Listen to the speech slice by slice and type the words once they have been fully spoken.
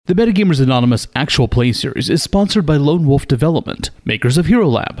The Metagamers Anonymous Actual Play Series is sponsored by Lone Wolf Development, makers of Hero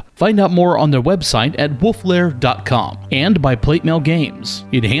Lab. Find out more on their website at wolflair.com, and by Plate Mail Games.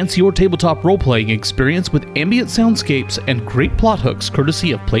 Enhance your tabletop role-playing experience with ambient soundscapes and great plot hooks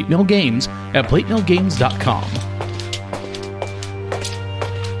courtesy of Plate Mail Games at platemailgames.com.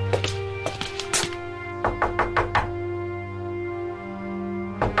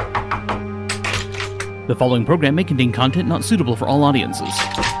 The following program may contain content not suitable for all audiences.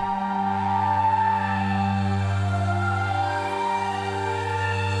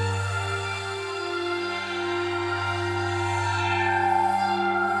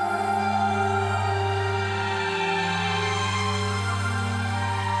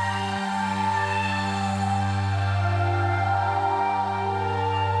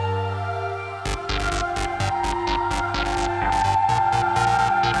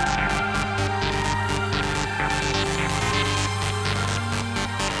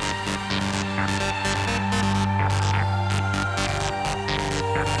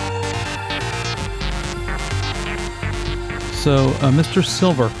 So, Mr.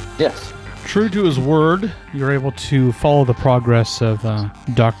 Silver. Yes. True to his word, you're able to follow the progress of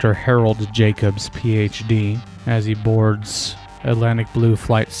Dr. Harold Jacobs, PhD, as he boards Atlantic Blue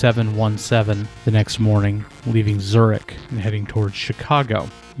Flight 717 the next morning, leaving Zurich and heading towards Chicago.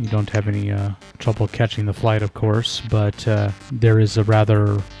 You don't have any trouble catching the flight, of course, but there is a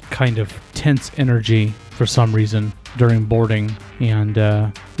rather kind of tense energy for some reason during boarding, and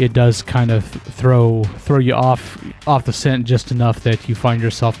it does kind of throw you off the scent just enough that you find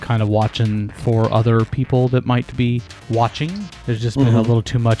yourself kind of watching for other people that might be watching. There's just been a little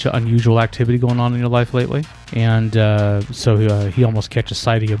too much unusual activity going on in your life lately, and so he almost catches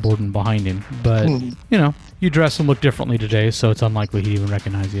sight of you boarding behind him. But, you know, you dress and look differently today, so it's unlikely he'd even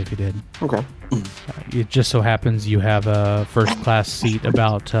recognize you if he did. Okay. It just so happens you have a first-class seat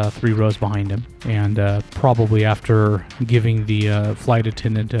about 3 rows behind him, and probably after giving the flight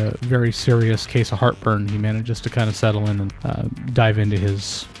attendant a very serious case of heartburn, he manages to kind of settle in and dive into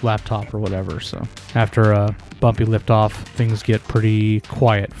his laptop or whatever. So after a bumpy liftoff, things get pretty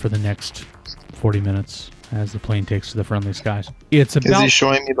quiet for the next 40 minutes as the plane takes to the friendly skies. Is he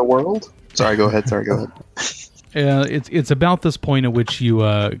showing me the world? Sorry, go ahead. It's about this point at which you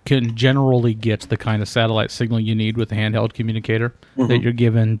can generally get the kind of satellite signal you need with the handheld communicator that you're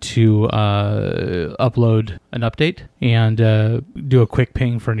given to upload an update and do a quick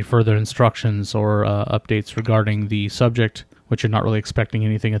ping for any further instructions or updates regarding the subject, which you're not really expecting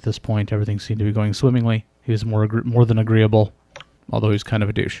anything at this point. Everything seemed to be going swimmingly. He was more than agreeable, although he's kind of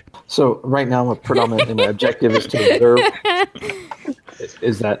a douche. So right now, my predominant my objective is to observe.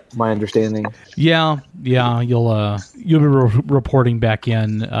 Is that my understanding? Yeah. You'll be reporting back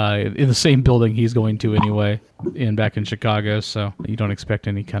in the same building he's going to anyway, back in Chicago. So you don't expect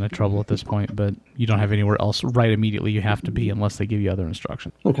any kind of trouble at this point, but you don't have anywhere else right immediately you have to be unless they give you other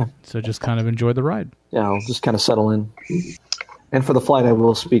instructions. Okay. So just kind of enjoy the ride. Yeah, I'll just kind of settle in. And for the flight, I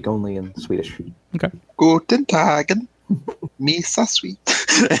will speak only in Swedish. Okay. Guten Tagen. Misa sweet.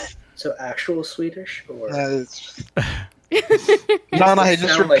 So actual Swedish or? No, he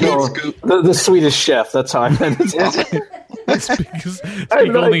just repeats. The Swedish chef. That's how I meant it. Speak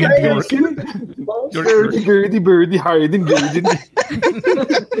only in Bjork. Birdie, hiding,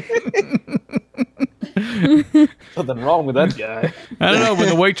 Something wrong with that guy. I don't know. When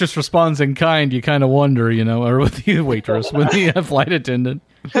the waitress responds in kind, you kind of wonder, or with the waitress, with the flight attendant.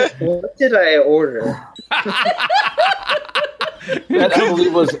 What did I order? That I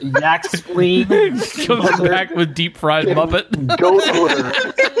believe was yak spleen. Comes back with deep fried Muppet. Goat order.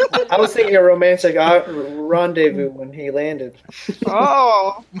 I was thinking a romantic rendezvous when he landed.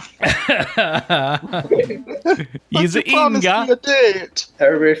 Oh. He's an Inga. A date.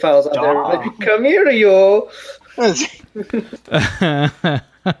 Everybody files out there. Like, come here, yo.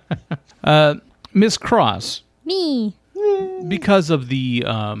 Miss Cross. Me. Because of the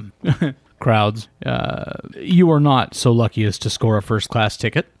crowds, you are not so lucky as to score a first-class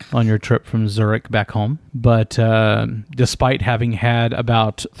ticket on your trip from Zurich back home. But despite having had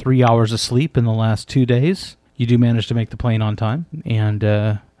about 3 hours of sleep in the last 2 days, you do manage to make the plane on time and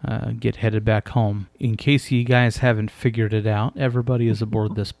get headed back home. In case you guys haven't figured it out, everybody is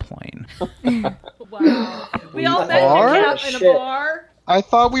aboard this plane. Wow. We all met in a bar. I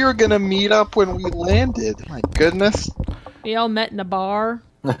thought we were going to meet up when we landed. My goodness. We all met in a bar.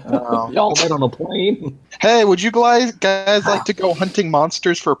 Y'all met on a plane. Hey, would you guys like to go hunting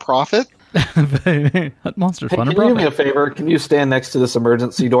monsters for profit? Hunt monsters, fun and Can you do me profit. a favor? Can you stand next to this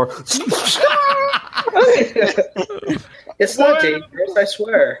emergency door? It's not dangerous, I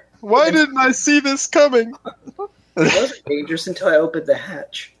swear. Why didn't I see this coming? It wasn't dangerous until I opened the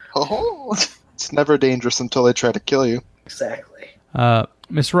hatch. Oh, it's never dangerous until they try to kill you. Exactly.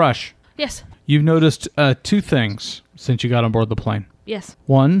 Miss Rush, Yes. you've noticed two things since you got on board the plane. Yes.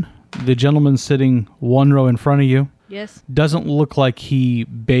 One, the gentleman sitting one row in front of you Yes. doesn't look like he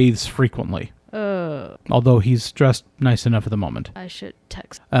bathes frequently, although he's dressed nice enough at the moment. I should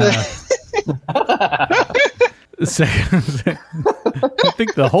text. Second, I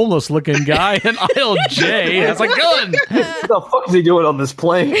think the homeless-looking guy in aisle J has a gun. What the fuck is he doing on this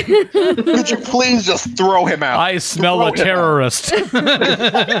plane? Could you please just throw him out? I smell a terrorist.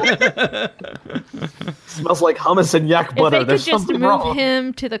 Smells like hummus and yak If butter. they could There's just something move wrong.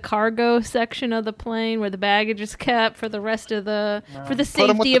 him to the cargo section of the plane where the baggage is kept for the rest of the for the Put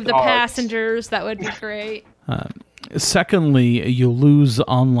him with safety the of the dogs. passengers, that would be great. Secondly, you lose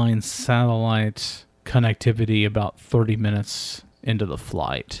online satellite connectivity about 30 minutes into the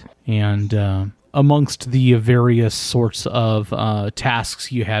flight. And amongst the various sorts of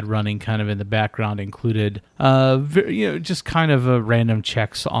tasks you had running kind of in the background included just kind of random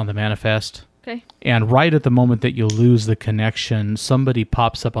checks on the manifest. Okay. And right at the moment that you lose the connection, somebody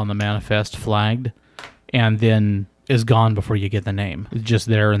pops up on the manifest flagged and then is gone before you get the name. It's just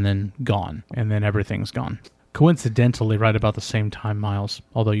there and then gone. And then everything's gone. Coincidentally, right about the same time, Miles,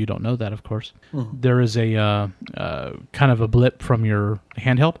 although you don't know that, of course, there is a kind of a blip from your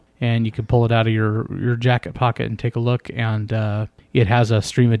handheld, and you can pull it out of your jacket pocket and take a look, and it has a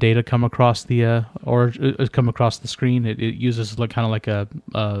stream of data come across the come across the screen. It uses kind of like a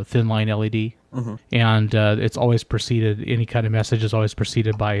thin line LED, and it's always preceded. Any kind of message is always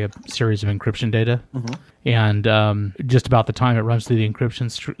preceded by a series of encryption data, and just about the time it runs through the encryption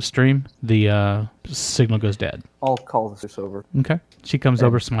stream, the signal goes dead. I'll call this over. Okay, she comes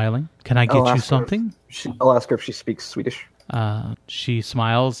over smiling. Can I get I'll you ask her. something? I'll ask her if she speaks Swedish. She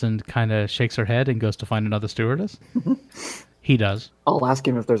smiles and kind of shakes her head and goes to find another stewardess. He does. I'll ask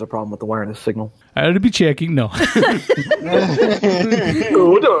him if there's a problem with the wireless signal. I'll be checking. No.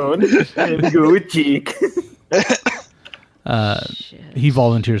 Hold on. Good cheek. He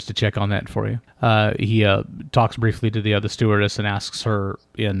volunteers to check on that for you. He talks briefly to the other stewardess and asks her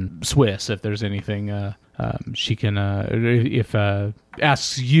in Swiss if there's anything she can.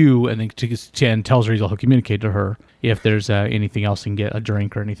 Asks you and then tells her he'll communicate to her if there's anything else you can get, a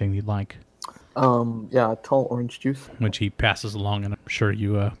drink or anything you'd like. Yeah, tall orange juice. Which he passes along, and I'm sure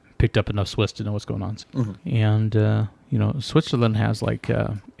you picked up enough Swiss to know what's going on. And Switzerland has like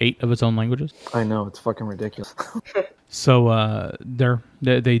 8 of its own languages. I know, it's fucking ridiculous. So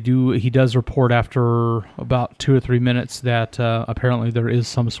he does report after about 2 or 3 minutes that apparently there is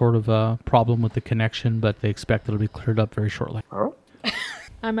some sort of problem with the connection, but they expect it'll be cleared up very shortly. All right.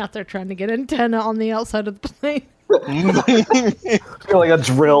 I'm out there trying to get antenna on the outside of the plane. Feel like a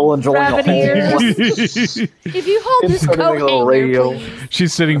drill and drilling a Rabbit hole. ears. If you hold this Inserting a coat little hanger, radio. please.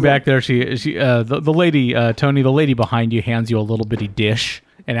 She's sitting back there. The lady, Tony, the lady behind you hands you a little bitty dish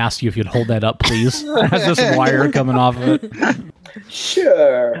and asks you if you'd hold that up, please. It has this wire coming off of it.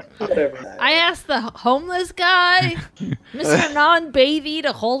 Sure. Whatever. I asked the homeless guy, Mr. Non-Bathy,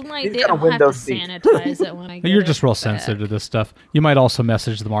 to hold my He's dick. got a I'll have to window seat. sanitize it when I get You're it just real back. sensitive to this stuff. You might also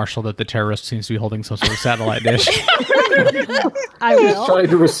message the marshal that the terrorist seems to be holding some sort of satellite dish. I will. Trying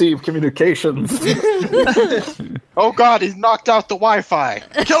to receive communications. Oh god, he's knocked out the Wi-Fi.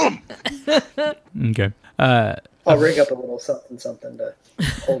 Kill him! Okay. I'll rig up a little something to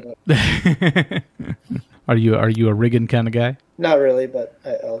hold it. Are you a rigging kind of guy? Not really, but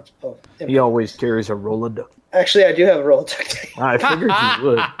I'll He always carries a roll of duct. Actually, I do have a roll of duct tape. I figured he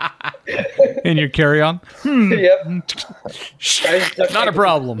would. In your carry-on? Yep. Not a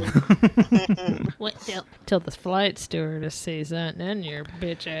problem. Wait till the flight stewardess sees that, and then your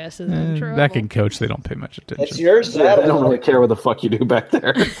bitch ass is in trouble. Back in coach, they don't pay much It's attention. yours. I don't really care what the fuck you do back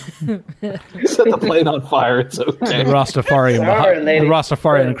there. Set the plane on fire, it's The okay. Rastafarian, Sorry, the lady.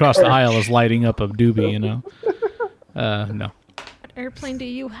 Rastafarian across the aisle is lighting up a doobie, you know? No. What airplane do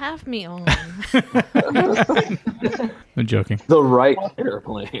you have me on? I'm joking. The right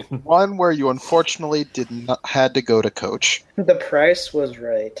airplane. One where you unfortunately had to go to coach. The price was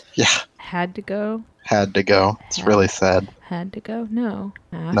right. Yeah, Had to go? had to go. It's really sad. Had to go? No.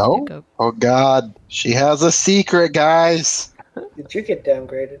 Have No? to go. Oh god, she has a secret, guys. Did you get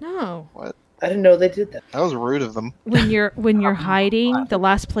downgraded? No. I didn't know they did that. That was rude of them. When you're hiding, the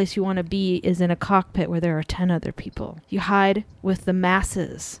last place you want to be is in a cockpit where there are 10 other people. You hide with the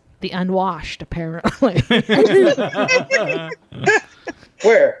masses, the unwashed, apparently.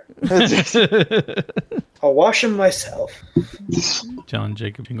 Where? I'll wash them myself. John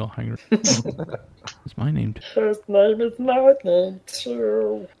Jacob Jingleheimer. That's my name. His name is my name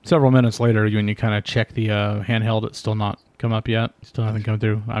too. Several minutes later, when you kind of check the handheld, it's still not come up yet. Still nothing come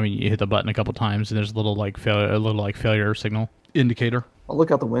through. I mean, you hit the button a couple times, and there's a little failure signal indicator. I'll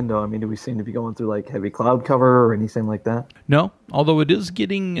look out the window. I mean, do we seem to be going through like heavy cloud cover or anything like that? No, although it is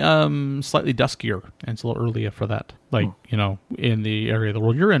getting slightly duskier, and it's a little earlier for that. Like, in the area of the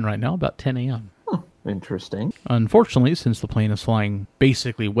world you're in right now, about 10 a.m. Interesting. Unfortunately, since the plane is flying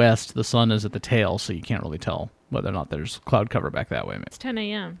basically west, the sun is at the tail, so you can't really tell whether or not there's cloud cover back that way. It's 10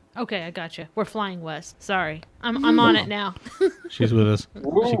 a.m. Okay, I gotcha. We're flying west. Sorry. I'm on it now. She's with us.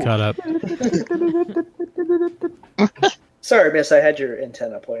 She caught up. Sorry, miss, I had your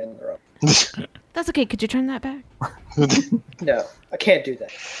antenna pointing in the wrong. That's okay. Could you turn that back? No, I can't do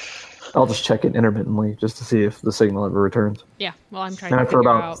that. I'll just check it intermittently just to see if the signal ever returns. Yeah, well, I'm trying And to after figure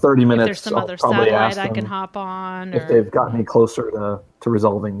about out 30 if minutes, there's some I'll other probably satellite ask I can them hop on. if Or they've gotten any closer to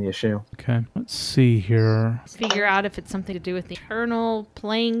resolving the issue. Okay, let's see here. figure out if it's something to do with the internal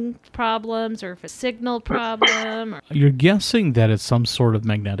plane problems or if it's a signal problem. Or... You're guessing that it's some sort of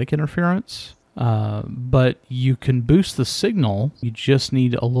magnetic interference, but you can boost the signal. You just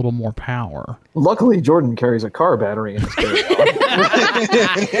need a little more power. Luckily, Jordan carries a car battery in his carry-on.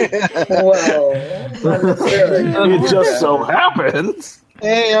 Well, not necessarily. It just so happens.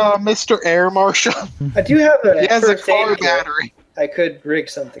 Hey, Mr. Air Marshal. I do have a He has a first aid car kit. battery. I could rig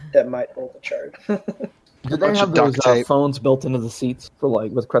something that might hold the charge. Did they bunch have of those duct tape. phones built into the seats for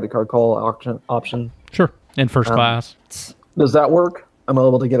like with credit card call option? Sure, in first class. Does that work? I'm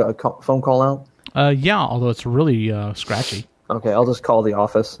able to get a phone call out? Yeah, although it's really scratchy. Okay, I'll just call the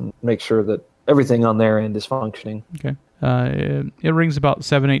office and make sure that everything on their end is functioning. Okay. It rings about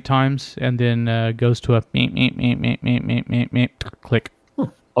 7-8 times and then goes to a meep, meep, meep, meep, meep, meep, meep, meep, click.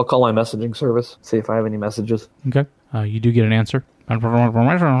 I'll call my messaging service, see if I have any messages. Okay. You do get an answer. I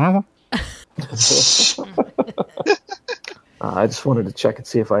just wanted to check and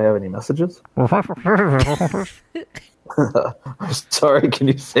see if I have any messages. Sorry, can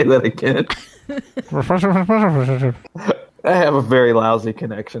you say that again? I have a very lousy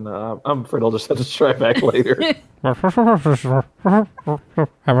connection. I'm afraid I'll just have to try back later. Have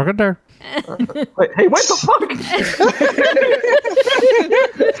a good day. Wait, hey, what the fuck?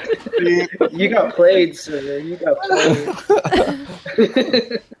 You got played, sir. You got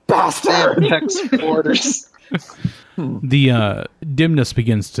played. Bastard! Exporters. The dimness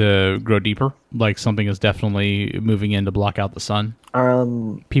begins to grow deeper, like something is definitely moving in to block out the sun.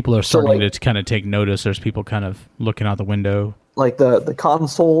 People are starting to kind of take notice. There's people kind of looking out the window. Like the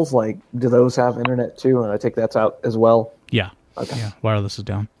consoles, like, do those have internet too? And I take that's out as well. Yeah. Okay. Yeah. Wireless is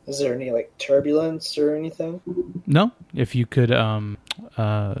down. Is there any like turbulence or anything? No. If you could,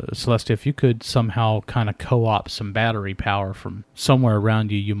 Celestia, if you could somehow kind of co-op some battery power from somewhere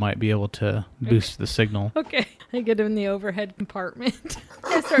around you, you might be able to boost the signal. Okay, I get in the overhead compartment.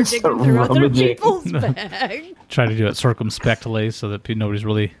 I start digging through other rummaging. people's bags. Try to do it circumspectly so that nobody's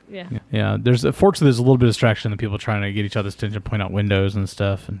really... Yeah. Yeah, fortunately, there's a little bit of distraction in the people trying to get each other's attention, point out windows and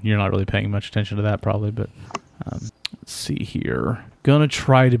stuff, and you're not really paying much attention to that probably, but let's see here. Gonna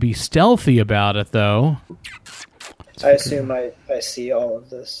try to be stealthy about it, though. I assume I see all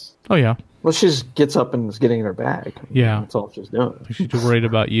of this. Oh, yeah. Well, she just gets up and is getting in her bag. Yeah. That's all she's doing. She's too worried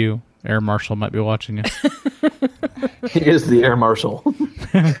about you. Air Marshal might be watching you. He is the air marshal. Wouldn't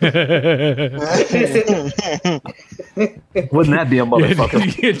that be a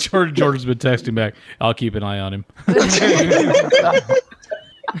motherfucker? George's been texting back. I'll keep an eye on him.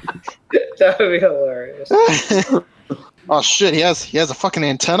 That would be hilarious. Oh shit, he has a fucking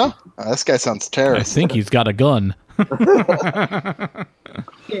antenna? This guy sounds I terrorist. think he's got a gun.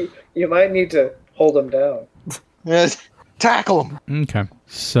 You might need to hold him down. Yeah, tackle him. Okay.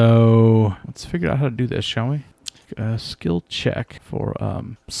 So let's figure out how to do this, shall we? Skill check for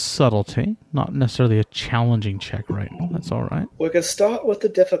subtlety. Not necessarily a challenging check right now. That's all right. We could start with the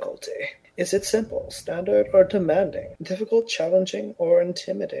difficulty. Is it simple, standard, or demanding? Difficult, challenging, or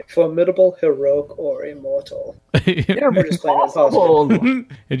intimidating? Formidable, heroic, or immortal? Yeah, we're just playing impossible.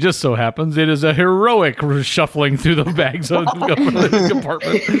 It just so happens it is a heroic shuffling through the bags of the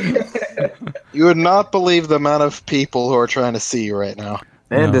compartment. You would not believe the amount of people who are trying to see you right now.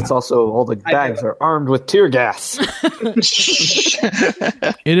 And it's also, all the bags are armed with tear gas.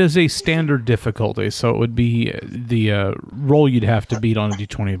 It is a standard difficulty, so it would be the roll you'd have to beat on a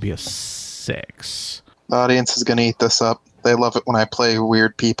d20 would be a 6. The audience is going to eat this up. They love it when I play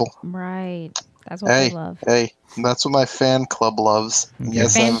weird people. Right. That's what they love. Hey, that's what my fan club loves.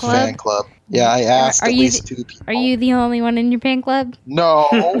 Yes, I Fan have club? a fan club. Yeah, I asked at least 2 people. Are you the only one in your fan club? No.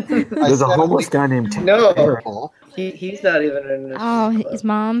 There's a homeless guy named Tim. No, he's not even in this. Oh, club. his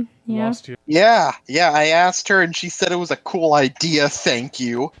mom. Yeah. Lost you. Yeah, I asked her and she said it was a cool idea, thank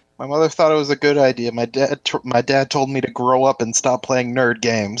you. My mother thought it was a good idea. My dad told me to grow up and stop playing nerd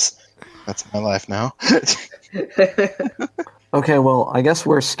games. That's my life now. Okay, well, I guess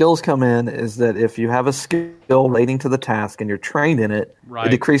where skills come in is that if you have a skill relating to the task and you're trained in it, Right. it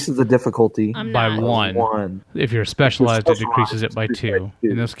decreases the difficulty I'm By not. one. If you're specialized, it decreases it by Specialized, 2.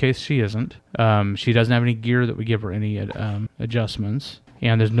 In this case, she isn't. She doesn't have any gear that would give her any adjustments,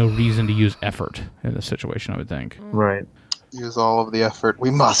 and there's no reason to use effort in this situation, I would think. Right. Use all of the effort.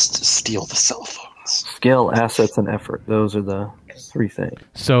 We must steal the cell phones. Skill, assets, and effort. Those are the 3 things.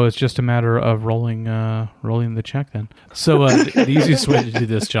 So it's just a matter of rolling the check then. So the easiest way to do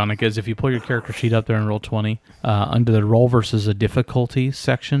this, Jonica, is if you pull your character sheet up there and roll 20, under the roll versus a difficulty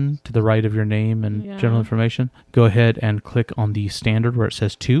section to the right of your name and general information, go ahead and click on the standard where it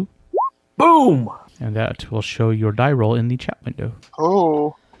says 2, Boom! and that will show your die roll in the chat window.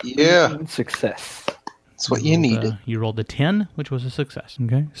 Oh, yeah. Success. That's what you needed. You rolled a 10, which was a success.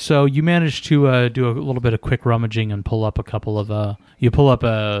 Okay, so you managed to do a little bit of quick rummaging and pull up a couple of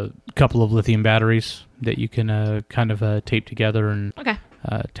lithium batteries that you can kind of tape together and Okay.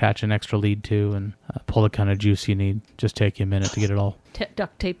 attach an extra lead to, and pull the kind of juice you need. Just take you a minute to get it all.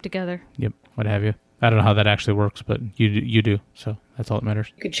 Duct tape together. Yep, what have you. I don't know how that actually works, but you do. So that's all that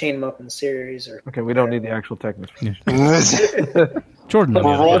matters. You could chain them up in series or. Okay, we don't need the actual technical. Jordan, on the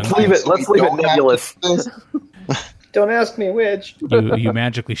other Let's hand, leave it. Let's leave it nebulous. Don't ask me which. you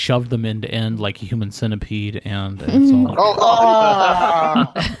magically shoved them end to end like a human centipede, and it's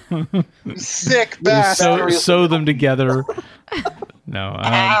all. Sick You bastard. sew them together. No.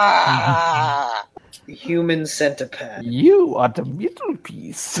 Human centipede. You are the middle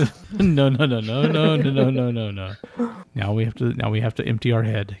piece. No. Now we have to empty our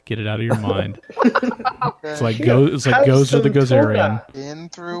head. Get it out of your mind. It's like goes Have to the some Gozerian. Torah. In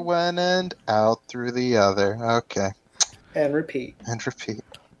through one end, out through the other. Okay. And repeat. And repeat.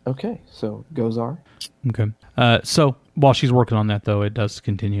 Okay, so Gozar. Okay. So while she's working on that, though, it does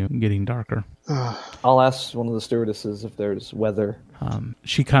continue getting darker. I'll ask one of the stewardesses if there's weather.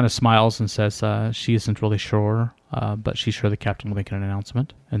 She kind of smiles and says she isn't really sure, but she's sure the captain will make an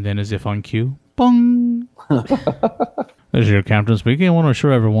announcement. And then, as if on cue, bong! This is your captain speaking. I want to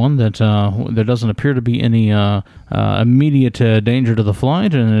assure everyone that there doesn't appear to be any immediate danger to the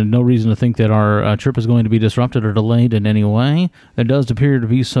flight, and no reason to think that our trip is going to be disrupted or delayed in any way. There does appear to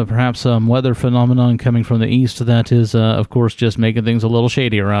be perhaps some weather phenomenon coming from the east that is, of course, just making things a little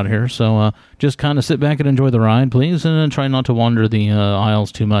shady around here. So just kind of sit back and enjoy the ride, please, and try not to wander the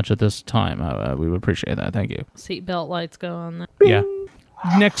aisles too much at this time. We would appreciate that. Thank you. Seatbelt lights go on. Yeah.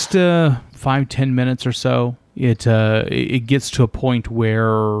 Next 5-10 minutes or so, it gets to a point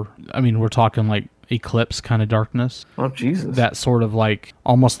where, I mean, we're talking like eclipse kind of darkness. Oh, Jesus. That sort of like,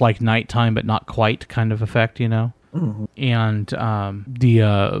 almost like nighttime, but not quite kind of effect, you know? Mm-hmm. And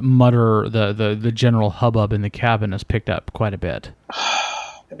the general hubbub in the cabin has picked up quite a bit.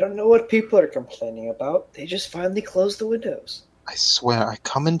 I don't know what people are complaining about. They just finally closed the windows. I swear, I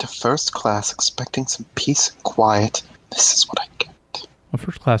come into first class expecting some peace and quiet. This is what I get. Well,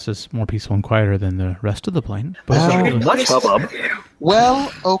 first class is more peaceful and quieter than the rest of the plane. But Much hubbub.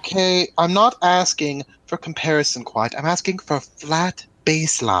 Well, okay, I'm not asking for comparison quiet. I'm asking for flat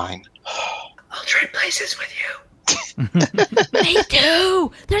baseline. I'll trade places with you. Me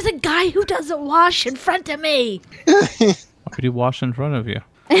too! There's a guy who doesn't wash in front of me! why would you wash in front of you?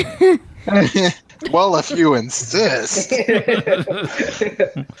 Well, if you insist.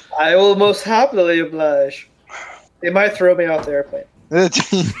 I will most happily oblige. They might throw me off the airplane.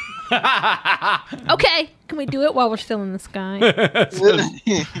 Okay, can we do it while we're still in the sky?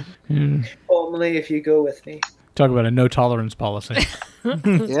 Only if you go with me. Talk about a no tolerance policy.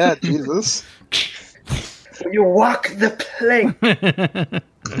 Yeah, Jesus. When you walk the plank.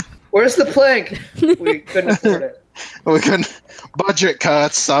 Where's the plank? We couldn't afford it. We couldn't. Budget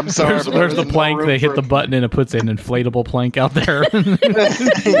cuts. I'm sorry. There's, but there's the no plank. room They hit for- the button and it puts an inflatable plank out there,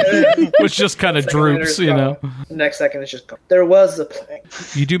 which just kind of droops, you know. The next second, it's just gone. There was a plank.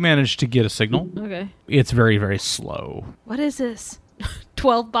 You do manage to get a signal. Okay. It's very, very slow. What is this?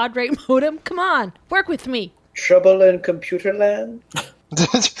 12 baud rate modem? Come on, work with me. Trouble in computer land?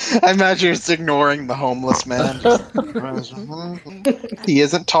 I imagine you're just ignoring the homeless man. He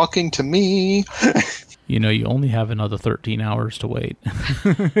isn't talking to me. You know, you only have another 13 hours to wait.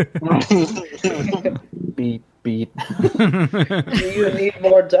 Beat. Do you need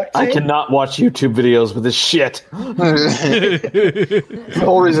more duct I tape? cannot watch YouTube videos with this shit. The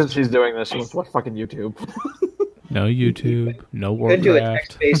whole reason she's doing this, she wants to watch fucking YouTube. No YouTube, no Could do a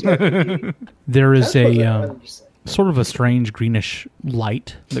Warcraft. text-based RPG. There is That's what a I'm just saying. sort of a strange greenish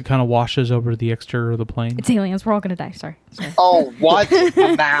light that kind of washes over the exterior of the plane. It's aliens. We're all gonna die. Sorry. Oh, what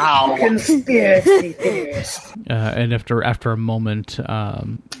now? Conspiracy theorist. And after a moment,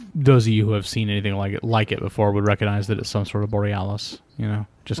 those of you who have seen anything like it before would recognize that it's some sort of borealis.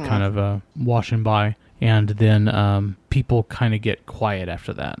 Just kind of washing by. And then people kind of get quiet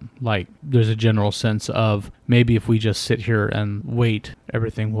after that. Like, there's a general sense of maybe if we just sit here and wait,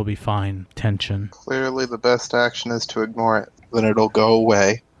 everything will be fine. Tension. Clearly, the best action is to ignore it. Then it'll go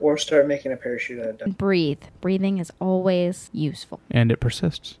away. Or start making a parachute out of it. Breathe. Breathing is always useful. And it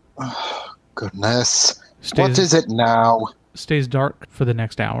persists. Oh, goodness. What is it now? Stays dark for the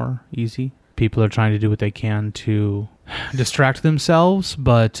next hour. Easy. People are trying to do what they can to distract themselves,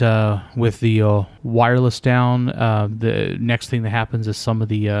 but with the wireless down, the next thing that happens is some of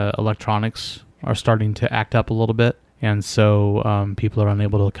the electronics are starting to act up a little bit, and so people are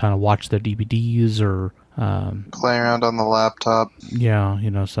unable to kind of watch their DVDs or play around on the laptop. Yeah,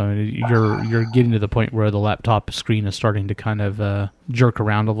 so you're getting to the point where the laptop screen is starting to kind of jerk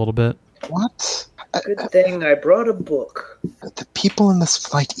around a little bit. What? Good thing I brought a book. The people in this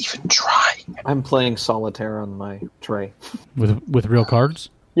flight even try. I'm playing solitaire on my tray. With real cards?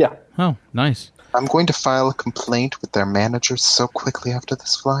 Yeah. Oh, nice. I'm going to file a complaint with their managers so quickly after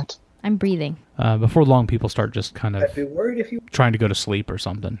this flight. I'm breathing. Before long, people start just kind of I'd be worried if you... trying to go to sleep or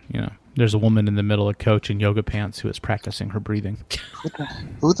something. There's a woman in the middle of coach in yoga pants who is practicing her breathing.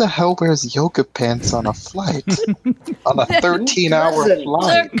 Who the hell wears yoga pants on a flight? On a 13-hour They're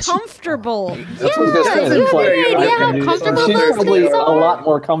flight? comfortable. That's what I was going to say. Comfortable She's those probably things a are. lot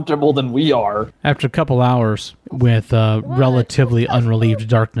more comfortable than we are. After a couple hours with relatively unrelieved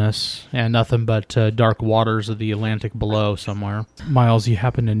darkness and nothing but dark waters of the Atlantic below somewhere, Miles, you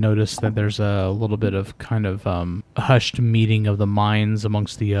happen to notice that there's a little bit of kind of hushed meeting of the minds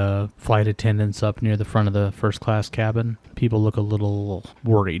amongst the flight attendants up near the front of the first class cabin. People look a little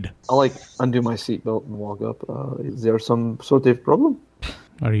worried. I'll undo my seatbelt and walk up. Is there some sort of problem?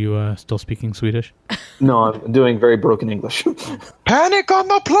 Are you still speaking Swedish? No, I'm doing very broken English. Panic on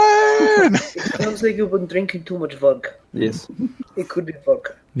the plane! It sounds like you've been drinking too much vodka. Yes. It could be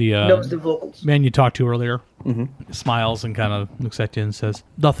vodka. The Knows the vocals. man you talked to earlier smiles and kind of looks at you and says,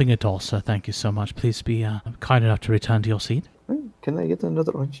 "Nothing at all, sir. Thank you so much. Please be kind enough to return to your seat." Can I get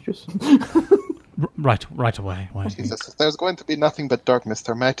another orange juice? Right away. Jesus, if there's going to be nothing but darkness,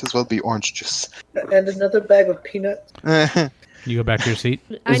 there might as well be orange juice. And another bag of peanuts. You go back to your seat.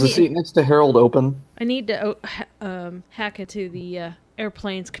 Is the seat next to Harold open? I need to hack it to the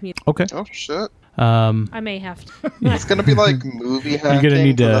airplane's community. Okay. Oh, shit. I may have to. It's going to be like movie hacking. You're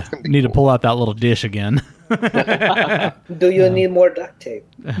gonna so that's gonna be need to cool. pull out that little dish again. Do you need more duct tape?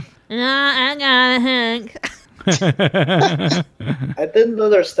 I got Hank. I didn't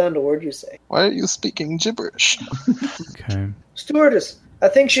understand a word you say. Why are you speaking gibberish? Okay. Stewardess, I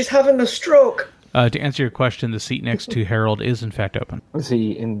think she's having a stroke. To answer your question, the seat next to Harold is in fact open. Is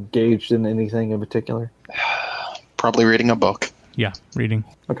he engaged in anything in particular? Probably reading a book. Yeah, reading.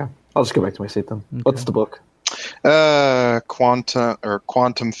 Okay. I'll just go back to my seat then. What's the book?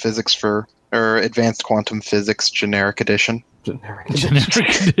 Quantum Physics or Advanced Quantum Physics Generic Edition. Generic.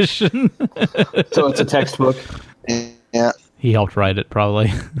 Generic edition. So it's a textbook. Yeah. He helped write it,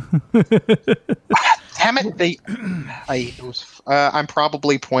 probably. Damn it! I'm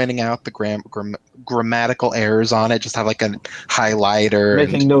probably pointing out the grammatical errors on it. Just have like a highlighter.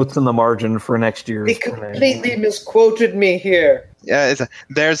 Making notes in the margin for next year's. He completely misquoted me here. Yeah,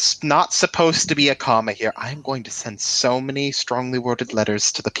 there's not supposed to be a comma here. I'm going to send so many strongly worded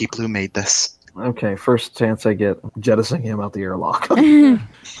letters to the people who made this. Okay, first chance I get, jettisoning him out the airlock.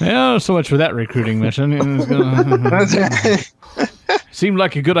 Yeah, so much for that recruiting mission. Seemed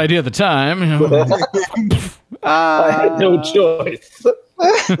like a good idea at the time. I had no choice.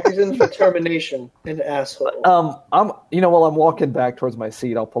 Reason for termination, an asshole. While I'm walking back towards my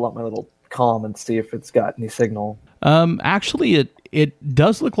seat, I'll pull out my little comm and see if it's got any signal. Actually, it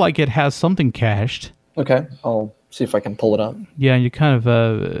does look like it has something cached. Okay, I'll see if I can pull it up. Yeah, you kind of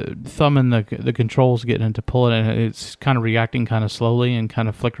thumbing the controls, getting it to pull it, and it's kind of reacting kind of slowly and kind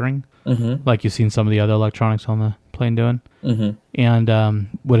of flickering, like you've seen some of the other electronics on the plane doing. Mm-hmm. And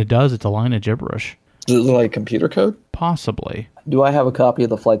what it does, it's a line of gibberish. Is it like computer code? Possibly. Do I have a copy of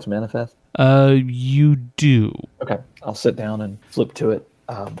the flight's manifest? You do. Okay, I'll sit down and flip to it.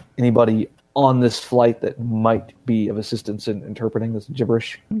 Anybody on this flight that might be of assistance in interpreting this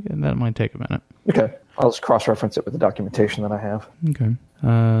gibberish? Okay, that might take a minute. Okay, I'll just cross-reference it with the documentation that I have. Okay.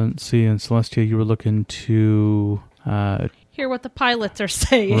 Let's see, in Celestia, you were looking to... Hear what the pilots are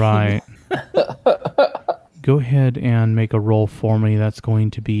saying. Right. go ahead and make a roll for me. That's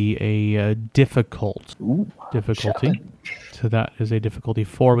going to be a difficult difficulty. challenge. So that is a difficulty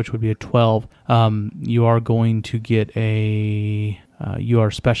 4, which would be a 12. You are going to get a... you are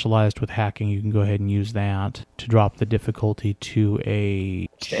specialized with hacking. You can go ahead and use that to drop the difficulty to a...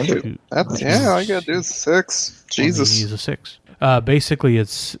 Standard. All I gotta do is 6. Jesus. Use a 6. Basically,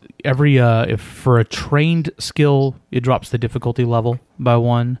 it's every... if for a trained skill, it drops the difficulty level by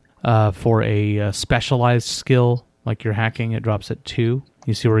 1. For a specialized skill, like your hacking, it drops at 2.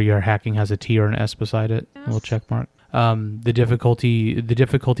 You see where your hacking has a T or an S beside it? A little check mark. The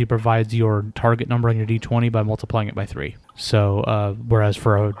difficulty provides your target number on your D20 by multiplying it by 3. So, whereas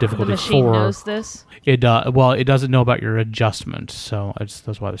for a The difficulty machine 4, knows this. it it doesn't know about your adjustment. So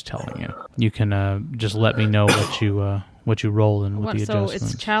that's why I was telling you. You can just let me know what you roll and with the So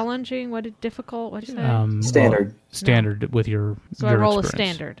adjustments. it's challenging. What is difficult? What did you say? Standard. Well, standard with your. So your I roll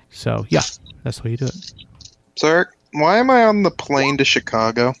experience. a standard. So yeah, that's the way you do it. Sir, why am I on the plane to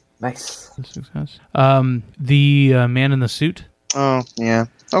Chicago? Nice. Success. The man in the suit. Oh, yeah.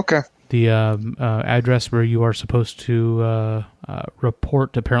 Okay. The address where you are supposed to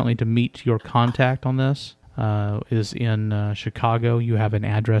report, apparently to meet your contact on this, is in Chicago. You have an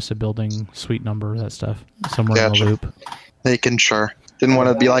address, a building, suite number, that stuff, somewhere in Gotcha. the loop. Making sure. Didn't want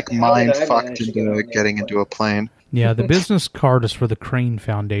to be like How did mind I fucked manage to get on into the getting plane? into a plane. Yeah, the business card is for the Crane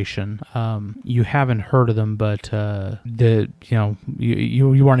Foundation. You haven't heard of them, but you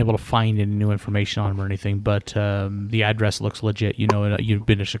weren't able to find any new information on them or anything. But the address looks legit. You know, you've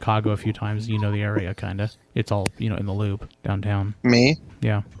been to Chicago a few times. You know the area, kind of. It's all in the loop downtown. Me?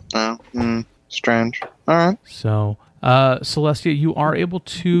 Yeah. Oh, strange. All right. So, Celestia, you are able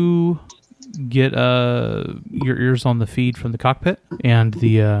to get your ears on the feed from the cockpit, and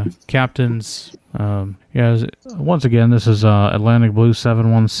the captain's. Once again, this is Atlantic Blue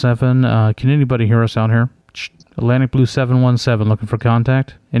 717. Can anybody hear us out here? Atlantic Blue 717, looking for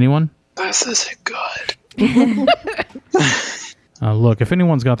contact. Anyone? This isn't good. Look, if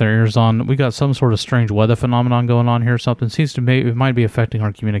anyone's got their ears on, we got some sort of strange weather phenomenon going on here. Something seems to it might be affecting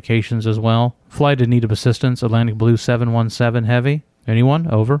our communications as well. Flight in need of assistance. Atlantic Blue 717 heavy. Anyone?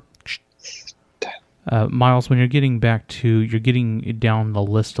 Over. Miles, when you're getting down the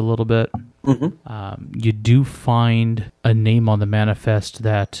list a little bit, you do find a name on the manifest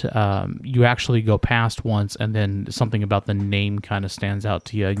that you actually go past once, and then something about the name kind of stands out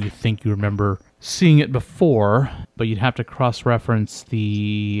to you, and you think you remember seeing it before, but you'd have to cross-reference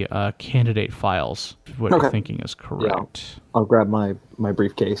the candidate files, what you're thinking is correct. Yeah, I'll grab my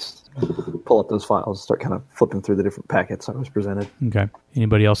briefcase, pull up those files, start kind of flipping through the different packets I was presented. Okay.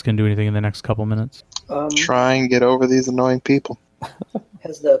 Anybody else can do anything in the next couple minutes? Try and get over these annoying people.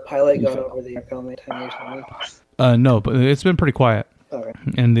 Has the pilot gone over the how many times recently? No, but it's been pretty quiet. Okay.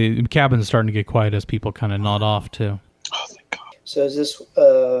 And the cabin's starting to get quiet as people kind of nod off, too. Oh, thank God. So is this?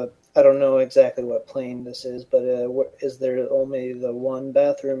 I don't know exactly what plane this is, but is there only the one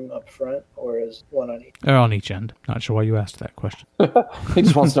bathroom up front, or is one on each? They're on each end. Not sure why you asked that question. He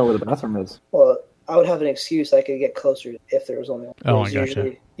just wants to know where the bathroom is. Well, I would have an excuse. I could get closer if there was only one. Oh, I Because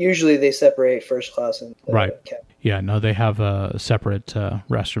gotcha. Usually they separate first class and Right. cabin. Yeah, no, they have separate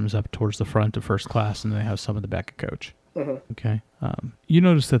restrooms up towards the front of first class, and they have some in the back of coach. Mm-hmm. Okay. You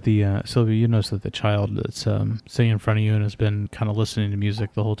notice that Sylvia, you notice that the child that's sitting in front of you and has been kind of listening to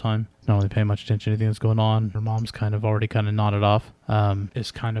music the whole time, not really paying much attention to anything that's going on. Her mom's already nodded off,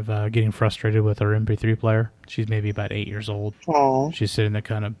 is kind of getting frustrated with her MP3 player. She's maybe about 8 years old. Aww. She's sitting there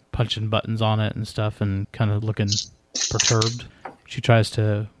kind of punching buttons on it and stuff and kind of looking perturbed. She tries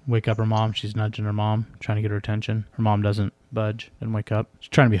to wake up her mom. She's nudging her mom, trying to get her attention. Her mom doesn't budge and wake up. She's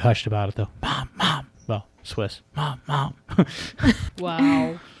trying to be hushed about it, though. Mom, mom. Well, Swiss. Mom, mom.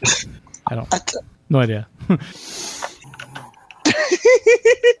 Wow. I don't. No idea.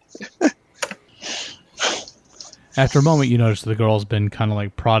 After a moment, you notice the girl's been kind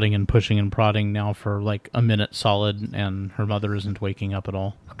of prodding and pushing and prodding now for a minute solid, and her mother isn't waking up at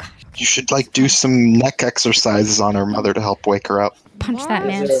all. You should do some neck exercises on her mother to help wake her up. Punch that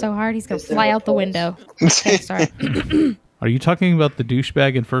man Is there- so hard he's going is to there fly a out the pulse? window. Okay, sorry. Are you talking about the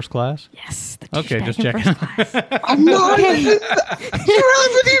douchebag in first class? Yes. The Okay, douchebag just in checking. first class. I'm not even, you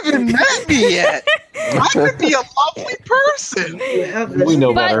haven't even met me yet. I could be a lovely person. You have this We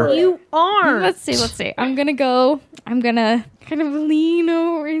know But better. you are. Let's see. I'm going to kind of lean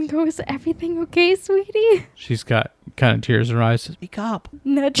over and go, is everything okay, sweetie? She's got kind of tears in her eyes. Speak up.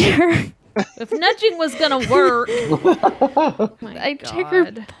 Nudge her. If nudging was gonna work. I check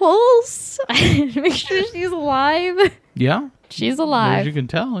her pulse. Make sure she's alive. Yeah? She's As alive. you can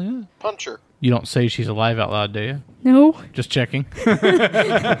tell, yeah. Punch her. You don't say she's alive out loud, do you? No. Just checking. Part of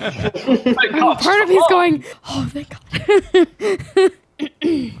me's going, oh, thank God.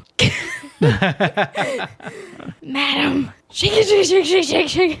 Madam. Shake it, shake, shake, shake, shake,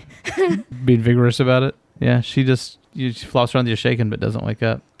 shake. Being vigorous about it. Yeah, she flops around you shaking but doesn't wake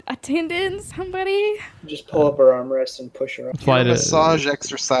up. Attendant, somebody. Just pull up her armrest and push her up. Flight, Massage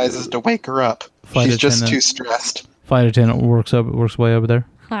exercises to wake her up. Flight She's just attendant. too stressed. Flight attendant works way over there.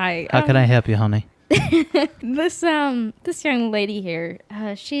 Hi. How can I help you, honey? This young lady here,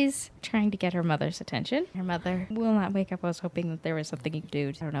 she's trying to get her mother's attention. Her mother will not wake up. I was hoping that there was something you could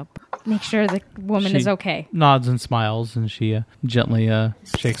do to, I don't know, make sure the woman is okay. Nods and smiles, and she gently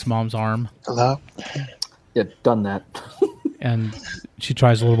shakes Mom's arm. Hello? Yeah, done that. And she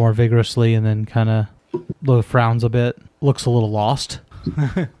tries a little more vigorously, and then kind of frowns a bit, looks a little lost.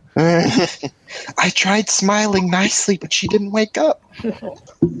 I tried smiling nicely, but she didn't wake up.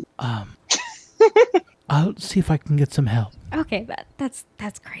 I'll see if I can get some help. Okay, that's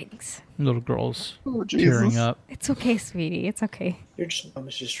great. Thanks. Little girl's Oh, tearing Jesus. up. It's okay, sweetie. It's okay. Mom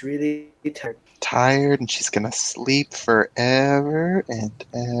is just really tired. Tired, and she's gonna sleep forever and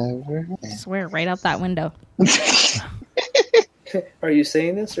ever. I swear right out that window. Are you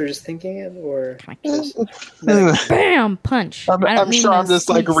saying this or just thinking it or just Bam! Punch. I'm I don't mean sure I'm those, just,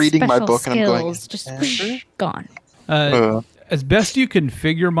 like, reading my special book and I'm going, skills, just "Ever?" gone. As best you can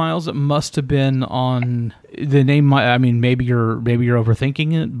figure, Miles, it must have been on the name. I mean, maybe you're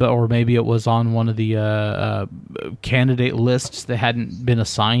overthinking it, but or maybe it was on one of the candidate lists that hadn't been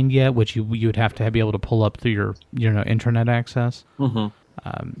assigned yet, which you would have to be able to pull up through your internet access. Mm-hmm.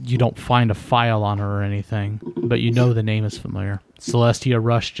 You don't find a file on her or anything, but you know the name is familiar. Celestia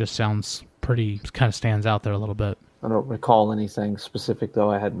Rush just sounds pretty, kind of stands out there a little bit. I don't recall anything specific,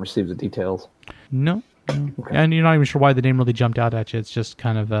 though. I hadn't received the details. No. And you're not even sure why the name really jumped out at you. It's just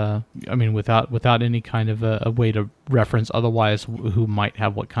kind of without any kind of a way to reference otherwise who might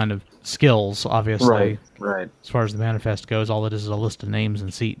have what kind of skills, obviously. Right. As far as the manifest goes, all it is a list of names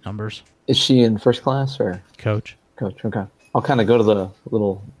and seat numbers. Is she in first class or Coach. okay. I'll kind of go to the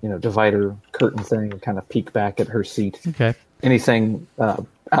little, divider curtain thing and kind of peek back at her seat. Okay. Anything out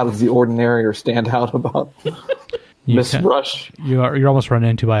of the ordinary or stand out about Miss Rush? You're almost run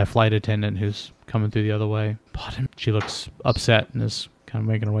into by a flight attendant who's coming through the other way. She looks upset and is kind of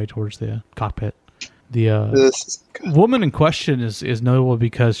making her way towards the cockpit. The This is good. woman in question is notable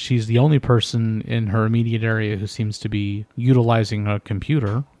because she's the only person in her immediate area who seems to be utilizing a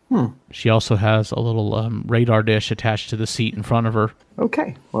computer. She also has a little radar dish attached to the seat in front of her.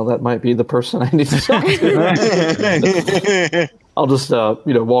 Okay. Well, that might be the person I need to talk to. I'll just,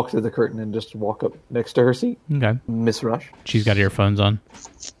 walk through the curtain and just walk up next to her seat. Okay. Miss Rush. She's got earphones on.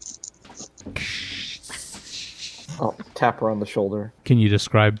 I'll tap her on the shoulder. Can you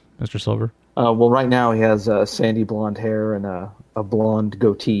describe Mr. Silver? Well, right now he has sandy blonde hair and a blonde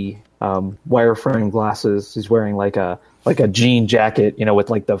goatee, wireframe glasses. He's wearing like a jean jacket, with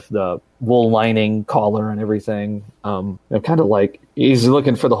like the wool lining, collar, and everything. Kind of like he's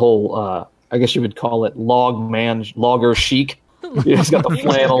looking for the whole. I guess you would call it logger chic. He's got the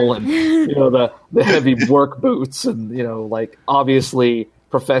flannel and the heavy work boots and like obviously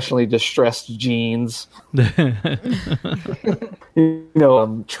professionally distressed jeans.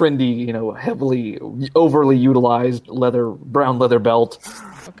 Trendy, heavily overly utilized brown leather belt.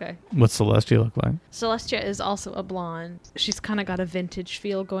 Okay. What's Celestia look like? Celestia is also a blonde. She's kind of got a vintage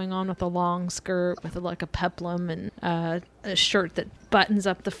feel going on with a long skirt with like a peplum and a shirt that buttons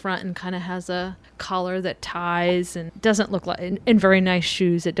up the front and kind of has a collar that ties and doesn't look like and very nice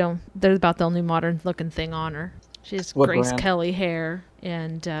shoes that don't. They're about the only modern looking thing on her. She has What Grace brand? Kelly hair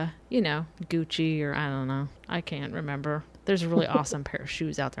and Gucci or I don't know. I can't remember. There's a really awesome pair of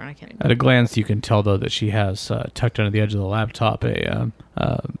shoes out there and I can't even. At a glance, you can tell though that she has tucked under the edge of the laptop a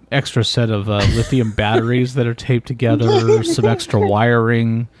extra set of lithium batteries that are taped together, some extra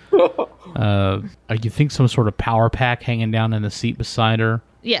wiring. You think some sort of power pack hanging down in the seat beside her.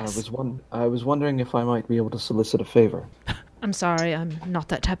 Yes. I was wondering if I might be able to solicit a favor. I'm sorry, I'm not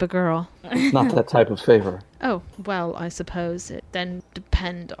that type of girl. It's not that type of favor. Oh, well, I suppose it then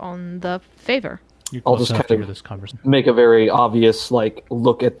depend on the favor. You're I'll close just enough to kind hear of this conversation. make a very obvious, like,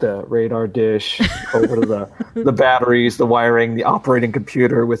 look at the radar dish, over to the batteries, the wiring, the operating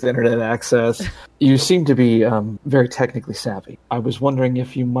computer with internet access. You seem to be very technically savvy. I was wondering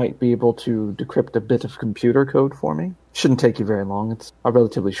if you might be able to decrypt a bit of computer code for me. Shouldn't take you very long. It's a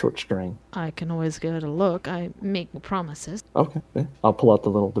relatively short string. I can always give it a look. I make no promises. Okay. Yeah. I'll pull out the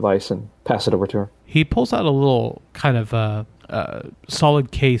little device and pass it over to her. He pulls out a little kind of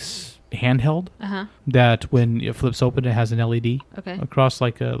solid case handheld that when it flips open, it has an LED Okay. across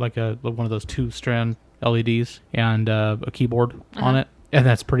like a one of those 2-strand LEDs and a keyboard on it, and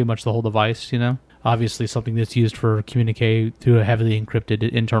that's pretty much the whole device. Obviously something that's used for communicate through a heavily encrypted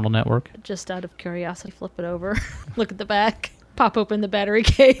internal network. Just out of curiosity, flip it over. Look at the back. Pop open the battery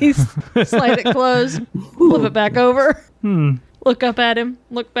case. Slide it closed. Flip it back over. Look up at him.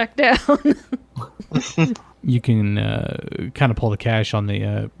 Look back down. You can kind of pull the cache on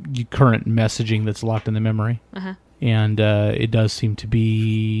the current messaging that's locked in the memory. And it does seem to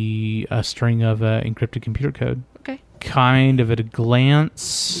be a string of encrypted computer code. Okay. Kind of at a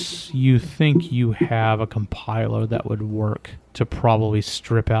glance, you think you have a compiler that would work to probably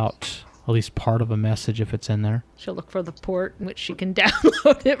strip out at least part of a message if it's in there. She'll look for the port in which she can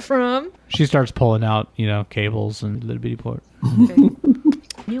download it from. She starts pulling out, cables and little bitty port. Okay.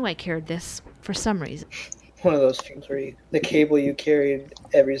 Knew I carried this for some reason. One of those things where the cable you carried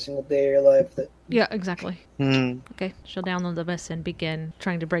every single day of your life. That Yeah, exactly. Okay, she'll download the mess and begin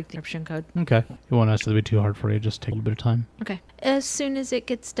trying to break the encryption code. Okay. You won't ask it to be too hard for you. Just take a bit of time. Okay. As soon as it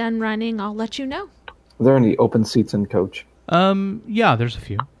gets done running, I'll let you know. Are there any open seats in coach? Yeah, there's a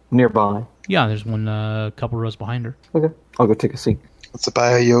few. Nearby. Yeah, there's one a couple rows behind her. Okay. I'll go take a seat. It's a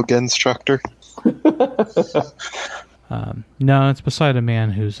bio-yoga instructor. No, it's beside a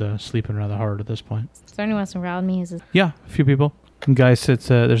man who's sleeping rather hard at this point. Is there anyone else around me? Yeah, a few people. Guy sits.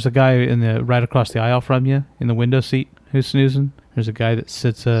 There's a guy right across the aisle from you in the window seat who's snoozing. There's a guy that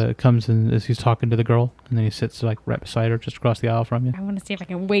sits, comes in as he's talking to the girl, and then he sits like right beside her, just across the aisle from you. I want to see if I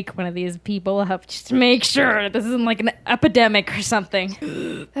can wake one of these people up just to make sure this isn't like an epidemic or something.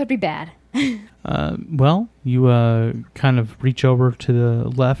 That'd be bad. Well, you kind of reach over to the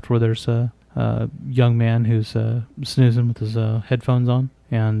left where there's a young man who's snoozing with his headphones on,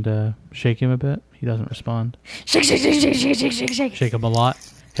 and shake him a bit. He doesn't respond. Shake, shake, shake, shake, shake, shake, shake, shake. Shake him a lot.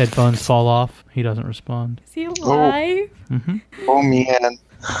 Headphones fall off. He doesn't respond. Is he alive? Mm-hmm. Oh, man.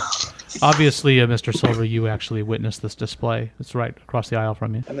 Obviously, Mr. Silver, you actually witnessed this display. It's right across the aisle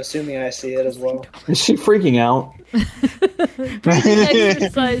from you. I'm assuming I see it as well. Is she freaking out?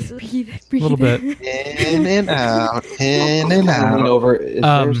 Exercise. Breathe, A little bit. In and out. In and Lean out. over. Is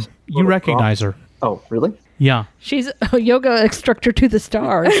there's You recognize her. Oh, really? Yeah. She's a yoga instructor to the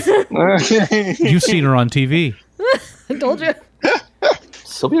stars. You've seen her on TV. I told you.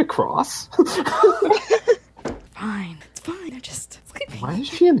 Sylvia Cross? Fine. It's fine. I'm just sleeping. Why is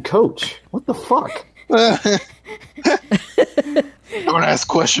she in coach? What the fuck? Don't ask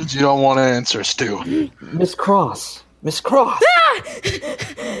questions you don't want answers to. Miss Cross. Miss Cross!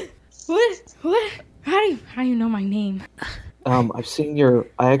 What? How do you know my name? I've seen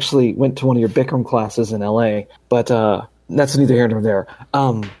I actually went to one of your Bikram classes in LA, but that's neither here nor there.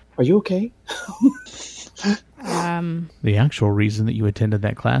 Are you okay? The actual reason that you attended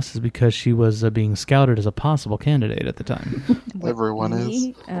that class is because she was being scouted as a possible candidate at the time. Everyone is.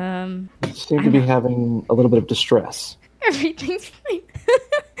 Me? You seem to be having a little bit of distress. Everything's fine.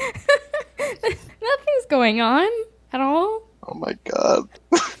 Nothing's going on at all. Oh my god.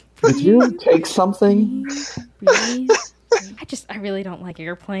 Did you take something? Breathe. I really don't like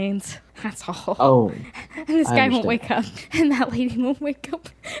airplanes. That's all. Oh. And this I guy won't understand. wake up. And that lady won't wake up.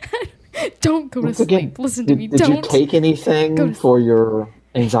 Don't go to Once sleep. again, Listen to me. did Don't. you take anything Go to for your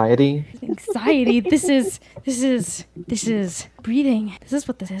anxiety? Anxiety. This is breathing. This is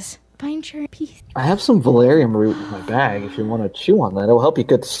what this is. Find your peace. I have some valerian root in my bag if you want to chew on that. It'll help you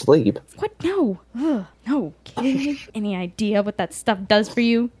get to sleep. What? No. Ugh. No. Kidding me? Any idea what that stuff does for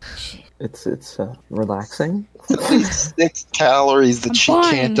you? Shit. It's relaxing. At least 6 calories that I'm she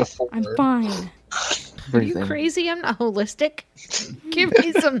fine. can't afford. I'm fine. Are you crazy? I'm not holistic. Give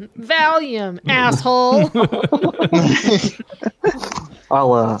me some Valium, asshole.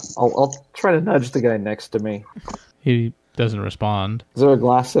 I'll try to nudge the guy next to me. He doesn't respond. Is there a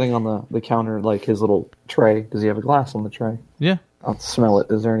glass sitting on the counter, like his little tray? Does he have a glass on the tray? Yeah. I'll smell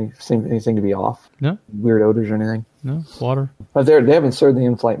it. Is there anything to be off? No. Weird odors or anything? No. Water. But they haven't served the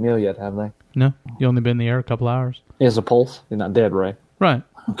in-flight meal yet, have they? No. You only been in the air a couple hours. He has a pulse? He's not dead, right? Right.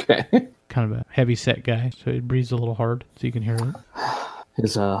 Okay. Kind of a heavy set guy, so he breathes a little hard so you can hear it.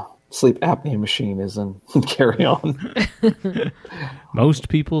 His sleep apnea machine is in carry on. Most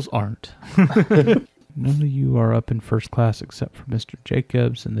people's aren't. None of you are up in first class except for Mr.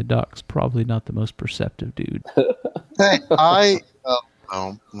 Jacobs, and the doc's probably not the most perceptive dude. Hey,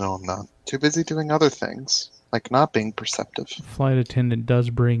 no, I'm not. Too busy doing other things, like not being perceptive. Flight attendant does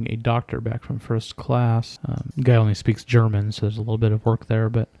bring a doctor back from first class. Guy only speaks German, so there's a little bit of work there,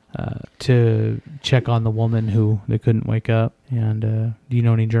 but to check on the woman who they couldn't wake up. And do you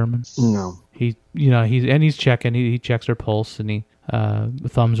know any German? No. He's checking. He checks her pulse, and he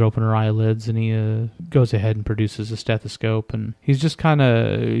thumbs open her eyelids, and he goes ahead and produces a stethoscope, and he's just kind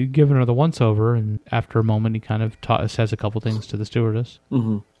of giving her the once-over, and after a moment, he kind of says a couple things to the stewardess.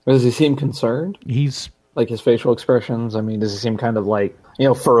 Mm-hmm. Does he seem concerned? He's... Like his facial expressions? I mean, does he seem kind of like,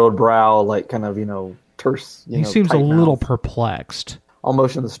 furrowed brow, like kind of, terse, He seems a little perplexed. I'll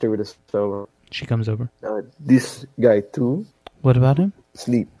motion the stewardess over. She comes over. This guy too? What about him?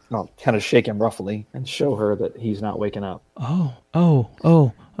 Sleep. I'll kind of shake him roughly and show her that he's not waking up.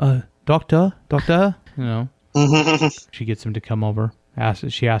 Doctor? She gets him to come over.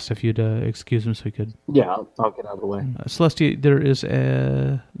 She asked if you'd excuse him so he could... Yeah, I'll get out of the way. Celestia, there is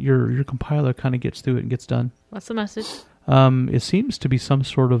your compiler kind of gets through it and gets done. What's the message? It seems to be some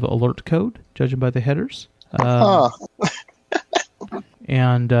sort of alert code, judging by the headers.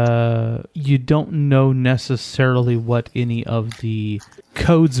 And you don't know necessarily what any of the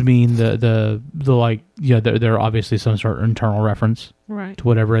codes mean. They're obviously some sort of internal reference Right. to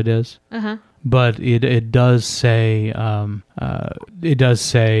whatever it is. Uh-huh. But it does say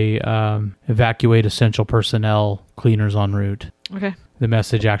evacuate essential personnel, cleaners en route. Okay. The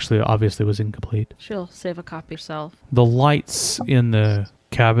message actually obviously was incomplete. She'll save a copy herself. The lights in the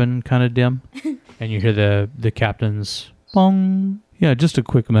cabin kind of dim, and you hear the captain's bong. Yeah, just a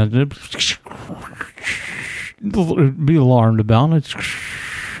quick minute. Be alarmed about it.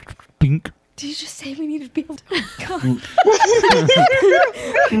 Bink. Did you just say we needed to be able to...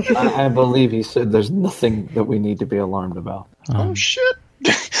 I believe he said there's nothing that we need to be alarmed about. Oh, shit.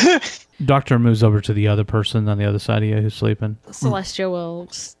 Doctor moves over to the other person on the other side of you who's sleeping. Celestia will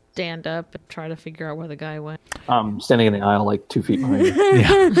stand up and try to figure out where the guy went. Standing in the aisle like 2 feet behind you.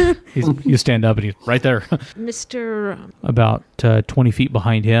 Yeah. You stand up and he's right there. Mr. About 20 feet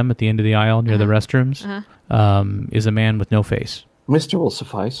behind him at the end of the aisle near the restrooms is a man with no face. Mr. will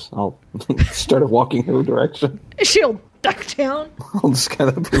suffice. I'll start walking her direction. She'll duck down. I'll just kind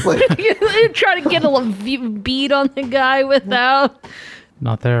of be like... You try to get a bead on the guy without...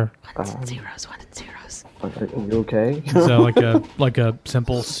 Not there. Ones and zeros. Are you okay? So like a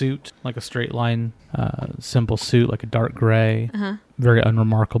simple suit, like a straight line simple suit, like a dark gray, very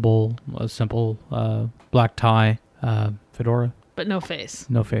unremarkable, a simple black tie, fedora. But no face.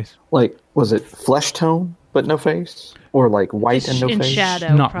 No face. Like, was it flesh tone but no face? Or like white and no in face?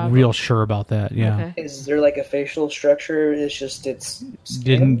 shadow, Not probably. real sure about that, yeah. Okay. Is there like a facial structure? It's just it's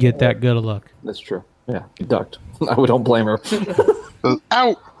Didn't get that good a look. That's true. Yeah, he ducked. I don't blame her.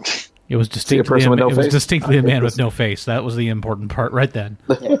 Ow! It was distinctly, with no it was face? distinctly a man with no face. That was the important part right then.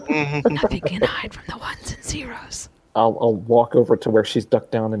 Nothing can hide from the ones and zeros. I'll walk over to where she's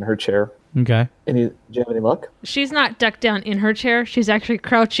ducked down in her chair. Okay. Do you have any luck? She's not ducked down in her chair. She's actually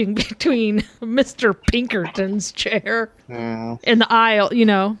crouching between Mr. Pinkerton's chair and the aisle,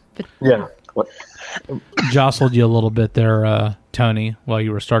 But Yeah. What? Jostled you a little bit there, Tony, while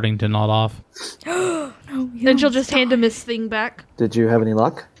you were starting to nod off. then she'll just hand him his thing back. Did you have any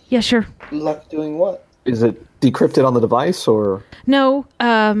luck? Yeah, sure. luck doing what? Is it decrypted on the device or? No,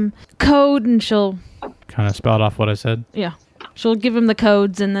 code, and she'll, Kind of spout off what I said. yeah. She'll give him the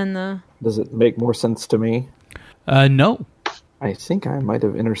codes and then the... Does it make more sense to me? No. I think I might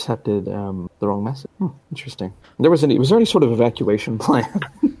have intercepted the wrong message. Interesting. Was there any sort of evacuation plan?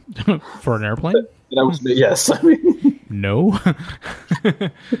 For an airplane? Yes. I mean, No.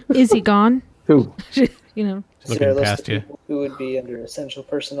 Is he gone? who? You know. Is there a Looking list past of you. people who would be under essential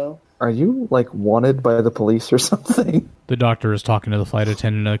personnel? Are you like wanted by the police or something? The doctor is talking to the flight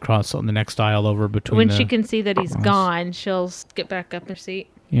attendant across on the next aisle over between When the, she can see that he's gone, she'll get back up in her seat.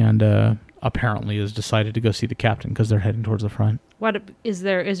 and apparently has decided to go see the captain because they're heading towards the front. What is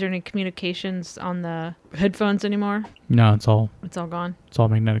there any communications on the headphones anymore? No, it's all gone. It's all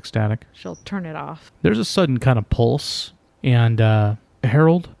magnetic static. She'll turn it off. There's a sudden kind of pulse, and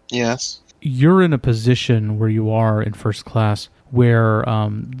Harold, Yes. you're in a position where you are in first class where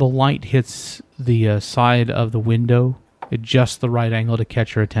the light hits the side of the window at just the right angle to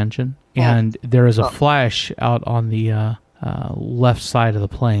catch your attention. And there is a flash out on the left side of the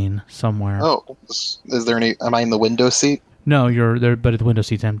plane somewhere. Oh, is there any? Am I in the window seat? No, you're there, but the window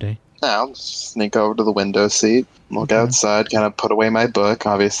seat's empty. I'll just sneak over to the window seat, look outside, kind of put away my book.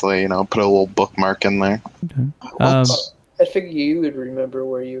 Obviously, put a little bookmark in there. Okay. I figured you would remember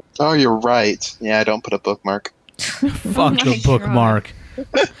where you... Oh, you're right. Yeah, I don't put a bookmark. Fuck the bookmark.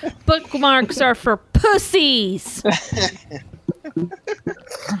 Bookmarks are for pussies.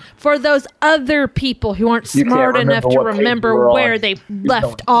 For those other people who aren't You can't smart enough to remember what page you remember were where on. they You left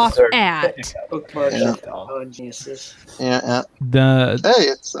don't off deserve at. Bookmarks Yeah. on geniuses. Yeah. The Hey,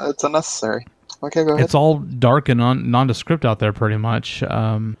 it's unnecessary. Okay, go ahead. It's all dark and nondescript out there, pretty much.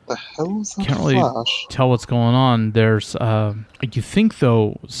 The hell's that Can't really flash? tell what's going on. There's, you think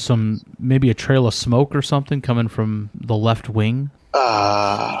though, maybe a trail of smoke or something coming from the left wing.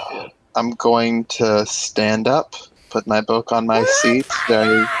 I'm going to stand up, put my book on my seat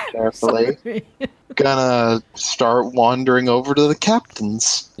very carefully. Sorry. Gonna start wandering over to the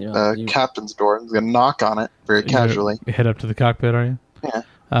captain's You captain's door. I'm gonna knock on it very casually. You head up to the cockpit, are you? Yeah.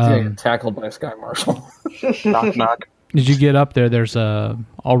 get tackled by a Sky Marshal. Knock, knock. As you get up there, there's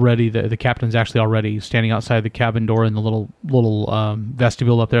already the captain's actually already standing outside the cabin door in the little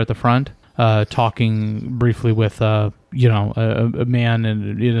vestibule up there at the front, talking briefly with a man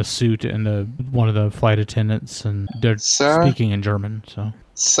in a suit and one of the flight attendants, and they're Sir? speaking in German. So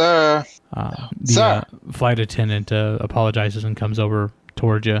Sir, Sir? Flight attendant apologizes and comes over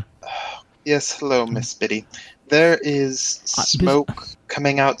towards you. yes, hello, Miss Biddy. There is smoke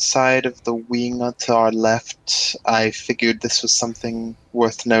coming outside of the wing to our left. I figured this was something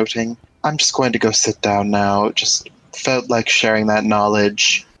worth noting. I'm just going to go sit down now. Just felt like sharing that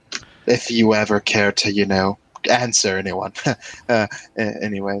knowledge. If you ever care to, answer anyone.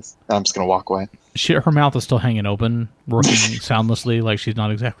 Anyways, I'm just going to walk away. Her mouth is still hanging open, working soundlessly, like she's not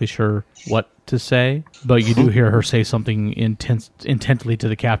exactly sure what to say. But you do hear her say something intently to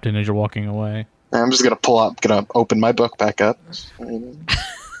the captain as you're walking away. I'm just going to open my book back up.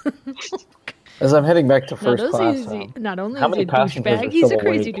 As I'm heading back to Not first class, not only how is he many a passengers douchebag, are he's a still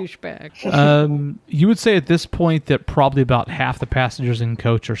crazy awake? douchebag. You would say at this point that probably about half the passengers in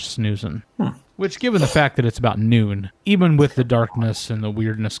coach are snoozing. Which, given the fact that it's about noon, even with the darkness and the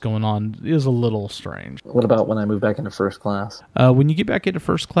weirdness going on, is a little strange. what about when I move back into first class? When you get back into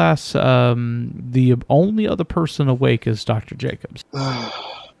first class, the only other person awake is Dr. Jacobs.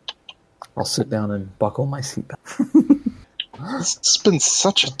 I'll sit down and buckle my seatbelt. It's been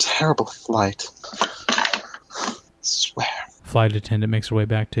such a terrible flight. I swear. Flight attendant makes her way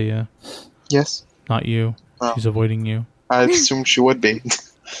back to you. Yes, Not you. Oh. She's avoiding you. I assume she would be.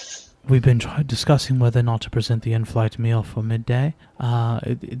 We've been discussing whether or not to present the in-flight meal for midday.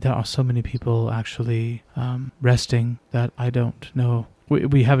 There are so many people actually resting that I don't know.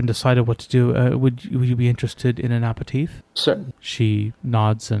 We haven't decided what to do. Would you be interested in an aperitif? Certain. She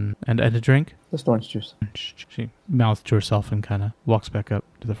nods and a drink. Just orange juice. She mouths to herself and kind of walks back up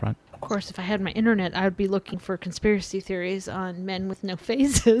to the front. Of course, if I had my internet, I would be looking for conspiracy theories on men with no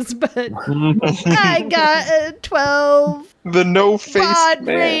faces, but I got a 12 The no-faced baud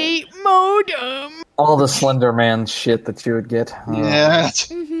man. rate modem. All the Slender Man shit that you would get. Yeah.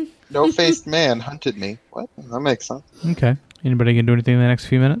 No-faced man hunted me. What? That makes sense. Okay. Anybody gonna do anything in the next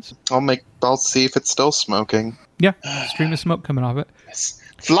few minutes? I'll see if it's still smoking. Yeah. Stream of smoke coming off it.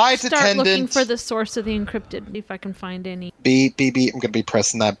 Flight Start attendant. looking for the source of the encrypted, if I can find any. Beep, beep, beep. I'm going to be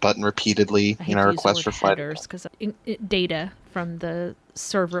pressing that button repeatedly. I hate to use Request the for word flight. headers because data from the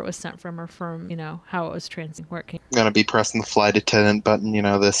server it was sent from or from, how it was working. I'm going to be pressing the flight attendant button,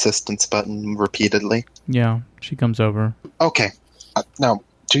 the assistance button repeatedly. Yeah. She comes over. Okay. Now,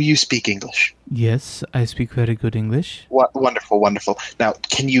 do you speak English? Yes, I speak very good English. Wonderful, wonderful. Now,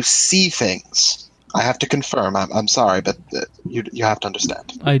 can you see things? I have to confirm. I'm sorry, but you have to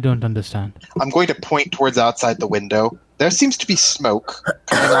understand. I don't understand. I'm going to point towards outside the window. There seems to be smoke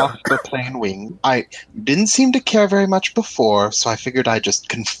coming off the plane wing. I didn't seem to care very much before, so I figured I'd just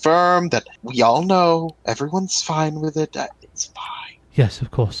confirm that we all know everyone's fine with it. It's fine. Yes,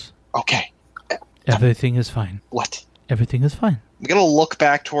 of course. Okay. Everything is fine. What? Everything is fine. I'm going to look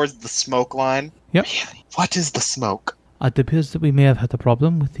back towards the smoke line. Yep. Really? What is the smoke? It appears that we may have had a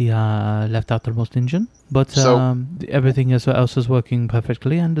problem with the left outermost engine, but So- everything else is working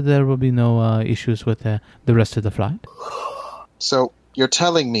perfectly, and there will be no issues with the rest of the flight. So, you're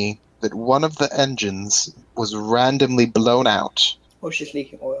telling me that one of the engines was randomly blown out? Oh, she's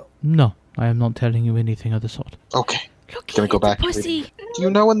leaking oil. No, I am not telling you anything of the sort. Okay. Look, Gonna go it's a back to pussy. Do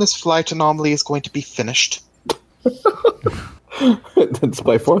you know when this flight anomaly is going to be finished? That's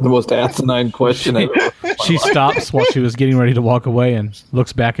by far the most asinine question ever. She stops while she was getting ready to walk away and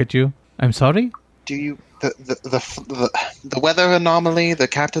looks back at you. I'm sorry? Do you the weather anomaly? The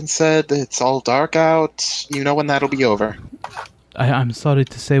captain said it's all dark out. You know when that'll be over? I'm sorry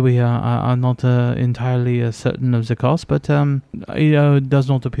to say we are not entirely certain of the cost, but it does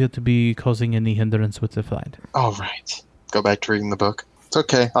not appear to be causing any hindrance with the flight. All right. Go back to reading the book. It's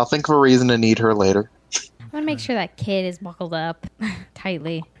okay. I'll think of a reason to need her later. I want to make sure that kid is buckled up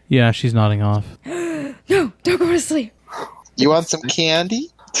tightly. Yeah, she's nodding off. No, don't go to sleep. You want some candy?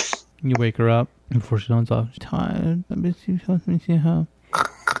 You wake her up before she nods off. She's tired. Let me see her.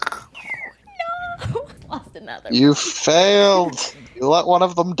 No, lost another. You failed. You let one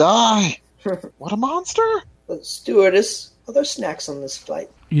of them die. What a monster. Stewardess, are there snacks on this flight?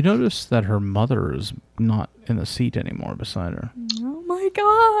 You notice that her mother is not in the seat anymore beside her. Oh my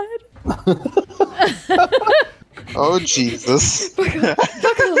god. Oh, Jesus.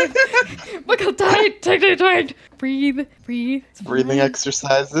 Buckle tight. Breathe. It's Breathing fine.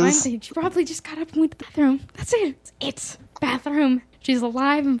 exercises. Fine. She probably just got up and went to the bathroom. That's it. It's bathroom. She's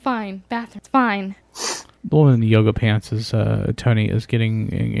alive and fine. Bathroom. It's fine. The woman in the yoga pants is Tony is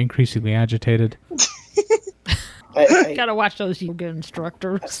getting increasingly agitated. I Gotta watch those yoga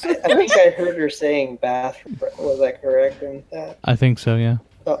instructors. think I heard her saying bathroom. Was I correct in that? I think so, yeah.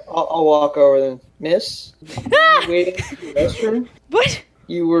 I'll walk over then. Miss, you waiting for the restroom? What?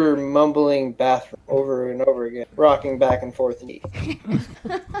 You were mumbling bathroom over and over again, rocking back and forth.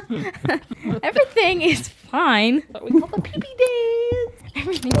 Everything is fine. What we call the pee-pee dance.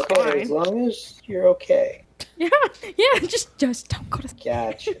 Everything's Okay, as fine. long as you're okay. Yeah, just don't go to sleep.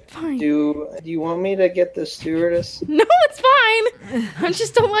 Gotcha. Fine. Do you want me to get the stewardess? No, it's fine. I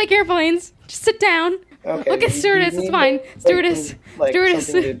just don't like airplanes. Just sit down. Okay. Look at you stewardess. need It's fine. Stewardess. Like Stewardess.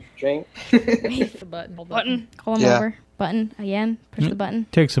 something to drink. The button. Hold on. Button. Call him Yeah. over. Button. Again. Push the button.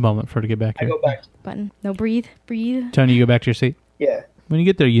 Takes a moment for her to get back I here. go back. Button. No, breathe. Tony, you go back to your seat. Yeah. When you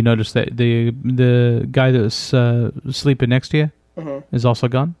get there, you notice that the guy that was sleeping next to you Mm-hmm. is also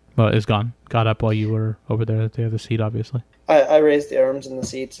gone. Well, is gone. Got up while you were over there at the other seat, obviously. I raise the arms in the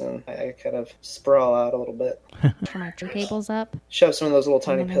seats and I kind of sprawl out a little bit. Turn my tray tables up. Shove some of those little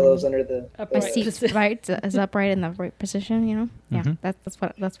tiny Mm-hmm. pillows under the. My Upright. seat's right is upright in the right position. You know. Yeah. Mhm.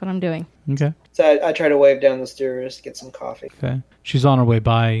 That's what I'm doing. Okay. So I try to wave down the stewardess, get some coffee. Okay. She's on her way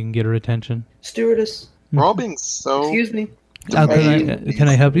by and get her attention. Stewardess, We're all being so... excuse me. Can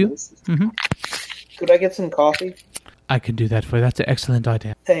I help you? Could I get some coffee? I can do that for you. That's an excellent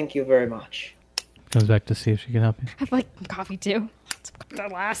idea. Thank you very much. Comes back to see if she can help you. I'd like coffee too. The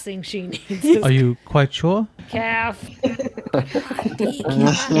last thing she needs is Are you quite sure? calf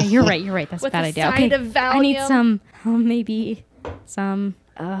Yeah, you're right. That's a with bad a idea. side Okay. of Valium. I need some. Maybe some.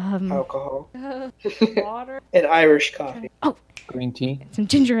 Alcohol. water. And Irish coffee. Green tea. Some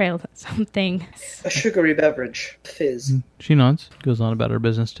ginger ale. Something. A sugary beverage. Fizz. She nods. Goes on about her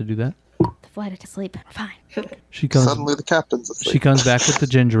business to do that. The flight to sleep. Fine. She comes. Suddenly the captain's asleep. She comes back with the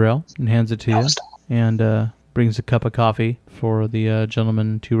ginger ale and hands it to you, and brings a cup of coffee for the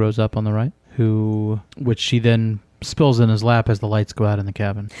gentleman 2 rows up on the right, which she then spills in his lap as the lights go out in the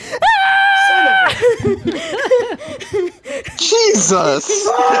cabin. Jesus!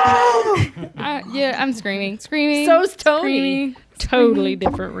 Yeah, I'm screaming. So's Tony. Screaming. Totally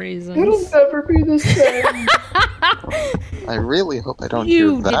different It'll reasons. never be the same. I really hope I don't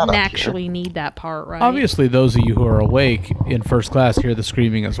You hear that didn't up actually need that part, right? Obviously, those of you who are awake in first class hear the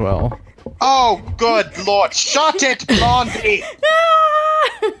screaming as well. Here. Oh, good lord! Shut it, Blondie!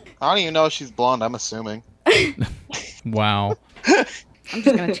 I don't even know if she's blonde, I'm assuming. Wow. I'm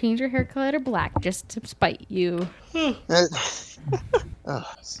just gonna change your hair color to black just to spite you.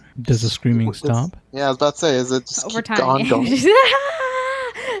 Does the screaming stop? Yeah, I was about to say, is it just Over keep time. going?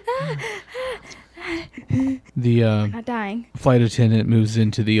 The Not dying. flight attendant moves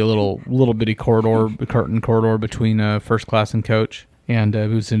into the little bitty curtain corridor between first class and coach, and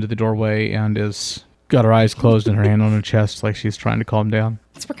moves into the doorway and is got her eyes closed and her hand on her chest like she's trying to calm down.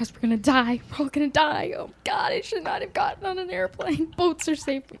 It's because we're gonna die. We're all gonna die. Oh God, I should not have gotten on an airplane. Boats are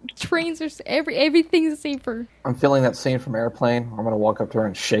safer. Trains are everything's safer. I'm feeling that scene from Airplane. I'm gonna walk up to her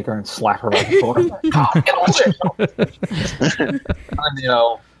and shake her and slap her right before. God, get over it! And,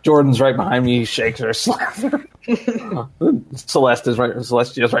 Jordan's right behind me. He shakes her, slaps her. Celestia's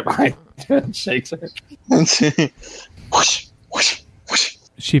right behind her and shakes her. Whoosh, whoosh, whoosh.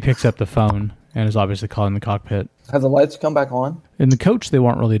 She picks up the phone and is obviously calling the cockpit. Have the lights come back on? In the coach, they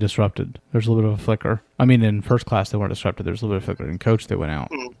weren't really disrupted. There's a little bit of a flicker. I mean, in first class, they weren't disrupted. There's a little bit of a flicker. In coach, they went out.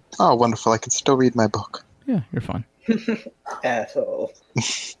 Oh, wonderful. I can still read my book. Yeah, you're fine. Asshole.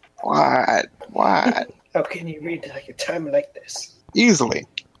 What? How can you read like a time like this? Easily.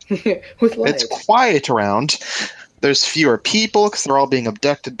 With lights. It's quiet around. There's fewer people because they're all being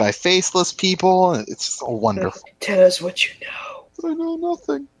abducted by faceless people. It's so wonderful. Tell us what you know. I know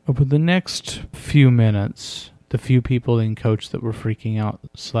nothing. Over the next few minutes, The few people in coach that were freaking out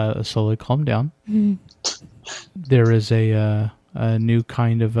slowly calm down. There is a new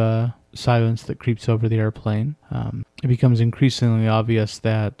kind of silence that creeps over the airplane. It becomes increasingly obvious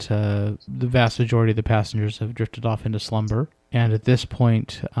that the vast majority of the passengers have drifted off into slumber. And at this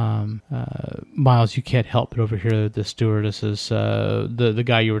point, Miles, you can't help but overhear the stewardesses, the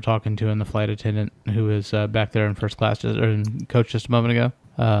guy you were talking to and the flight attendant who is back there in first class, or in coach just a moment ago,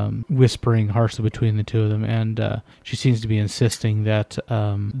 whispering harshly between the two of them. And she seems to be insisting that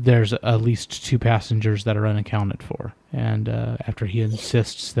there's at least 2 passengers that are unaccounted for. And after he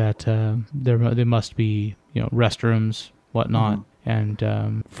insists that there must be, restrooms, whatnot.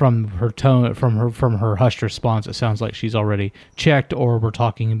 And from her tone, from her hushed response, it sounds like she's already checked, or we're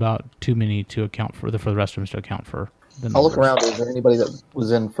talking about too many to account for the restrooms to account for the numbers. I'll look around. Is there anybody that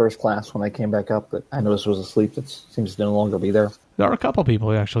was in first class when I came back up that I noticed was asleep that seems to no longer be there? There are a couple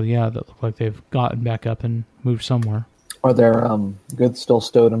people actually, that look like they've gotten back up and moved somewhere. Are there goods still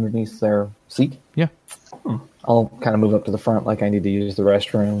stowed underneath their seat? Yeah. I'll kind of move up to the front like I need to use the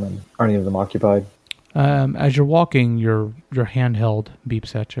restroom, and are any of them occupied? As you're walking, your handheld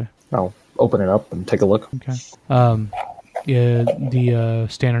beeps at you. I'll open it up and take a look. Okay. The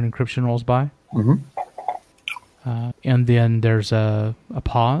standard encryption rolls by. And then there's a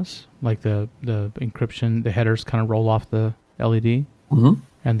pause, like the encryption, the headers kind of roll off the LED.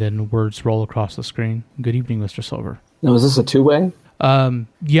 And then words roll across the screen. Good evening, Mr. Silver. Now, is this a two-way?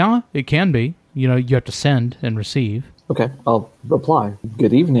 Yeah, it can be. You have to send and receive. Okay, I'll reply.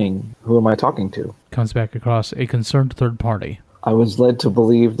 Good evening. Who am I talking to? Comes back across a concerned third party. I was led to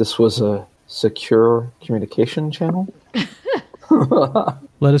believe this was a secure communication channel.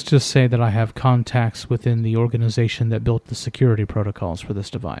 Let us just say that I have contacts within the organization that built the security protocols for this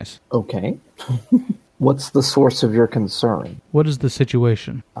device. Okay. What's the source of your concern? What is the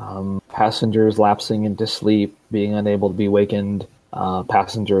situation? Passengers lapsing into sleep, being unable to be wakened,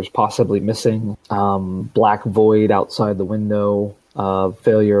 passengers possibly missing, black void outside the window,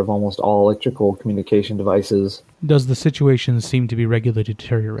 failure of almost all electrical communication devices. Does the situation seem to be regularly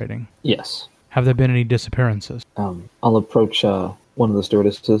deteriorating? Yes. Have there been any disappearances? I'll approach one of the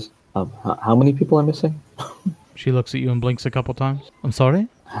stewardesses. How many people are missing? She looks at you and blinks a couple times. I'm sorry?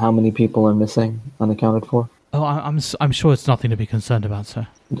 How many people are missing, unaccounted for? Oh, I'm sure it's nothing to be concerned about, sir.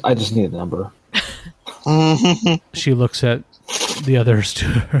 I just need a number. She looks at the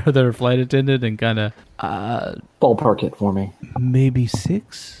other flight attendant and kind of... Ballpark it for me. Maybe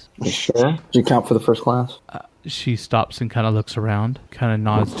 6? You sure? Did you count for the first class? She stops and kind of looks around, kind of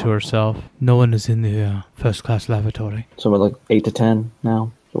nods to herself. No one is in the first class lavatory. So we're like 8 to 10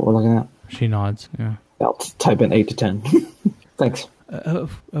 now? Is what we're looking at? She nods, yeah. I'll type in 8 to 10. Thanks.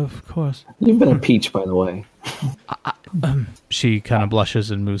 Of course. You've been a peach, by the way. She kind of blushes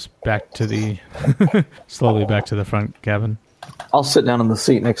and moves back to the... slowly back to the front cabin. I'll sit down in the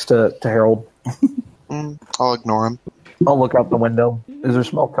seat next to Harold. I'll ignore him. I'll look out the window. Is there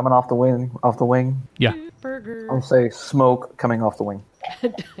smoke coming off the wing? Yeah. Burger. I'll say smoke coming off the wing.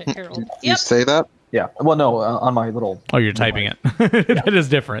 Harold. You say that? Yeah. Well, no, on my little... Oh, you're typing it. That is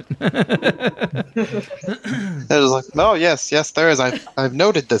different. It was like, oh, yes, there is. I've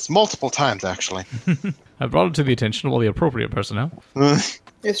noted this multiple times, actually. I brought it to the attention of all the appropriate personnel.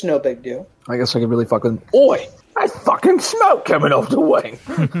 It's no big deal. I guess I could really fuck with him. Oi! That's fucking smoke coming off the wing!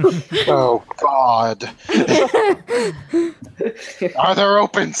 Oh, God. Are there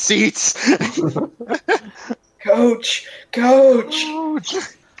open seats? Coach!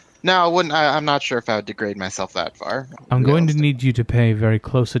 No, I'm not sure if I would degrade myself that far. I'm going to need you to pay very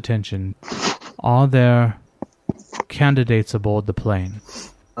close attention. Are there candidates aboard the plane?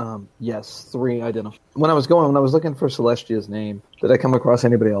 Yes, 3 identified. When I was looking for Celestia's name, did I come across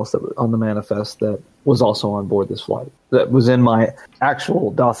anybody else that was on the manifest that was also on board this flight? That was in my actual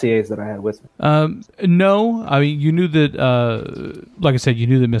dossiers that I had with me? No. I mean, you knew that, like I said, you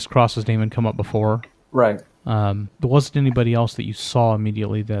knew that Miss Cross's name had come up before. Right. There wasn't anybody else that you saw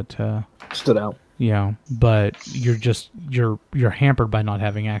immediately that... stood out. Yeah, but you're hampered by not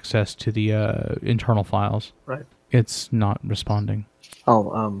having access to the internal files. Right. It's not responding.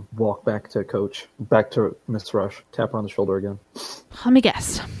 I'll walk back to Coach, back to Miss Rush, tap her on the shoulder again. Let me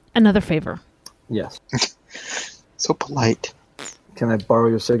guess. Another favor. Yes. So polite. Can I borrow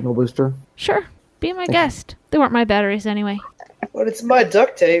your signal booster? Sure. Be my guest. They weren't my batteries anyway. But it's my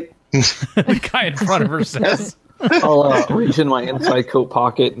duct tape. The guy in front of her says. I'll reach in my inside coat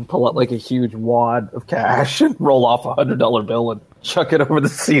pocket and pull out like a huge wad of cash and roll off a $100 bill and chuck it over the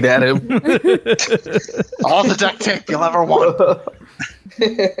seat at him. All the duct tape you'll ever want.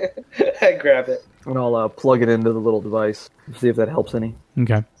 I grab it. And I'll plug it into the little device and see if that helps any.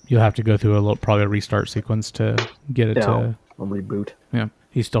 Okay. You'll have to go through probably a restart sequence to get it to... I'll reboot. Yeah.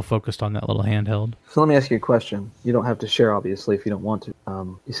 He's still focused on that little handheld. So let me ask you a question. You don't have to share, obviously, if you don't want to.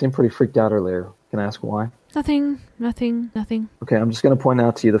 You seemed pretty freaked out earlier. Can I ask why? Nothing. Okay, I'm just going to point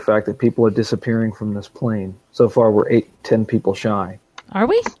out to you the fact that people are disappearing from this plane. So far, we're 8-10 people shy. Are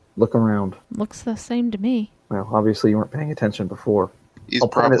we? Look around. Looks the same to me. Well, obviously you weren't paying attention before. He's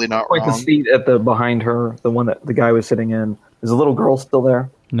probably not point wrong. the seat at the behind her, the one that the guy was sitting in. Is the little girl still there?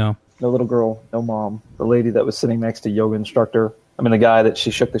 No. No little girl, no mom. The lady that was sitting next to yoga instructor. I mean, the guy that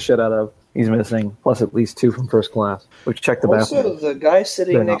she shook the shit out of. He's missing, plus at least 2 from first class. We've checked the bathroom. Also, the guy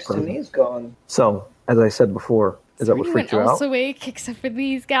sitting They're not next to present. me is gone. So, as I said before, is that what anyone freaked you else out? awake except for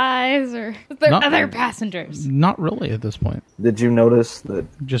these guys, or is there Not- other passengers? Not really at this point. Did you notice that?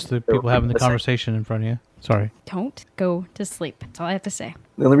 Just the people having the conversation in front of you. Sorry. Don't go to sleep. That's all I have to say.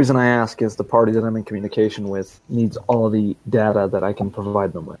 The only reason I ask is the party that I'm in communication with needs all of the data that I can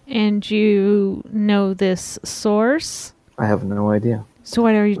provide them with. And you know this source? I have no idea. So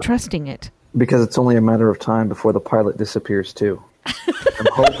why are you trusting it? Because it's only a matter of time before the pilot disappears too.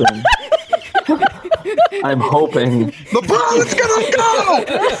 I'm hoping The pilot's gonna go!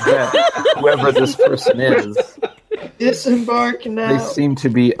 that whoever this person is, Disembark now. they seem to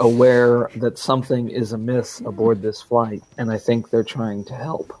be aware that something is amiss aboard this flight, and I think they're trying to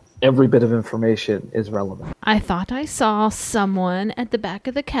help. Every bit of information is relevant. I thought I saw someone at the back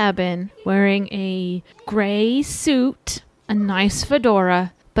of the cabin wearing a gray suit, a nice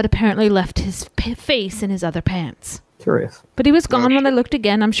fedora, but apparently left his face in his other pants. Curious. But he was gone when I looked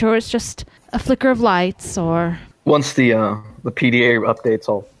again. I'm sure it's just a flicker of lights or... Once the PDA updates,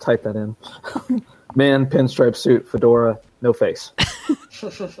 I'll type that in. Man, pinstripe suit, fedora, no face.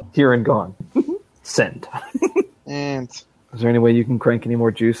 Here and gone. Send. And Is there any way you can crank any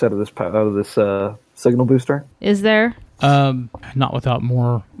more juice out of this signal booster? Is there? Not without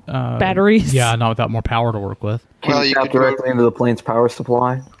more... Batteries? Yeah, not without more power to work with. Can Well, you you tap could go- directly into the plane's power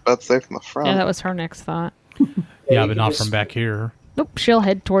supply? about to say from the front. Yeah, that was her next thought. Yeah, you but could not just- from back here. Nope, she'll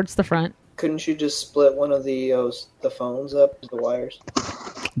head towards the front. Couldn't you just split one of the phones up, the wires?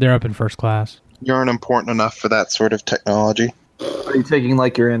 They're up in first class. You aren't important enough for that sort of technology. Are you taking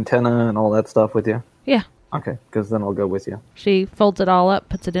like your antenna and all that stuff with you? Yeah. Okay, because then I'll go with you. She folds it all up,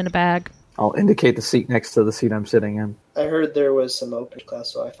 puts it in a bag. I'll indicate the seat next to the seat I'm sitting in. I heard there was some open class,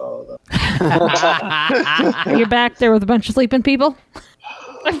 so I followed them. You're back there with a bunch of sleeping people?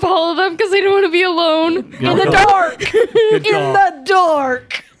 I follow them because I don't want to be alone. In the dark! In the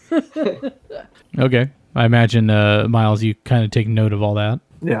dark! Okay. I imagine, Miles, you kind of take note of all that.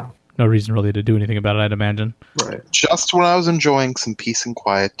 Yeah, No reason really to do anything about it, I'd imagine. right. Just when I was enjoying some peace and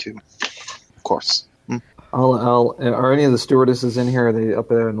quiet, too. Of course. Are any of the stewardesses in here? Are they up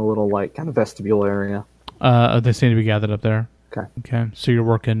there in the little like kind of vestibule area? They seem to be gathered up there. Okay. Okay. So you're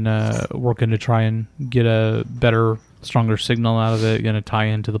working to try and get a better, stronger signal out of it. You're going to tie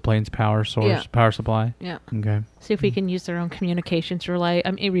into the plane's power source, Yeah. power supply. Yeah. Okay. See if we can use their own communications relays.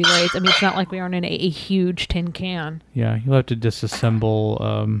 I mean, it's not like we aren't in a huge tin can. Yeah, you'll have to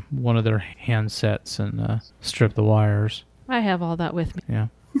disassemble one of their handsets and strip the wires. I have all that with me. Yeah.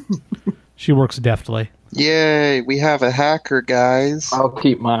 She works deftly. Yay, we have a hacker, guys. I'll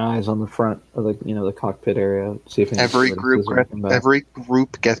keep my eyes on the front of the cockpit area. See if any Every stewardesses group, are coming back. every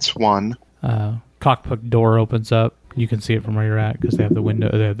group gets one. Cockpit door opens up. You can see it from where you're at because they have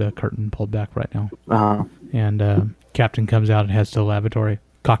the curtain pulled back right now. And captain comes out and heads to the lavatory.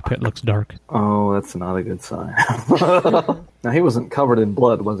 Cockpit looks dark. Oh, that's not a good sign. Now he wasn't covered in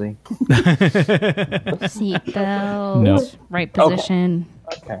blood, was he? Seatbelt. No. Right position.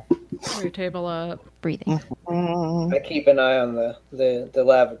 Okay. Screw table up. Breathing. I keep an eye on the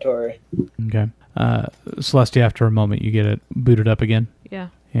lavatory. Okay. Celestia, after a moment, you get it booted up again. Yeah.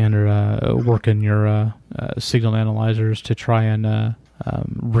 And are working your signal analyzers to try and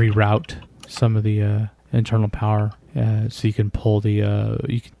reroute some of the internal power, so you can pull the.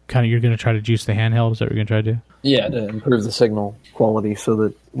 You're going to try to juice the handheld. Is that what you're going to try to do? Yeah, to improve the signal quality so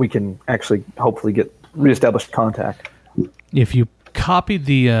that we can actually hopefully get reestablished contact. If you copy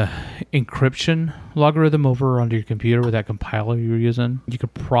the encryption logarithm over onto your computer with that compiler you were using, you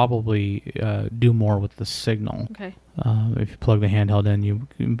could probably do more with the signal. Okay. If you plug the handheld in,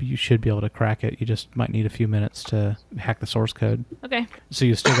 you should be able to crack it. You just might need a few minutes to hack the source code. Okay. So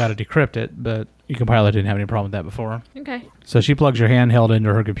you still got to decrypt it, but your compiler didn't have any problem with that before. Okay. So she plugs your handheld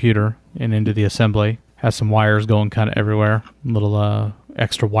into her computer and into the assembly. Has some wires going kind of everywhere. Little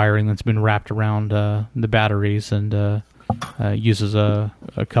extra wiring that's been wrapped around the batteries, and uses a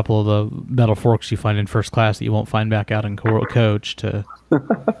couple of the metal forks you find in first class that you won't find back out in coach to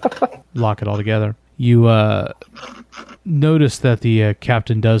lock it all together. You notice that the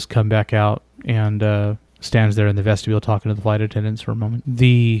captain does come back out and stands there in the vestibule talking to the flight attendants for a moment.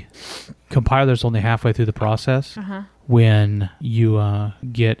 The compiler's only halfway through the process when you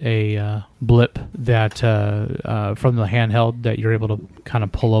get a blip that from the handheld that you're able to kind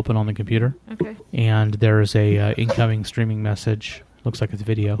of pull open on the computer. Okay. And there's a incoming streaming message. Looks like it's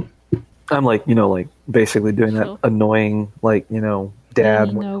video. I'm like, basically doing that annoying, dad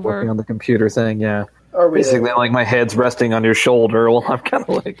Leaning over. working on the computer thing. Yeah. Are we Basically, like my head's resting on your shoulder while I'm kind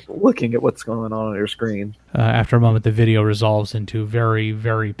of like looking at what's going on your screen. After a moment, the video resolves into very,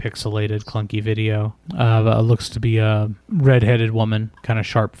 very pixelated, clunky video. Looks to be a red-headed woman, kind of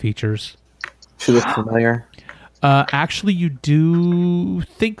sharp features. She looks familiar. Actually, you do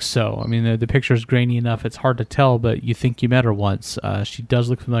think so. I mean, the picture's grainy enough, it's hard to tell, but you think you met her once. She does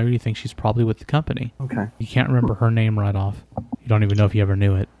look familiar. You think she's probably with the company. Okay. You can't remember her name right off. You don't even know if you ever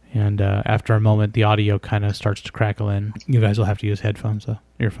knew it. And after a moment, the audio kind of starts to crackle in. You guys will have to use headphones, though.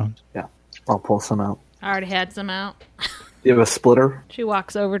 Earphones. Yeah. I'll pull some out. I already had some out. Do you have a splitter? She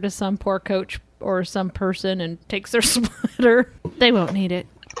walks over to some poor coach or some person and takes their splitter. They won't need it.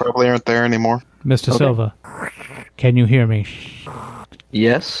 Probably aren't there anymore. Mr. Silva, can you hear me?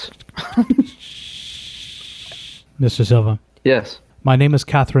 Yes. Mr. Silva, Yes. my name is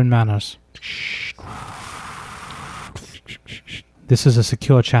Catherine Manners. This is a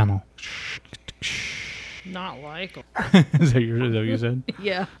secure channel. Not like 'em. Is that what you said?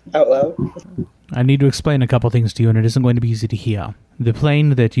 Yeah. out loud? I need to explain a couple things to you, and it isn't going to be easy to hear. The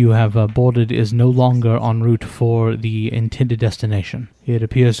plane that you have boarded is no longer en route for the intended destination. It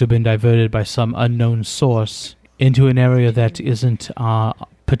appears to have been diverted by some unknown source into an area that isn't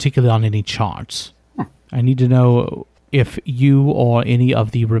particularly on any charts. I need to know if you or any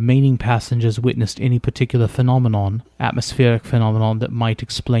of the remaining passengers witnessed any particular phenomenon, atmospheric phenomenon, that might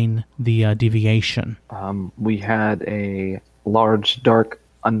explain the deviation. We had a large dark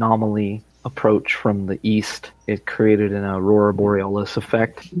anomaly approach from the east. It created an aurora borealis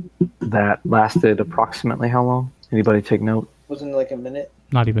effect that lasted approximately how long? Anybody take note? Wasn't it like a minute?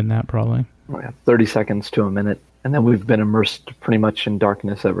 Not even that, probably. Oh, yeah, 30 seconds to a minute. And then we've been immersed pretty much in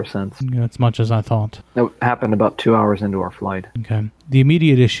darkness ever since. Yeah, as much as I thought. That happened about 2 hours into our flight. Okay. The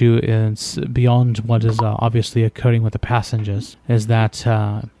immediate issue is beyond what is obviously occurring with the passengers, is that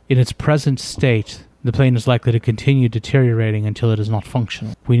in its present state, the plane is likely to continue deteriorating until it is not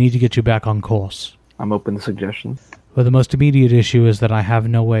functional. We need to get you back on course. I'm open to suggestions. But the most immediate issue is that I have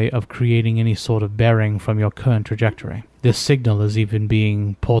no way of creating any sort of bearing from your current trajectory. This signal is even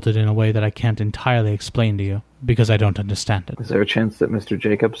being ported in a way that I can't entirely explain to you, because I don't understand it. Is there a chance that Mr.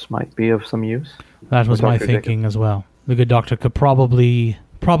 Jacobs might be of some use? That was my Dr. thinking as well. The good doctor could probably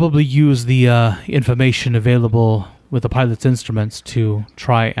use the information available with the pilot's instruments to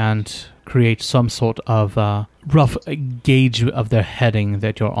try and create some sort of rough gauge of the heading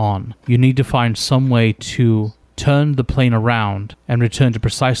that you're on. You need to find some way to turn the plane around and return to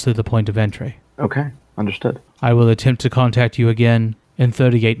precisely the point of entry. Okay, understood. I will attempt to contact you again in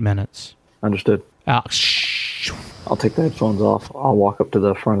 38 minutes. Understood. Shh. I'll take the headphones off. I'll walk up to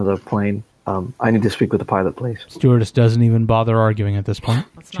the front of the plane. I need to speak with the pilot, please. Stewardess doesn't even bother arguing at this point.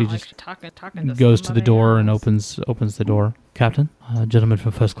 It's She not just like talking to goes to the somebody door and else. opens the door. Captain, a gentleman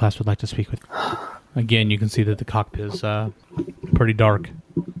from first class would like to speak with you. Again, you can see that the cockpit is pretty dark.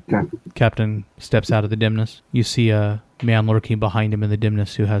 Okay. Captain steps out of the dimness. You see a man lurking behind him in the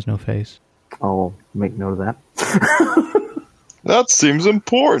dimness who has no face. I'll make note of that. That seems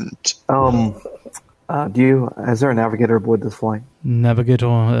important. Is there a navigator aboard this flight?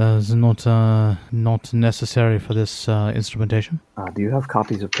 Navigator is not necessary for this instrumentation. Do you have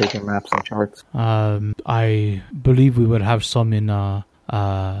copies of paper maps and charts? I believe we would have some in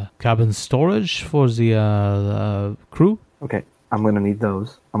cabin storage for the crew. Okay, I'm going to need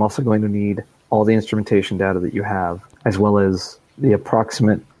those. I'm also going to need all the instrumentation data that you have, as well as the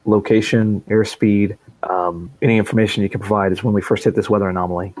approximate location, airspeed, any information you can provide is when we first hit this weather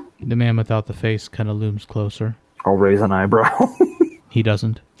anomaly. The man without the face kind of looms closer. I'll raise an eyebrow. He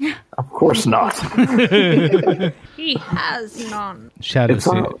doesn't. Of course not. He has none.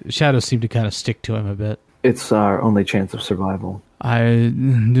 Shadows seem to kind of stick to him a bit. It's our only chance of survival. I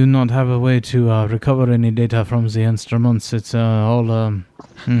do not have a way to recover any data from the instruments. It's all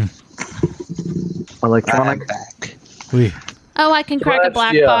Electronic? Back. we. Oh, I can crack a Bless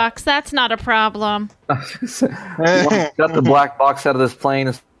black ya. box. That's not a problem. Got the black box out of this plane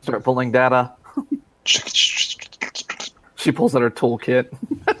and start pulling data. She pulls out her toolkit.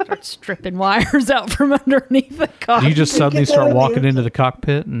 Start stripping wires out from underneath the car. You just suddenly Get that start out of walking here. into the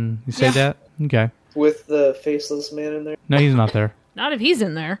cockpit and you say that? Okay. With the faceless man in there? No, he's not there. Not if he's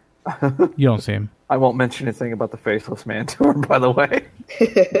in there. You don't see him. I won't mention anything about the faceless man to her, by the way.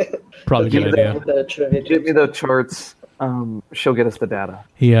 Probably a good idea. Give me the charts. She'll get us the data.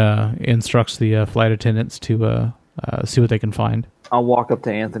 He instructs the flight attendants to see what they can find. I'll walk up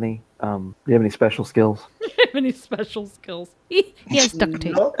to Anthony. Do you have any special skills? Have any special skills? He has duct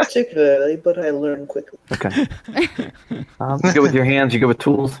tape. Not particularly, but I learn quickly. Okay. You good with your hands? You good with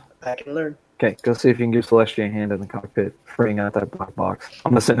tools? I can learn. Okay, go see if you can give Celestia a hand in the cockpit, freeing out that black box.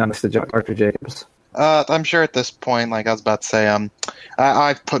 I'm gonna sit down next to Dr. Jacobs. I'm sure at this point, like I was about to say,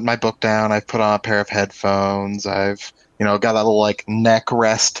 I've put my book down. I've put on a pair of headphones. I've, got that little like neck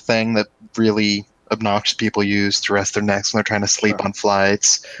rest thing that really obnoxious people use to rest their necks when they're trying to sleep on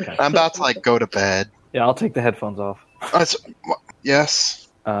flights. Okay. I'm about to like go to bed. Yeah, I'll take the headphones off. Yes.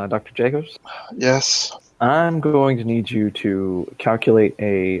 Dr. Jacobs? Yes. I'm going to need you to calculate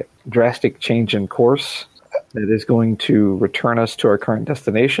a drastic change in course that is going to return us to our current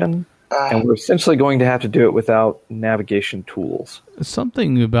destination, and we're essentially going to have to do it without navigation tools.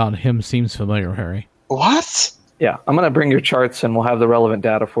 Something about him seems familiar, Harry. What? Yeah, I'm going to bring your charts, and we'll have the relevant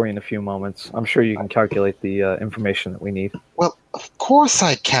data for you in a few moments. I'm sure you can calculate the information that we need. Well, of course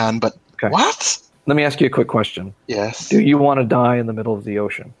I can, but Okay. what? Let me ask you a quick question. Yes. Do you want to die in the middle of the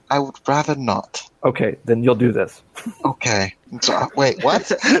ocean? I would rather not. Okay, then you'll do this. Okay. So, wait,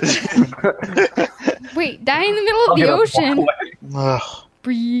 what? Wait, die in the middle of the ocean. Ugh.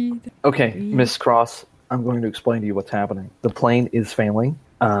 Breathe. Okay, Miss Cross, I'm going to explain to you what's happening. The plane is failing.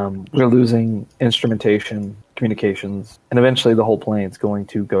 We're losing instrumentation, communications, and eventually the whole plane's going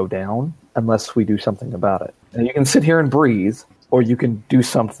to go down unless we do something about it. Now, you can sit here and breathe, or you can do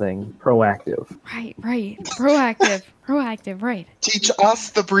something proactive. Right. Proactive, right. Teach us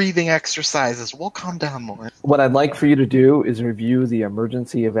the breathing exercises. We'll calm down more. What I'd like for you to do is review the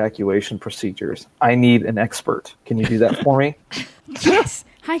emergency evacuation procedures. I need an expert. Can you do that for me? Yes,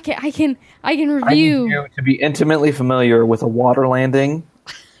 I can I need review. you to be intimately familiar with a water landing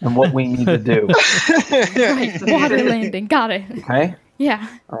and what we need to do. Right, water landing. Got it. Okay? Yeah.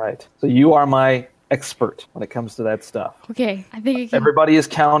 All right. So you are my expert when it comes to that stuff. Okay, I think I can. Everybody is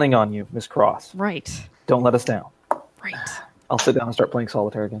counting on you, Miss Cross. Right. Don't let us down. Right. I'll sit down and start playing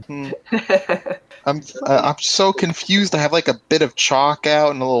solitaire again. I'm so confused. I have like a bit of chalk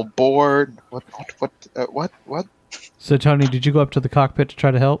out and a little board. What? So, Tony, did you go up to the cockpit to try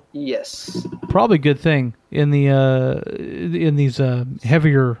to help? Yes. Probably a good thing. In these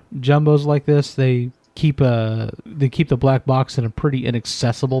heavier jumbos like this, they keep the black box in a pretty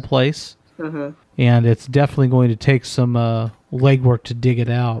inaccessible place, and it's definitely going to take some legwork to dig it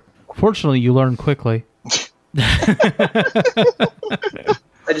out. Fortunately, you learn quickly.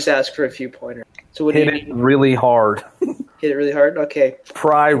 I just asked for a few pointers. So what do you Hit it really hard. Hit it really hard? Okay.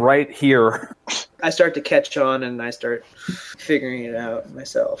 Pry right here. I start to catch on and I start figuring it out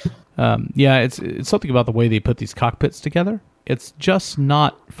myself. Yeah, it's something about the way they put these cockpits together. It's just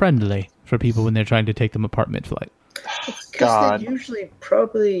not friendly for people when they're trying to take them apart mid-flight. Because God. they're usually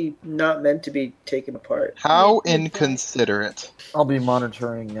probably not meant to be taken apart. How inconsiderate. I'll be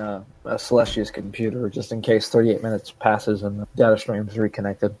monitoring Celestia's computer just in case 38 minutes passes and the data stream's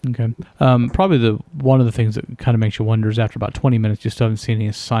reconnected. Okay. Probably one of the things that kind of makes you wonder is after about 20 minutes, you still haven't seen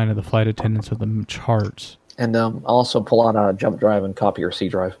any sign of the flight attendants or the charts. And I'll also pull out a jump drive and copy your C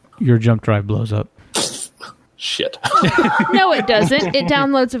drive. Your jump drive blows up. Shit. No, it doesn't. It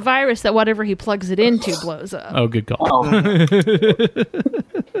downloads a virus that whatever he plugs it into blows up. Oh, good call.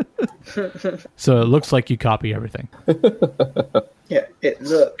 So it looks like you copy everything. Yeah, it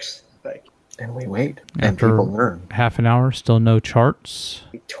looks like And we wait. And After people learn. half an hour, still no charts.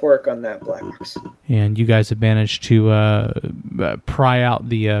 we torque on that black box. And you guys have managed to pry out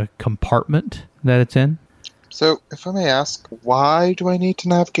the compartment that it's in. So, if I may ask, why do I need to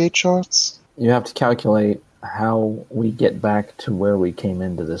navigate charts? You have to calculate how we get back to where we came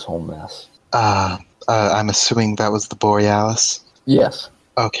into this whole mess. I'm assuming that was the Borealis. Yes.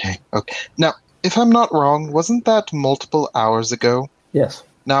 Okay. Now, if I'm not wrong, wasn't that multiple hours ago? Yes.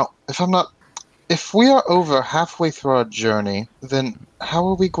 Now, if we are over halfway through our journey, then how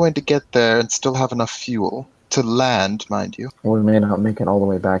are we going to get there and still have enough fuel to land, mind you? We may not make it all the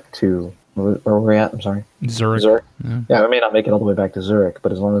way back to... Where were we at? I'm sorry. Zurich. Zurich? Yeah. Yeah, we may not make it all the way back to Zurich,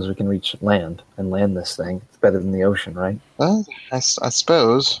 but as long as we can reach land and land this thing, it's better than the ocean, right? Well, I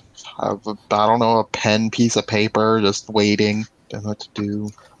suppose. I don't know, a pen, piece of paper, just waiting. Don't know what to do.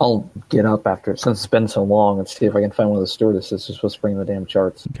 I'll get up after, since it's been so long, and see if I can find one of the stewardesses who's supposed to bring the damn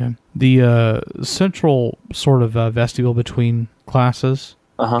charts. Okay. The central sort of vestibule between classes,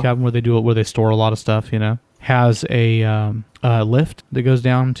 cabin where they store a lot of stuff, has a lift that goes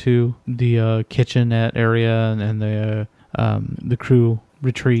down to the kitchenette area and the crew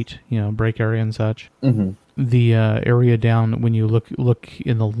retreat, break area and such. Mm-hmm. The area down, when you look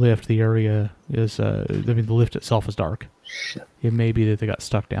in the lift, the area is, the lift itself is dark. Shit. It may be that they got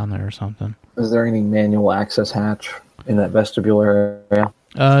stuck down there or something. Is there any manual access hatch in that vestibule area?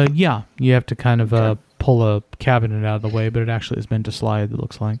 Yeah, you have to kind of pull a cabinet out of the way, but it actually is meant to slide, it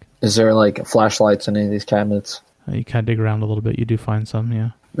looks like. Is there like flashlights in any of these cabinets? You kind of dig around a little bit, you do find some,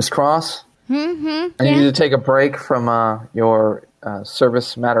 yeah. Miss Cross? Mm-hmm. I need you to take a break from your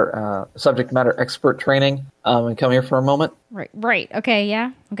subject matter expert training and come here for a moment. Right. Okay,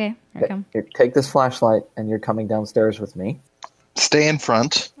 yeah. Okay, here I come. Here, take this flashlight, and you're coming downstairs with me. Stay in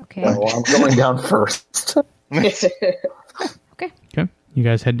front. Okay. Well, I'm going down first. Okay. Okay, you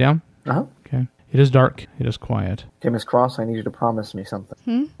guys head down? Uh-huh. Okay. It is dark. It is quiet. Okay, Miss Cross, I need you to promise me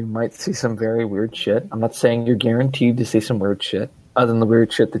something. You might see some very weird shit. I'm not saying you're guaranteed to see some weird shit, other than the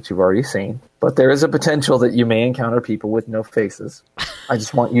weird shit that you've already seen. But there is a potential that you may encounter people with no faces. I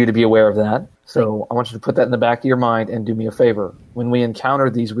just want you to be aware of that. So I want you to put that in the back of your mind and do me a favor. When we encounter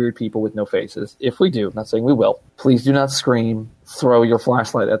these weird people with no faces, if we do, I'm not saying we will, please do not scream, throw your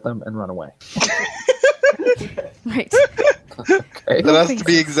flashlight at them, and run away. Right. Okay? That has to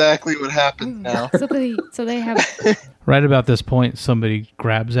be exactly what happened now. So they have Right about this point, somebody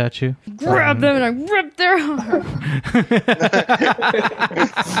grabs at you. grab them and I rip their arm.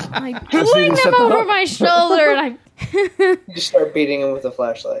 I fling them over my shoulder and I You just start beating him with a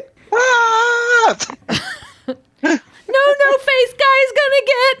flashlight. Ah! No face guy's gonna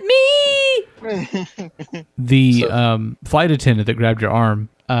get me. The flight attendant that grabbed your arm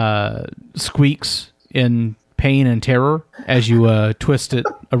squeaks in pain and terror as you twist it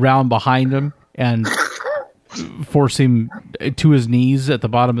around behind him and force him to his knees at the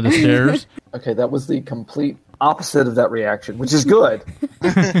bottom of the stairs. Okay, that was the complete opposite of that reaction, which is good.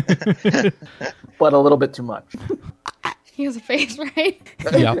 But a little bit too much. he has a face, right?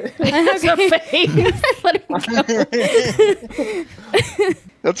 Yeah. Has a face. Let him go.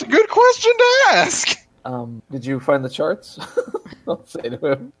 That's a good question to ask. Did you find the charts? I'll say to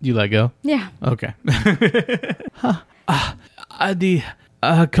him. You let go? Yeah. Okay. The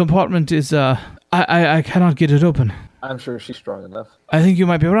compartment is... I cannot get it open. I'm sure she's strong enough. I think you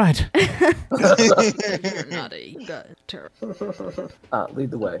might be right. Not a doctor.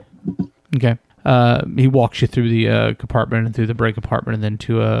 Lead the way. Okay. He walks you through the compartment and through the brake compartment and then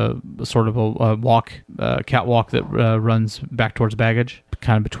to a sort of a catwalk that runs back towards baggage,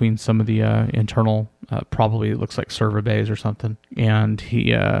 kind of between some of the internal, probably it looks like server bays or something. And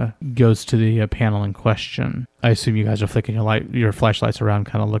he goes to the panel in question. I assume you guys are flicking your flashlights around,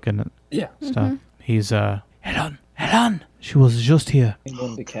 kind of looking at stuff. He's, Helen, she was just here.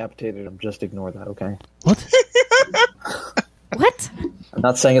 Anyone decapitated him, just ignore that, okay? What? What? I'm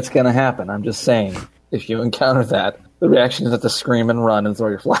not saying it's going to happen. I'm just saying, if you encounter that, the reaction is to scream and run and throw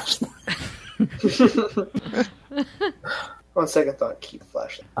your flashlight. On second thought, keep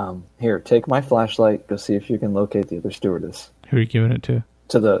flashlight. Here, take my flashlight. Go see if you can locate the other stewardess. Who are you giving it to?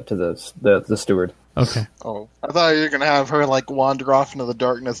 To the steward. Okay. Oh, I thought you were gonna have her wander off into the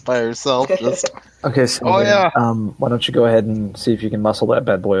darkness by herself. Just Okay, so why don't you go ahead and see if you can muscle that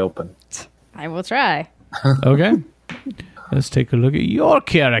bad boy open? I will try. Okay. Let's take a look at your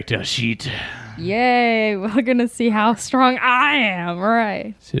character sheet. Yay, we're gonna see how strong I am,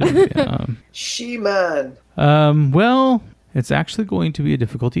 right? She-Man. Well, it's actually going to be a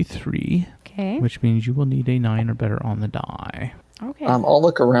difficulty 3, Okay. which means you will need a 9 or better on the die. Okay. I'll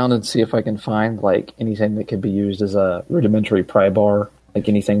look around and see if I can find anything that could be used as a rudimentary pry bar,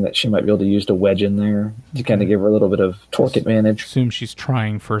 anything that she might be able to use to wedge in there to kind of give her a little bit of torque advantage. Assume she's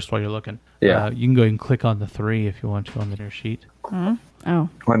trying first while you're looking. Yeah. You can go ahead and click on the 3 if you want to on their sheet. Oh. On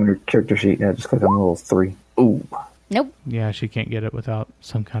your character sheet, just click on the little 3. Ooh. Nope. Yeah, she can't get it without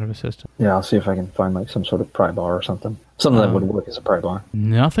some kind of assistance. Yeah, I'll see if I can find some sort of pry bar or something. Something that would work as a pry bar.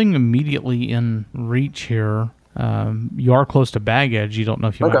 Nothing immediately in reach here. You are close to baggage. You don't know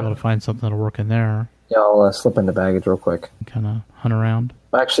if you might be able to find something that'll work in there. Yeah, I'll slip into baggage real quick. Kind of hunt around.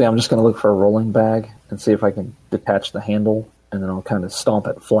 Actually, I'm just going to look for a rolling bag and see if I can detach the handle, and then I'll kind of stomp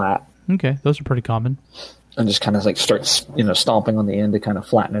it flat. Okay, those are pretty common. And just kind of start, stomping on the end to kind of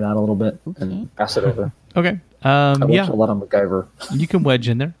flatten it out a little bit and pass it over. Okay. I watch Yeah, a lot on MacGyver. you can wedge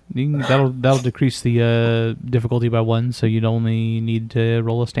in there. That'll decrease the difficulty by 1, so you'd only need to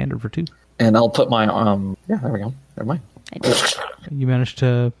roll a standard for 2. And I'll put my there we go. Never mind. You managed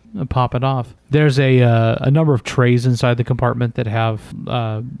to pop it off. There's a number of trays inside the compartment that have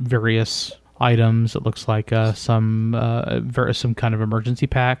various items. It looks like some kind of emergency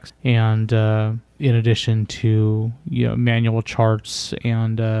packs, and in addition to manual charts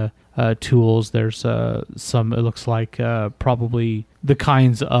and tools. There's some, it looks like probably the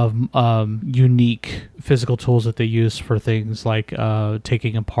kinds of unique physical tools that they use for things like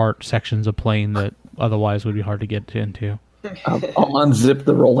taking apart sections of plane that otherwise would be hard to get into. I'll unzip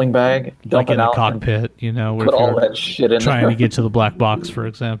the rolling bag, dump Like in it a out, cockpit, you know, where put all you're that shit in trying there. to get to the black box, for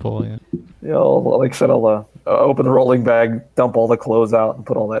example. Yeah. You know, like I said, I'll open the rolling bag, dump all the clothes out, and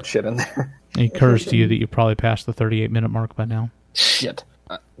put all that shit in there. It occurs to you that you probably passed the 38-minute mark by now. Shit.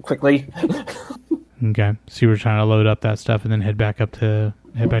 Quickly. Okay, so you were trying to load up that stuff and then head back to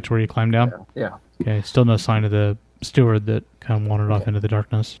where you climbed down? Yeah. Okay, still no sign of the steward that kind of wandered off into the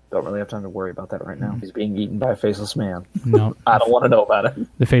darkness. Don't really have time to worry about that right now. He's being eaten by a faceless man. No, I don't want to know about it.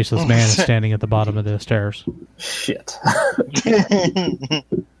 the faceless man is standing at the bottom of the stairs. Shit.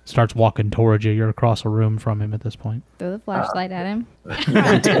 Starts walking towards you. You're across a room from him at this point. Throw the flashlight at him. Oh,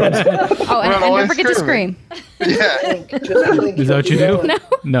 Run and away don't forget to screaming. scream. Yeah. Is that what you do?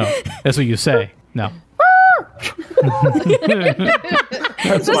 No, that's what you say. No.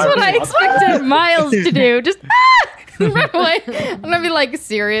 That's what I expected Miles to do. Just run away. I'm gonna be like,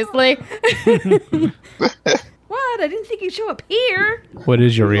 seriously. What? I didn't think you'd show up here. What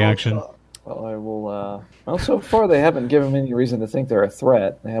is your reaction? Well, I will, well, so far they haven't given me any reason to think they're a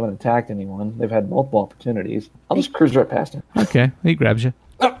threat. They haven't attacked anyone. They've had multiple opportunities. I'll just cruise right past him. Okay, he grabs you.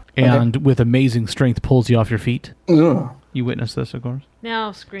 Oh, And with amazing strength pulls you off your feet. Ugh. You witness this, of course.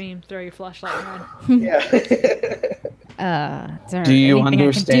 Now scream, throw your flashlight and run. Yeah. Is there Do you anything I can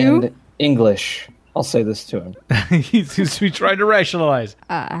understand do? English? I'll say this to him. He seems to be trying to rationalize.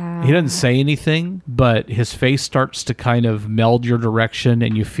 He doesn't say anything, but his face starts to kind of meld your direction,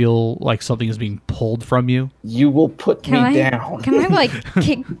 and you feel like something is being pulled from you. You will put me down. Can I like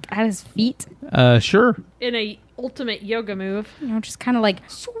kick at his feet? Sure. In a ultimate yoga move. You know, just kind of like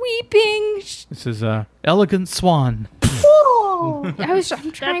sweeping. This is Elegant Swan. I'm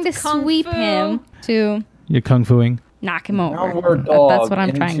trying That's to kung sweep fu. him to You're kung fuing. knock him over. Downward dog That's what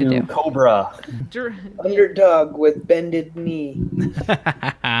I'm trying to into do. Cobra. Underdog with bended knee.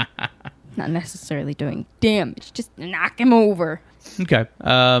 Not necessarily doing damage, just knock him over. Okay.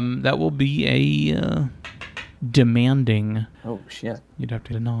 That will be a demanding. Oh, shit. You'd have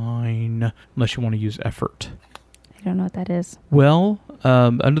to 9, unless you want to use effort. I don't know what that is. Well,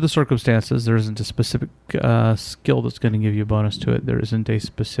 under the circumstances, there isn't a specific skill that's going to give you a bonus to it. There isn't a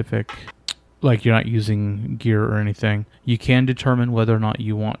specific, like you're not using gear or anything. You can determine whether or not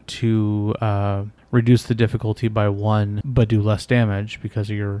you want to reduce the difficulty by 1, but do less damage because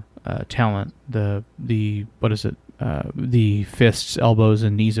of your talent. The what is it? The fists, elbows,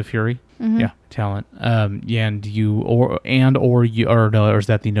 and knees of fury. Yeah, talent. And you or is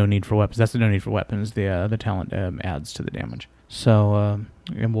that the no need for weapons? That's the no need for weapons. The talent adds to the damage. So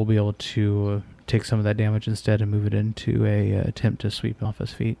and we'll be able to take some of that damage instead and move it into a attempt to sweep off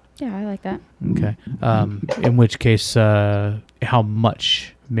his feet. Yeah, I like that. Okay. In which case, how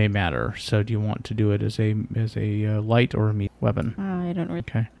much may matter. So do you want to do it as a light or a medium weapon? I don't really.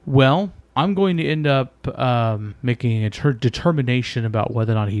 Okay. Well, I'm going to end up making a determination about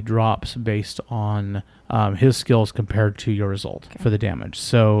whether or not he drops based on his skills compared to your result for the damage.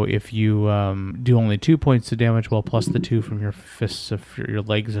 So if you do only 2 points of damage, well, plus the 2 from your fists of your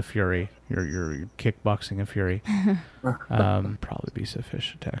legs of fury, your kickboxing of fury, probably be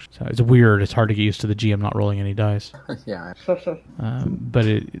sufficient. Actually, so it's weird. It's hard to get used to the GM not rolling any dice. Yeah. But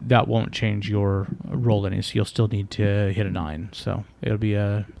that won't change your roll any, so you'll still need to hit a 9. So it'll be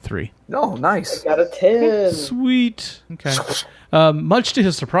a 3. Oh, nice. Got a 10. Sweet. Okay. Much to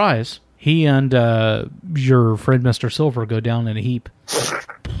his surprise, he and your friend Mr. Silver go down in a heap.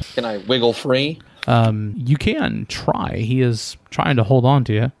 Can I wiggle free? You can try. He is trying to hold on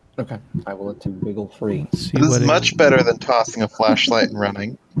to you. Okay. I will let you wiggle free. See This is what much better than tossing a flashlight and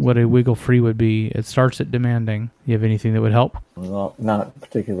running. what a wiggle free would be. It starts at demanding. You have anything that would help? Well, not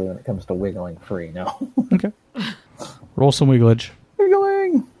particularly when it comes to wiggling free, no. Okay. Roll some wigglage.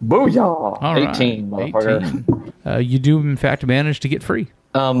 Wiggling! Booyah! All right. 18, motherfucker. 18. You do, in fact, manage to get free.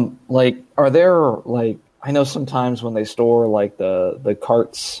 Are there, I know sometimes when they store, the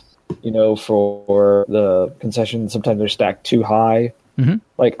carts, for the concession, sometimes they're stacked too high.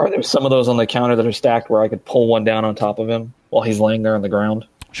 Mm-hmm. Are there some of those on the counter that are stacked where I could pull one down on top of him while he's laying there on the ground?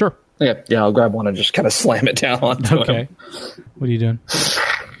 Sure. Yeah, I'll grab one and just kind of slam it down onto Okay. him. What are you doing?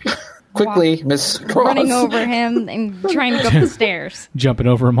 Quickly, Miss Cross. Running over him and trying to go up the stairs. Jumping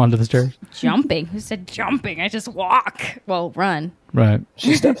over him onto the stairs? Jumping? Who said jumping? I just walk. Well, run. Right.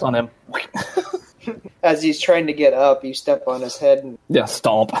 She steps on him. As he's trying to get up, you step on his head and Yeah,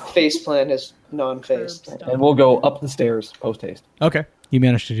 stomp. faceplant is non-faced. And we'll go up the stairs post-haste. Okay. You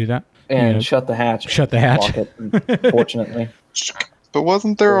managed to do that. And Yeah. shut the hatch. Shut the hatch. Lock it, fortunately. But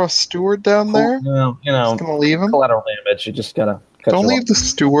wasn't there a steward down there? No, Just gonna leave him? collateral damage. You just gotta cut Don't you leave off. the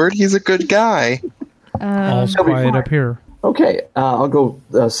steward. He's a good guy. All's He'll be quiet fine. up here. Okay, I'll go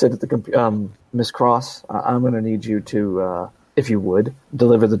sit at the computer. Miss Cross, I'm going to need you to, if you would,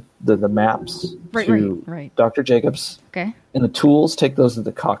 deliver the maps to Right. Dr. Jacobs. Okay. And the tools, take those to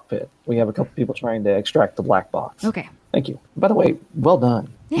the cockpit. We have a couple people trying to extract the black box. Okay. Thank you. By the way, well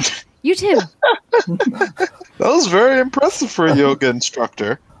done. You too. That was very impressive for a yoga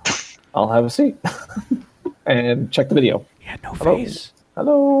instructor. I'll have a seat. And check the video. He had no Hello? face.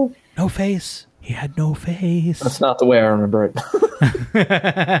 Hello. No face. He had no face. That's not the way I remember it.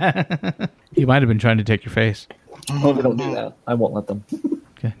 He might have been trying to take your face. Oh, they don't do that. I won't let them.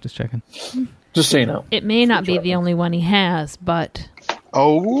 Okay, just checking. Just so you know. It may not be the only one he has, but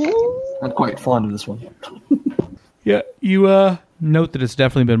Oh, I'm quite fond of this one. Yeah, you note that it's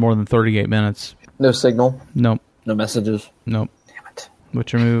definitely been more than 38 minutes. No signal. Nope. No messages. Nope. Damn it.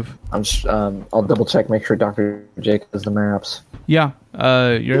 What's your move? I'm just, I'll double check, make sure Dr. Jake has the maps. Yeah,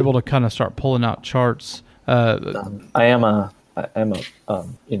 you're able to kind of start pulling out charts. I have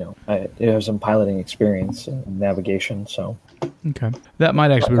some piloting experience in navigation, so Okay, that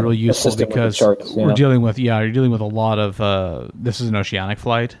might actually be really useful Assisting with the because charts, yeah. you're dealing with a lot of. This is an oceanic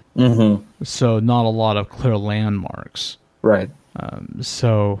flight, so not a lot of clear landmarks. right.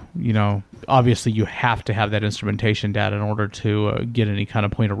 So obviously you have to have that instrumentation data in order to get any kind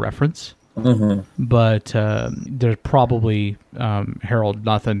of point of reference. But there's probably, Harold,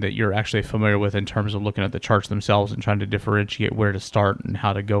 nothing that you're actually familiar with in terms of looking at the charts themselves and trying to differentiate where to start and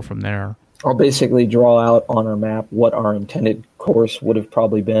how to go from there. I'll basically draw out on our map what our intended course would have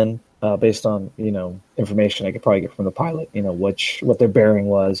probably been, based on information I could probably get from the pilot. What their bearing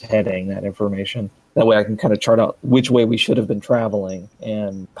was, heading, that information. That way I can kind of chart out which way we should have been traveling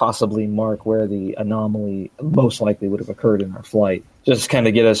and possibly mark where the anomaly most likely would have occurred in our flight. Just kind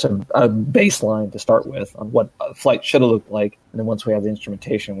of get us a baseline to start with on what a flight should have looked like. And then once we have the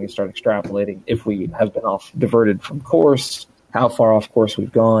instrumentation, we start extrapolating if we have been diverted from course, how far off course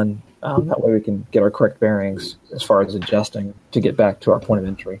we've gone. That way we can get our correct bearings as far as adjusting to get back to our point of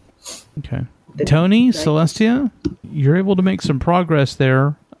entry. Okay. Tony, Celestia, you're able to make some progress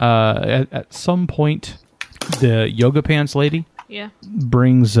there. At some point, the yoga pants lady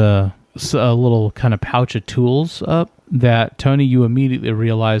brings a little kind of pouch of tools up that, Tony, you immediately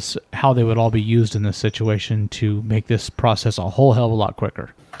realize how they would all be used in this situation to make this process a whole hell of a lot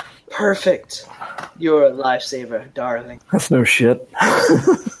quicker. Perfect. You're a lifesaver, darling. That's no shit.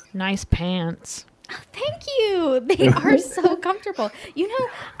 nice pants. Thank you. They are so comfortable.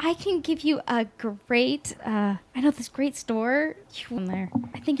 I can give you a great, this great store in there.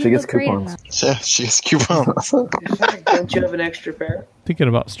 I think She you gets look great in coupons. that. yeah, she has coupons. In fact, don't you have an extra pair? Thinking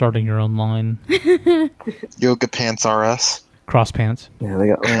about starting your own line. Yoga Pants RS. Cross pants. Yeah, they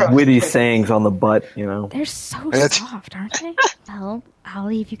got witty sayings on the butt, They're so It's- soft, aren't they? Well, I'll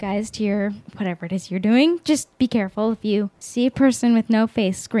leave you guys to your whatever it is you're doing. Just be careful. If you see a person with no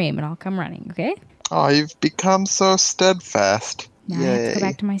face, scream and I'll come running, okay? Oh, you've become so steadfast. Now I have to go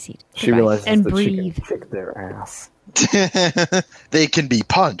back to my seat. She Goodbye. realizes And that she breathe. can kick their ass. They can be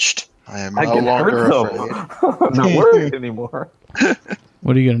punched. I am I no can longer hurt afraid. them. I'm not worried anymore.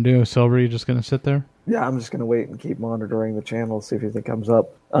 What are you going to do, Silver? You just going to sit there? Yeah, I'm just going to wait and keep monitoring the channel, see if anything comes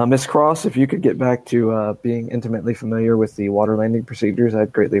up. Miss Cross, if you could get back to being intimately familiar with the water landing procedures,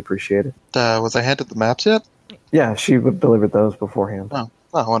 I'd greatly appreciate it. Was I handed the maps yet? Yeah, she delivered those beforehand. Oh,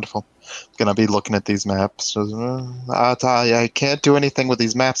 wonderful. Gonna be looking at these maps. I can't do anything with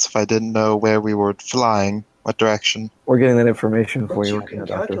these maps if I didn't know where we were flying, what direction. We're getting that information for But you. you can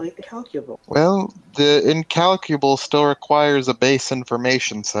calculate the calculable. Well, the incalculable still requires a base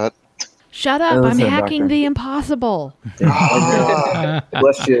information set. Shut up! Hey, I'm listen, hacking Doctor. the impossible.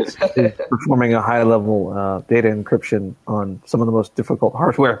 Celestia is performing a high-level data encryption on some of the most difficult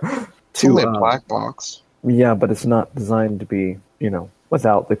hardware. It's only a black box. Yeah, but it's not designed to be,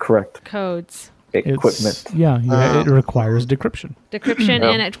 without the correct Codes. equipment. It requires decryption. Decryption,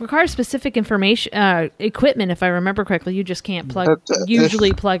 and it requires specific information, equipment. If I remember correctly, you just can't plug.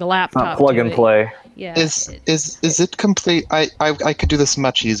 Usually, plug a laptop. Not plug to and it. play. Yeah. Is it complete? I could do this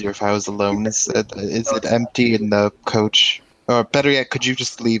much easier if I was alone. Is it empty in the coach? Or better yet, could you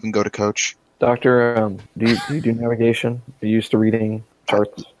just leave and go to coach? Doctor, do you do navigation? Are you used to reading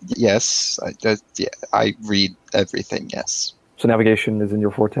charts? Yes, I read everything. Yes, So navigation is in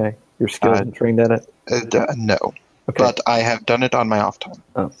your forte? You're skilled and trained at it? no, Okay. but I have done it on my off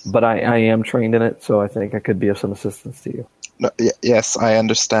time. But I am trained in it, so I think I could be of some assistance to you. No, yes, I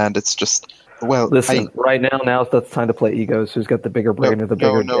understand. It's just Well, Listen, right now it's time to play egos. Who's got the bigger brain or the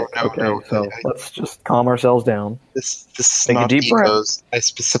bigger dick? So let's just calm ourselves down. This is Take a not deep breath. egos. I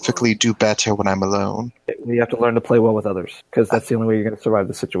specifically do better when I'm alone. We have to learn to play well with others, because that's the only way you're going to survive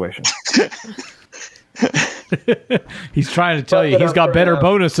the situation. He's trying to tell you he's got better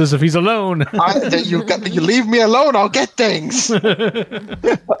bonuses if he's alone. You leave me alone, I'll get things.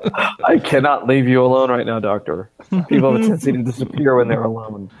 I cannot leave you alone right now, Doctor. People have a tendency to disappear when they're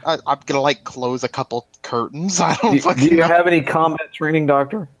alone. I'm gonna close a couple curtains. I don't Do fucking you know. have any combat training,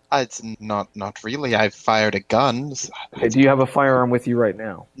 Doctor? It's not really. I've fired a gun. Okay, do you have a firearm with you right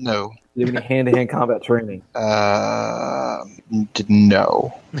now? No. Do you have any hand-to-hand combat training? No.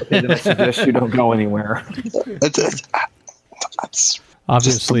 Okay, then I suggest you don't go anywhere.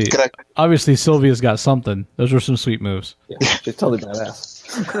 Obviously, Sylvia's got something. Those were some sweet moves. Yeah, she's totally badass.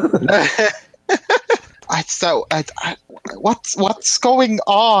 What's going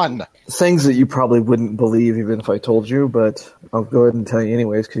on? Things that you probably wouldn't believe even if I told you, but I'll go ahead and tell you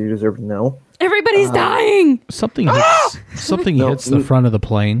anyways because you deserve to know. Everybody's dying! Something hits the front of the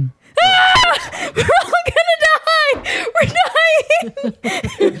plane. We're all gonna die! We're dying!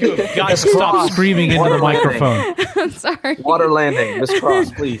 Guys, stop screaming into the microphone. I'm sorry. Water landing, Miss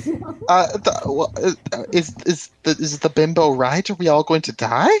Cross, please. Is the bimbo right? Are we all going to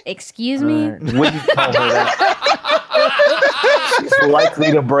die? Excuse me? Wouldn't tell her that. She's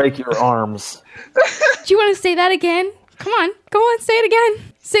likely to break your arms. Do you want to say that again? Come on, go on, say it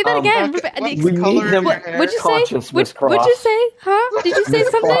again. Say that again. We need him What'd you conscious, say? Miss Cross. What'd you say? Huh? Did you say Miss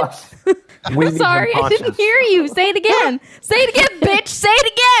something? Cross. We I'm need sorry, him I didn't conscious. hear you. Say it again. Say it again, bitch. Say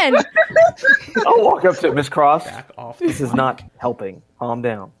it again. I'll walk up to it, Miss Cross. Back off. This is not helping. Calm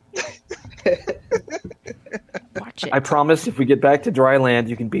down. Watch it. I promise if we get back to dry land,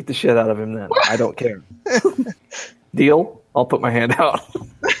 you can beat the shit out of him then. I don't care. Deal? I'll put my hand out.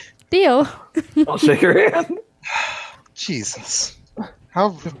 Deal. I'll shake your hand. Jesus. How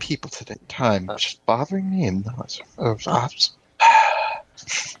are people today? Time just bothering me and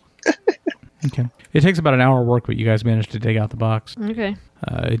Okay. It takes about an hour work, but you guys managed to dig out the box. Okay.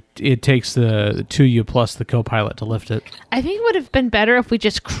 It takes the two of you plus the co-pilot to lift it. I think it would have been better if we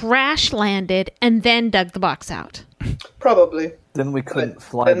just crash landed and then dug the box out. Probably. Then we couldn't But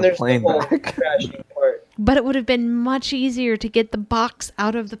fly then the there's plane the whole back. crashing part. But it would have been much easier to get the box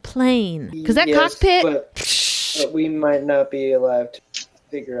out of the plane. Because that Yes, cockpit... but we might not be alive to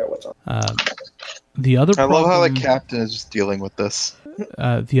figure out what's on. The other I problem, love how the captain is just dealing with this.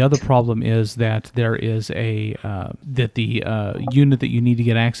 the other problem is that there is the unit that you need to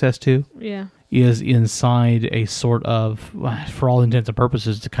get access to Yeah. is inside a sort of, for all intents and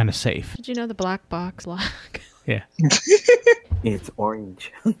purposes, to kind of safe. Did you know the black box black? Yeah. It's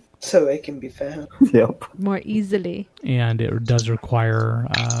orange. So it can be found. Yep. More easily. And it does require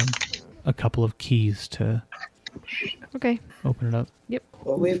a couple of keys to Okay. open it up. Yep.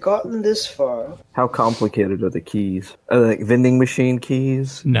 Well, we've gotten this far. How complicated are the keys? Are they like vending machine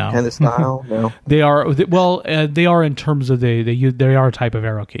keys? No. Kind of style? No. They are they are in terms of they are a type of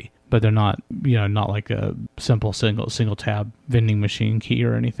arrow key, but they're not not like a simple single tab vending machine key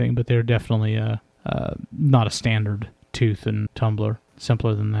or anything. But they're definitely not a standard tooth and tumbler.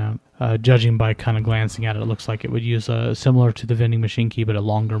 Simpler than that. Judging by kind of glancing at it, it looks like it would use similar to the vending machine key, but a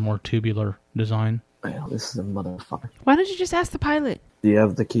longer, more tubular design. Well, this is a motherfucker. Why don't you just ask the pilot? Do you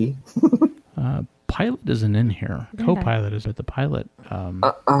have the key? Pilot isn't in here. Yeah. Co-pilot is, but the pilot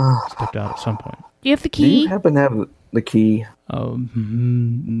stepped out at some point. Do you have the Do you key? happen to have the key?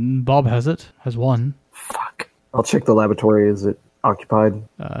 Bob has one. Fuck. I'll check the laboratory. Is it occupied?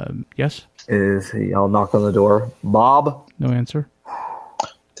 Yes. I'll knock on the door. Bob? No answer.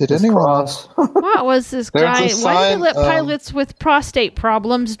 Did Miss anyone Cross? What was this There's a guy? Why do sign, they let pilots with prostate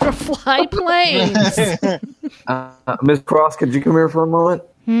problems fly planes? Miss Cross, could you come here for a moment?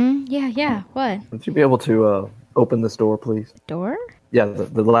 Yeah. What? Would you be able to open this door, please? Door? Yeah,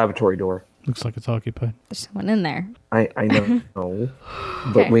 the laboratory door. Looks like it's occupied. There's someone in there. I know, but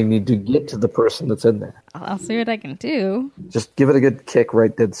Okay. we need to get to the person that's in there. I'll see what I can do. Just give it a good kick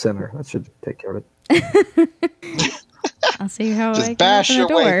right dead center. That should take care of it. I'll see how I just can bash open your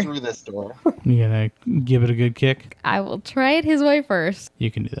the way door. through this door? You gonna give it a good kick? I will try it his way first.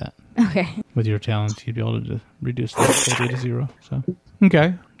 You can do that. Okay. With your talents, you'd be able to reduce the difficulty to 0. So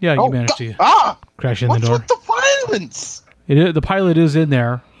okay, yeah, you managed to crash in the What's door. with the violence? The pilot is in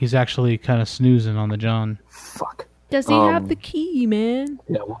there. He's actually kind of snoozing on the John. Fuck. Does he have the key, man?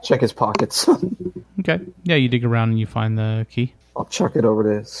 Yeah, we'll check his pockets. Okay, yeah, you dig around and you find the key. I'll chuck it over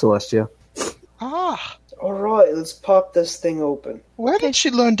to Celestia. All right, let's pop this thing open. Where did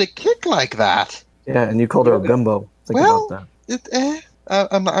she learn to kick like that? Yeah, and you called her a bimbo. Think Well, about that.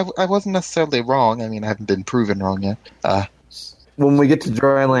 I wasn't necessarily wrong. I mean, I haven't been proven wrong yet. When we get to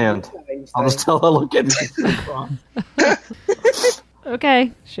dry land, I'll just tell her, look at me.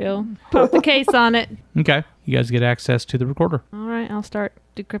 Okay, she'll put the case on it. Okay. You guys get access to the recorder. All right, I'll start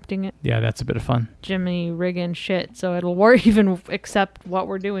decrypting it. Yeah, that's a bit of fun. Jimmy rigging shit, so it'll work even accept what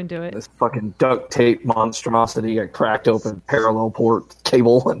we're doing to it. This fucking duct tape monstrosity got cracked open, parallel port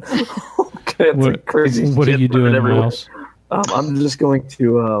cable, and What, crazy. what are shit you doing, everywhere. Miles? I'm just going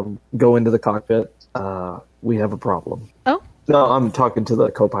to go into the cockpit. We have a problem. Oh? No, I'm talking to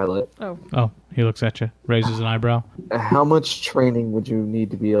the co-pilot. Oh, he looks at you, raises an eyebrow. How much training would you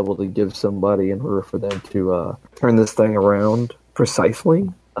need to be able to give somebody in order for them to turn this thing around precisely?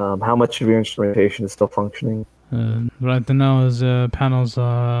 How much of your instrumentation is still functioning? Right now is panels.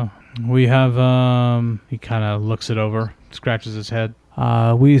 We have. He kind of looks it over, scratches his head.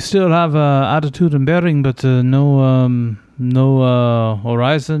 We still have attitude and bearing, but no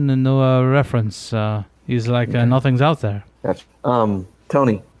horizon and no reference. He's like nothing's out there. Gotcha.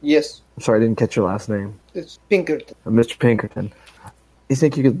 Tony. Yes, I'm sorry, I didn't catch your last name. it's Pinkerton. Mr. Pinkerton. You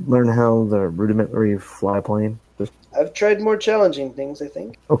think you could learn how the rudimentary fly plane? Just I've tried more challenging things, I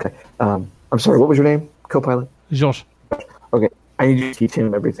think. okay. I'm sorry. What was your name? Co-pilot. Josh. Okay. I need you to teach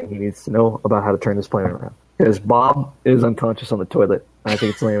him everything he needs to know about how to turn this plane around. Because Bob is unconscious on the toilet. I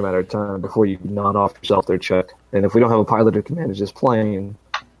think it's only a matter of time before you nod off yourself there, Chuck. And if we don't have a pilot who can manage this plane,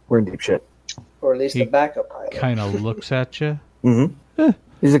 we're in deep shit. Or at least He a backup pilot. Kind of looks at you. Mm-hmm.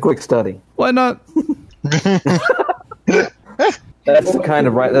 He's a quick study. Why not? That's the kind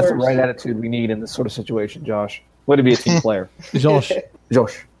of right. That's the right attitude we need in this sort of situation, Josh. Way to be a team player, Josh.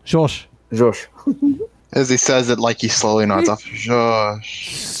 Josh. Josh. Josh. As he says it, like he slowly nods off.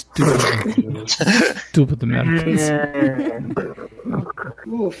 Josh. Stupid Americans.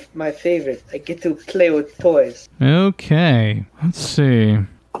 Oof, my favorite. I get to play with toys. Okay. Let's see.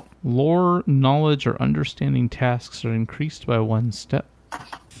 Lore, knowledge, or understanding tasks are increased by 1 step. I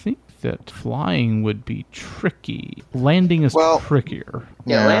think that flying would be tricky. Landing is trickier.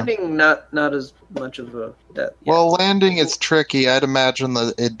 Yeah, landing not as much of a that. Yeah. Well, landing is tricky. I'd imagine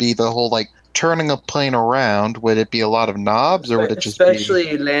that it'd be the whole, like, turning a plane around. Would it be a lot of knobs, or would it just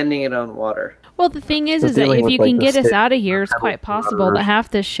especially landing it on water? Well, the thing is So that dealing if with, you like, can the get us stick out of here, it's and quite possible that rudder.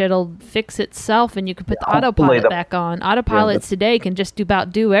 half this shit'll fix itself, and you can put the Hopefully autopilot the- back on. Autopilots today can just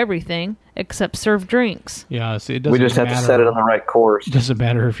about do everything except serve drinks. Yeah, see, it doesn't We just have to matter. set it on the right course. It doesn't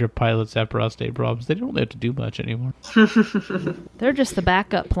matter if your pilots have prostate problems. They don't have to do much anymore. They're just the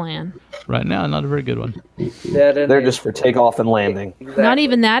backup plan. Right now, not a very good one. They're just for takeoff and landing. Not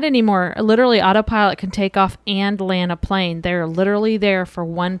even that anymore. Literally, autopilot can take off and land a plane. They're literally there for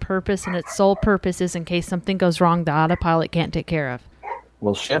one purpose, and its sole purpose is in case something goes wrong, the autopilot can't take care of.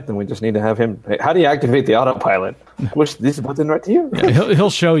 Well, shit, then we just need to have him. Hey, how do you activate the autopilot? Push this button right to you. Yeah,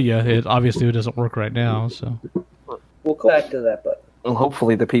 he'll show you. It obviously doesn't work right now, so. We'll come back to that, but Well,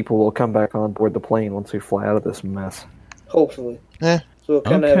 hopefully the people will come back on board the plane once we fly out of this mess. hopefully. Eh. So we'll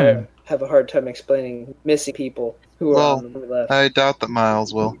kind Okay. of have a hard time explaining missing people who are Well, on the left. I doubt that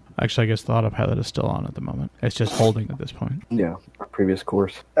Miles will. Actually, I guess the autopilot is still on at the moment. It's just holding at this point. Yeah, our previous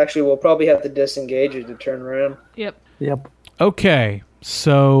course. Actually, we'll probably have to disengage it to turn around. Yep. Yep. Okay,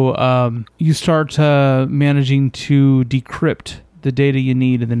 so you start managing to decrypt the data you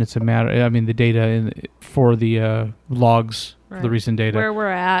need, and then it's a matter. I mean, the data for the logs, for the Right. recent data, Where we're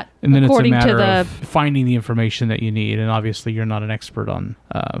at, and then it's a according to matter the of finding the information that you need. And obviously, you're not an expert on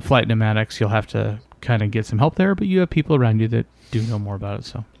flight pneumatics. You'll have to kind of get some help there, but you have people around you that do know more about it,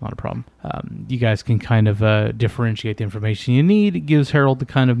 so not a problem. You guys can kind of differentiate the information you need. It gives Harold the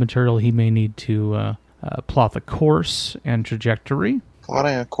kind of material he may need to plot the course and trajectory.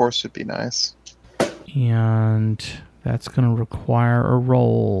 Plotting a course would be nice. And that's going to require a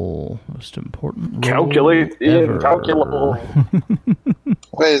roll. Most important roll Calculate ever. incalculable.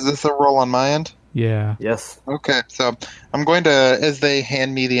 Wait, is this a roll on my end? Yeah. Yes. Okay, so I'm going to, as they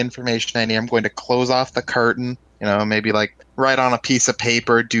hand me the information I need, I'm going to close off the curtain. You know, maybe like write on a piece of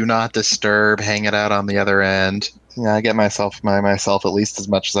paper, "Do not disturb," hang it out on the other end. Yeah, I get myself at least as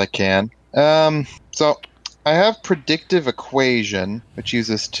much as I can. So I have predictive equation, which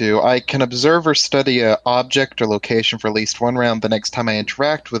uses I can observe or study an object or location for at least one round. The next time I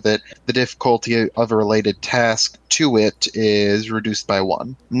interact with it, the difficulty of a related task to it is reduced by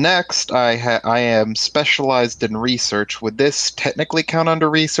 1. Next, I am specialized in research. Would this technically count under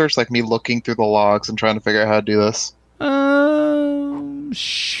research, like me looking through the logs and trying to figure out how to do this?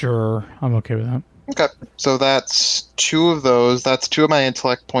 Sure. I'm okay with that. Okay, so that's 2 of those. That's 2 of my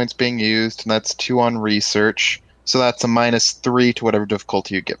intellect points being used, and that's 2 on research. So that's a -3 to whatever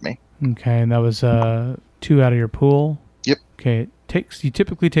difficulty you give me. Okay, and that was 2 out of your pool. Yep. Okay,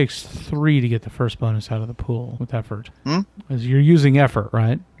 typically takes 3 to get the first bonus out of the pool with effort. Hmm? As you're using effort,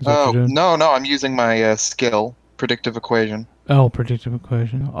 right? Is that what Oh, you're doing? no, I'm using my skill, predictive equation. Oh, predictive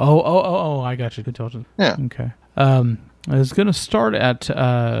equation. Oh, I got you. Intelligence. Yeah. Okay. It's going to start at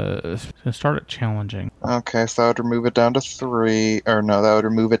challenging. Okay, so that would remove it down to 3. Or no, that would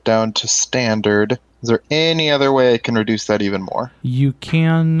remove it down to standard. Is there any other way I can reduce that even more? You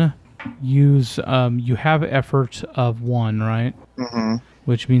can use, you have effort of 1, right? Mm-hmm.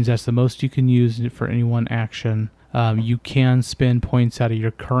 Which means that's the most you can use for any one action. You can spend points out of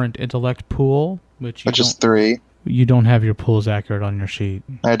your current intellect pool, which is 3. You don't have your pools accurate on your sheet.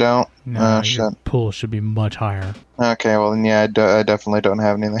 I don't? No, Oh, shit. your pool should be much higher. Okay, well then, yeah, I definitely don't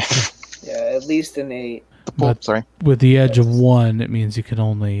have anything. Yeah, at least an 8. Sorry. With the edge of 1, it means you can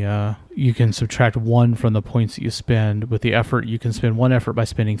only you can subtract 1 from the points that you spend. With the effort, you can spend 1 effort by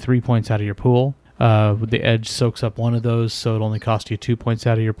spending 3 points out of your pool. With the edge soaks up 1 of those, so it only costs you 2 points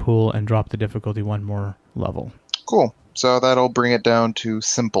out of your pool and drop the difficulty 1 more level. Cool. So that'll bring it down to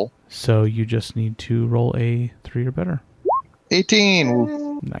simple. So you just need to roll a 3 or better.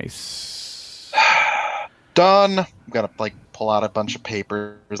 18. Nice. Done. I'm gonna pull out a bunch of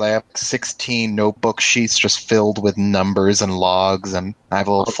papers. I have 16 notebook sheets just filled with numbers and logs, and I have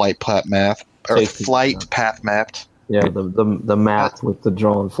a little flight path mapped. Yeah, the map with the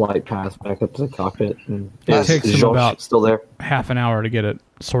drawn flight path back up to the cockpit. And It takes him George about still there. half an hour to get it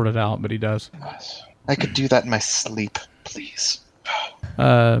sorted out, but he does. I could do that in my sleep, please.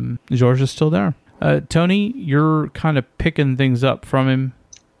 George is still there. Tony, you're kind of picking things up from him.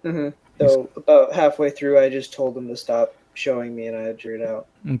 Mm-hmm. So about halfway through, I just told him to stop showing me, and I had drew it out.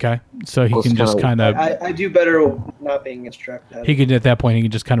 Okay, so he Well, can it's just kinda- kind of I do better not being instructed. he can at that point he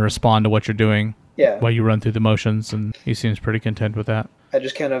can just kind of respond to what you're doing Yeah, while you run through the motions, and he seems pretty content with that. I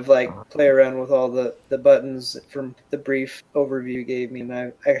just kind of play around with all the buttons from the brief overview you gave me, and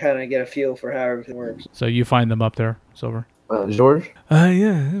I kind of get a feel for how everything works. So you find them up there, Silver. George,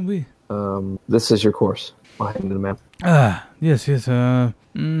 Yeah, we. this is your course behind the map. Yes. To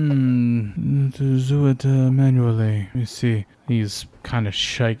do it manually. Let me see. He's kind of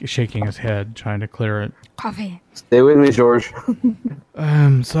shaking his head, trying to clear it. Coffee. Stay with me, George.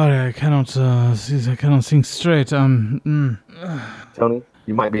 Sorry, I cannot think straight. Tony,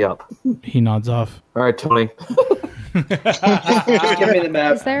 you might be up. He nods off. All right, Tony. Just give me the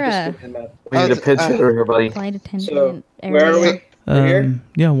map. Is there Just a- give me the map. We need a pitch hitter here, buddy. Flight attendant. So area. where are we? We're here.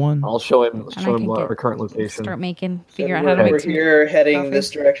 Yeah, 1. I'll show him And I can our get- current location. Start making. So Figure out how to we're make some here, heading coffee. this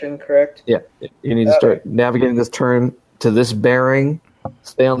direction, correct? Yeah, you need to start navigating this turn to this bearing.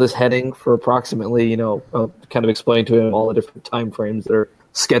 Stay on this heading for approximately, kind of explain to him all the different time frames that are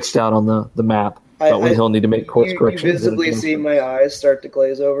sketched out on the map. But when he'll need to make course You corrections. visibly see my eyes start to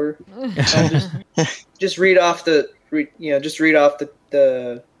glaze over. Just read off the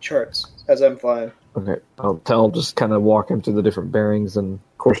charts as I'm flying. Okay, I'll just kind of walk him through the different bearings and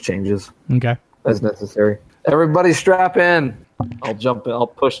course changes Okay. as necessary. Everybody strap in. I'll jump in. I'll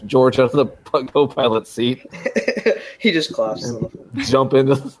push George out of the co-pilot seat. He just claps. Jump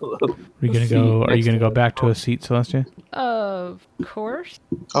into the Are you gonna go back to a seat, Celestia? Of course.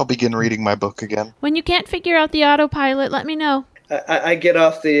 I'll begin reading my book again. When you can't figure out the autopilot, let me know. I get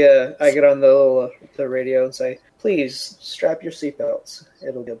off the I get on the little the radio and say, "Please strap your seatbelts.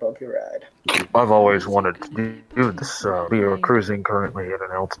 It'll be a bumpy ride." I've always wanted to do this. We are cruising currently at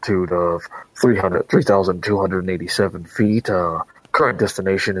an altitude of 3,287 feet. Current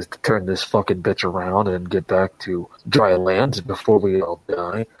destination is to turn this fucking bitch around and get back to dry land before we all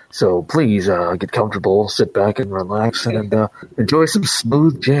die. So please get comfortable, sit back and relax, and enjoy some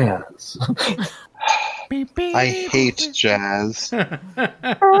smooth jazz. I hate jazz. I'm gonna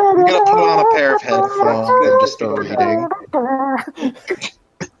put on a pair of headphones and just start reading.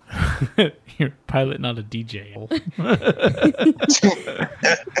 You're a pilot, not a DJ.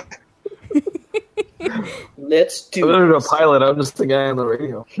 Let's do I'm not a this. pilot. I'm just the guy on the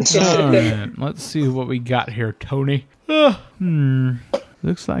radio. Alright, let's see what we got here, Tony.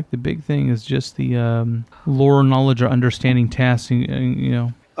 Looks like the big thing is just the lore, knowledge, or understanding tasks.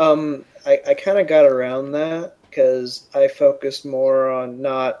 I kind of got around that because I focused more on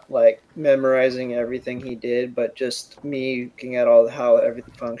not memorizing everything he did, but just me looking at how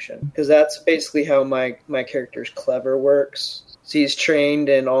everything functioned. Because that's basically how my character's clever works. So he's trained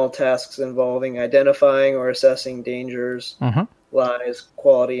in all tasks involving identifying or assessing dangers, lies,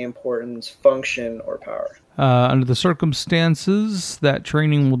 quality, importance, function, or power. Under the circumstances, that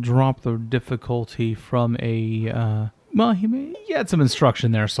training will drop the difficulty from a... he had some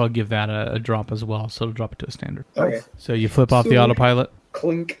instruction there, so I'll give that a drop as well. So it'll drop it to a standard. Okay. So you flip off the autopilot.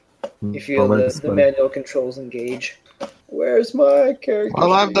 Clink. You feel the manual controls engage. Where's my character?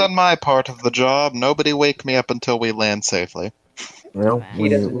 Well, I've done my part of the job. Nobody wake me up until we land safely. Well, He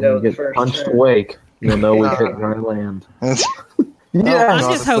when doesn't you, know when the you get first punched turn. awake, you'll know we've hit dry land. I'm Yeah.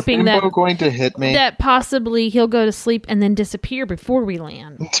 just hoping that going to hit me. that possibly he'll go to sleep and then disappear before we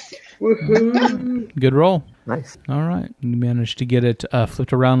land. Woohoo! Good roll. Nice. All right. You managed to get it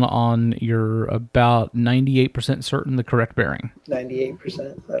flipped around on your about 98% certain the correct bearing.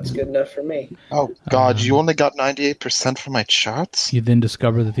 98%. That's good enough for me. Oh, God, you only got 98% for my charts? You then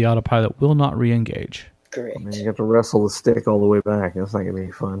discover that the autopilot will not re-engage. Great. I mean, you have to wrestle the stick all the way back. That's not going to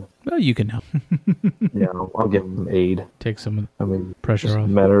be fun. Well, you can help. Yeah, I'll give him aid. Take some of I mean, the pressure just off.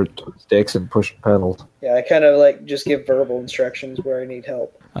 matter of sticks and push pedals. Yeah, I kind of like just give verbal instructions where I need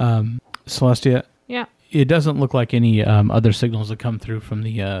help. Celestia, Yeah. it doesn't look like any other signals that come through from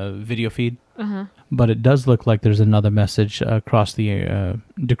the video feed, but it does look like there's another message across the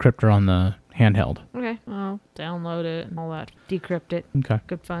decryptor on the handheld. Okay. I'll download it and all that. Decrypt it. Okay.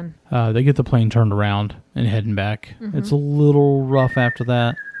 Good fun. They get the plane turned around and heading back. It's a little rough after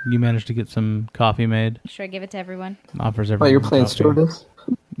that. You managed to get some coffee made. Should I give it to everyone? Offers Oh, everyone you're playing coffee. stewardess?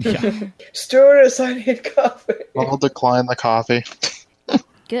 Yeah. Stewardess, I need coffee. I'll decline the coffee.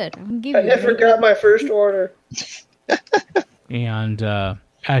 Good. I can give I you never got my first order. And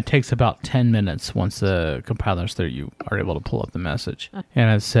it takes about 10 minutes once the compiler's there. You are able to pull up the message. And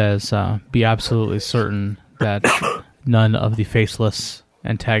it says, be absolutely certain that none of the faceless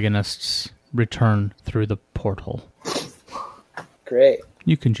antagonists return through the porthole. Great.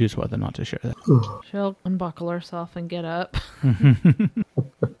 You can choose whether or not to share that. She'll unbuckle herself and get up.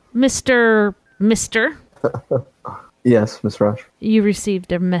 Mister, Yes, Miss Rush. you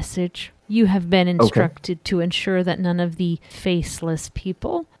received a message. You have been instructed to ensure that none of the faceless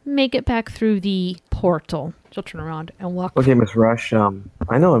people make it back through the portal. She'll turn around and walk. Okay, Miss Rush. I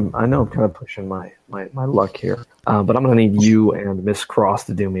know I'm kind of pushing my luck here, but I'm gonna need you and Miss Cross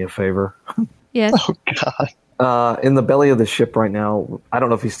to do me a favor. Yes. Oh, God. In the belly of the ship right now, I don't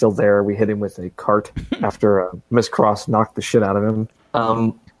know if he's still there. We hit him with a cart after Miss Cross knocked the shit out of him.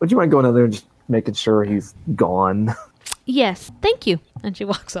 Would you mind going in there and just making sure he's gone? Yes. Thank you. And she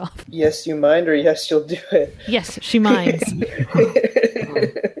walks off. Yes, you mind, or yes, you'll do it. Yes, she minds.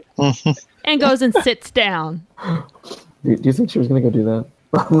 And goes and sits down. Do you think she was gonna go do that?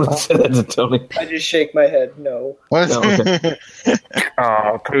 I'm gonna say that to Tony. I just shake my head. No. What? No, okay.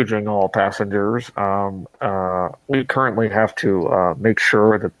 Paging all passengers. We currently have to make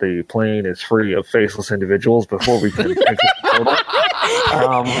sure that the plane is free of faceless individuals before we can exit the portal.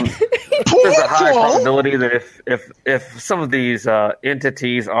 There's a high probability that if some of these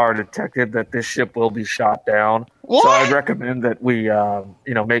entities are detected, that this ship will be shot down. What? So I'd recommend that we,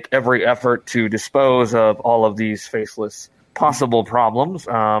 make every effort to dispose of all of these faceless possible problems.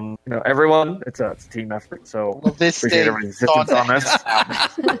 Everyone, it's a team effort. So Well, this appreciate stays everyone's assistance on this.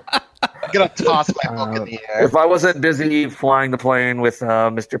 I'm going to toss my book in the air. If I wasn't busy flying the plane with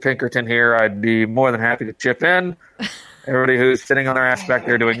Mr. Pinkerton here, I'd be more than happy to chip in. Everybody who's sitting on their ass back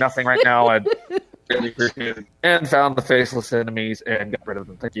there doing nothing right now, I'd really appreciate it. And found the faceless enemies and got rid of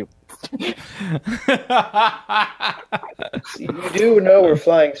them. Thank you. See, you do know we're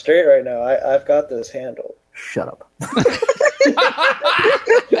flying straight right now. I've got this handled. Shut up.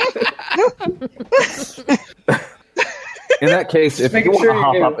 In that case, if you making want sure to you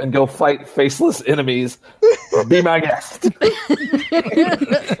hop do. up and go fight faceless enemies, be my guest.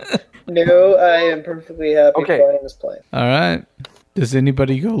 No, I am perfectly happy Okay. flying this plane. All right. Does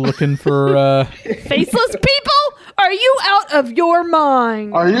anybody go looking for... Faceless people? Are you out of your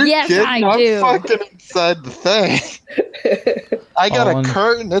mind? Are you Yes, kidding? I I'm do. fucking inside the thing. I got All a in-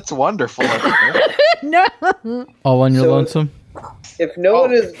 curtain. It's wonderful. No. all on your So- lonesome? If no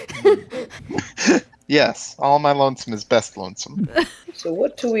one is... Yes, all my lonesome is best lonesome. So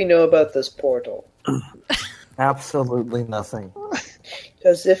what do we know about this portal? Absolutely nothing.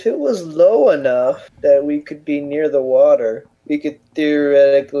 Because if it was low enough that we could be near the water, we could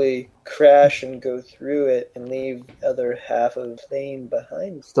theoretically crash and go through it and leave the other half of the plane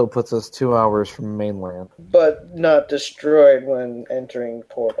behind. Still puts us 2 hours from mainland. But not destroyed when entering the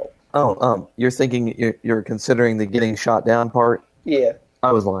portal. Oh, you're thinking you're considering the getting shot down part? Yeah.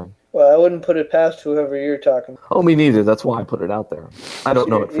 I was lying. Well, I wouldn't put it past whoever you're talking to. Oh, me neither. That's why I put it out there. I don't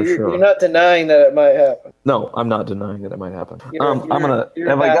know it for You're sure. not denying that it might happen. No, I'm not denying that it might happen. You're I'm gonna. You're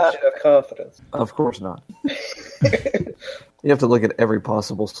Have I got? bastion of confidence. Of course not. You have to look at every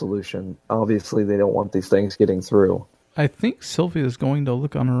possible solution. Obviously, they don't want these things getting through. I think Sylvia is going to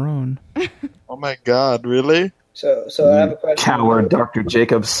look on her own. Oh my God, really? So I have a question. Coward, Dr.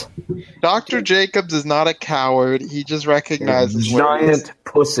 Jacobs. Dr. Jacobs is not a coward. He just recognizes where he is. Giant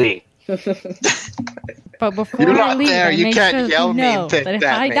pussy. But before You're I not leave, there. I You make can't sure that yell you me and know think that if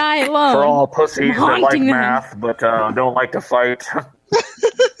at I me. die alone, For all pussies that like haunting them. math but don't like to fight.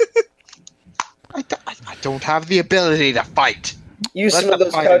 I don't have the ability to fight. Use Let some of the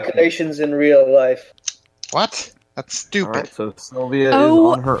those fighting calculations in real life. What? That's stupid. All right, so Sylvia is Oh,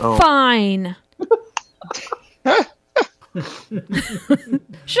 on her own. fine.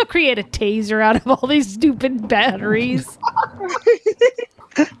 She'll create a taser out of all these stupid batteries.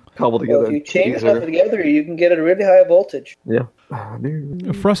 Cobble together. Well, if you chain teaser. enough together, you can get a really high voltage. Yeah.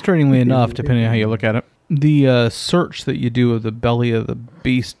 Frustratingly enough, depending on how you look at it, the search that you do of the belly of the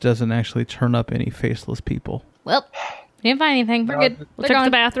beast doesn't actually turn up any faceless people. Well, didn't find anything. We're good. They're Check gone.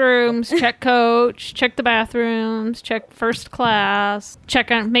 the bathrooms, check coach, check the bathrooms, check first class,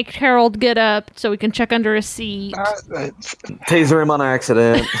 make Harold get up so we can check under his seat. Taser him on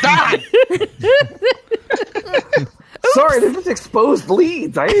accident. Sorry, they're just exposed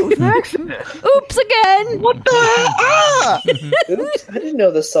leads. It was an accident. Oops again. What the hell? Ah! Oops, I didn't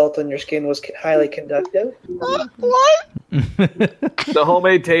know the salt on your skin was highly conductive. What? The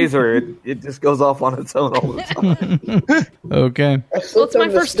homemade taser, it just goes off on its own all the time. Okay. Well, it's my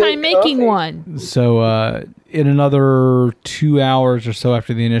first time making one. So in another 2 hours or so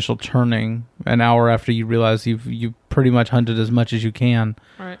after the initial turning, an hour after you realize you've pretty much hunted as much as you can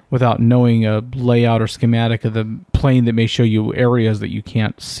Right. without knowing a layout or schematic of the plane that may show you areas that you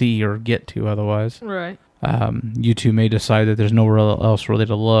can't see or get to otherwise. Right. You two may decide that there's nowhere else really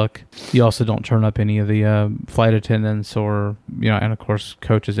to look. You also don't turn up any of the flight attendants or, and of course,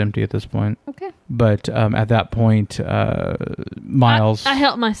 coach is empty at this point. Okay. But at that point, Miles... I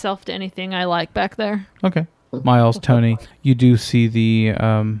help myself to anything I like back there. Okay. Miles, Tony, you do see the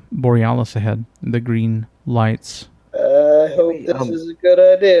Borealis ahead, the green lights. I hope this is a good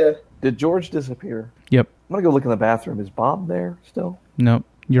idea. Did George disappear? Yep. I'm going to go look in the bathroom. Is Bob there still? Nope.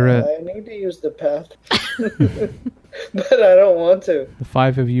 You're it. I need to use the path. But I don't want to. The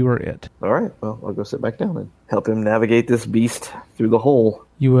 5 of you are it. All right, well, I'll go sit back down and help him navigate this beast through the hole.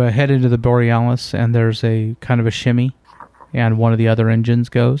 You head into the Borealis, and there's a kind of a shimmy, and one of the other engines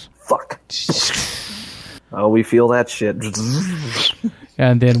goes. Fuck. Oh, we feel that shit.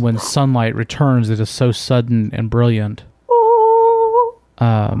 And then when sunlight returns, it is so sudden and brilliant.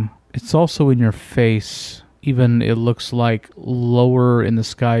 It's also in your face. Even it looks like lower in the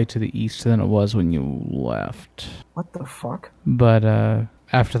sky to the east than it was when you left. What the fuck? But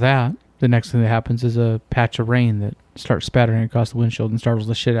after that, the next thing that happens is a patch of rain that starts spattering across the windshield and startles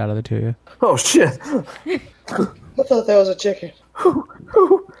the shit out of the two of you. Oh, shit. I thought that was a chicken.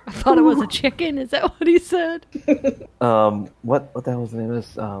 I thought it was a chicken. Is that what he said? What the hell was the name of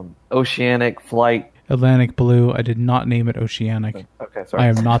this? Oceanic Flight. Atlantic Blue. I did not name it Oceanic. Okay, sorry. I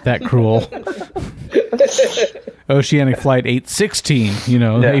am not that cruel. Oceanic Flight 816.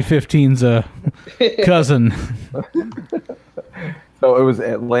 Yeah. 815's a cousin. So it was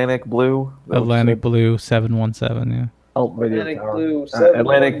Atlantic Blue? Atlantic Blue 717, yeah. Oh, radio Atlantic tower. Blue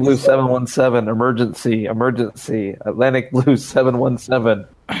Atlantic Blue 717. Emergency. Atlantic Blue 717.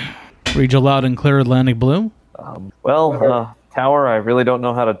 Read you loud and clear, Atlantic Blue. Tower, I really don't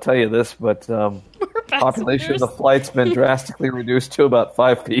know how to tell you this, but population of the flight's been drastically reduced to about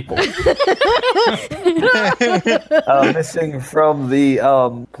 5 people. Missing from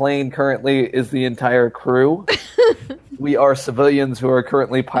the plane currently is the entire crew. We are civilians who are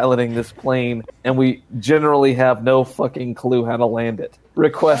currently piloting this plane, and we generally have no fucking clue how to land it.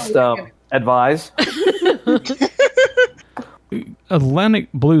 Request advise.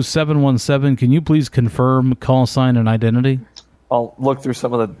 Atlantic Blue 717, can you please confirm call sign and identity? I'll look through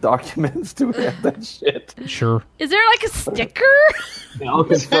some of the documents to have that shit. Sure. Is there like a sticker? I'll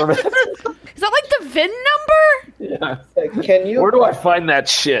confirm it. Is that like the VIN number? Yeah. Can you? Where do I find that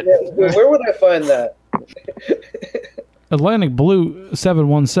shit? Yeah, where would I find that? Atlantic Blue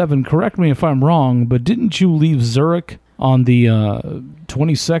 717, correct me if I'm wrong, but didn't you leave Zurich on the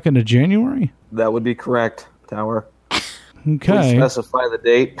 22nd of January? That would be correct, Tower. Please Okay. specify the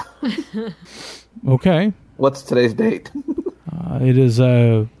date. Okay. What's today's date? It is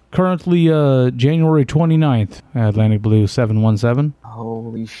currently January 29th, Atlantic Blue 717.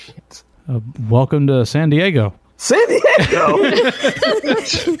 Holy shit. Welcome to San Diego. San Diego?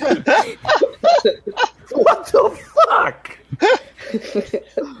 What the fuck?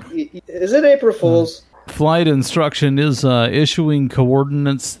 Is it April Fool's? Flight instruction is issuing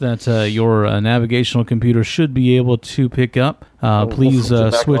coordinates that your navigational computer should be able to pick up. Please switch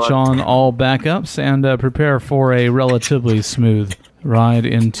it back switch on all backups and prepare for a relatively smooth ride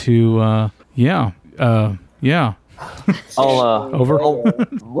into, I'll Over. I'll,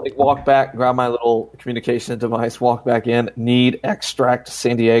 walk back, grab my little communication device, walk back in. Need extract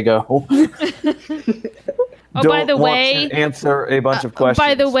San Diego. Oh, don't by the want way, to answer a bunch of questions.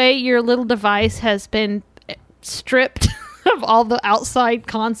 by the way, your little device has been stripped of all the outside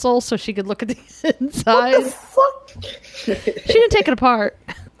console so she could look at the inside. Fuck. She didn't take it apart.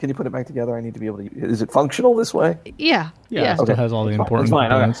 Can you put it back together? I need to be able to. Is it functional this way? Yeah. Yeah, it still has all the important It's fine.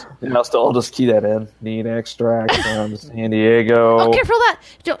 components. Okay. Yeah, I'll just key that in. Need extract from San Diego. Oh, careful of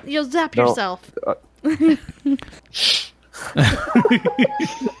that! You'll zap No. yourself.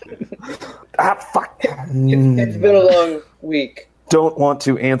 Fuck. It's been a long week. Don't want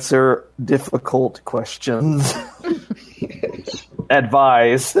to answer difficult questions.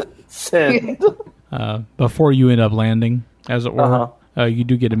 Advise. Send. Before you end up landing, as it were, Uh-huh. you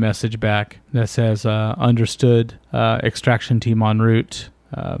do get a message back that says, understood, extraction team en route,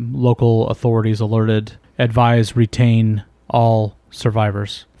 local authorities alerted, advise retain all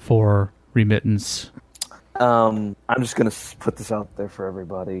survivors for remittance. I'm just going to put this out there for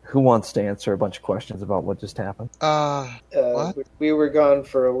everybody. Who wants to answer a bunch of questions about what just happened? What? We were gone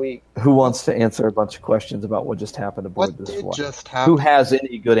for a week. Who wants to answer a bunch of questions about what just happened aboard What this did flight? just happen? Who has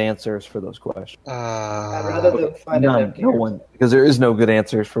any good answers for those questions? I'd rather than find an None. empty No one. Because there is no good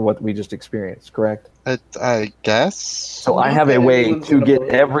answers for what we just experienced, correct? I guess. So I have a way to get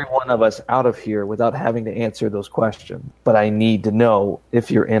every one of us out of here without having to answer those questions. But I need to know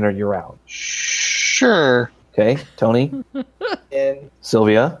if you're in or you're out. Sure. Okay, Tony, And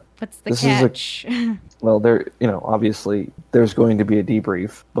Sylvia. What's the This is a- catch? Well, obviously there's going to be a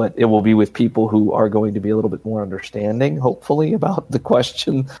debrief, but it will be with people who are going to be a little bit more understanding, hopefully, about the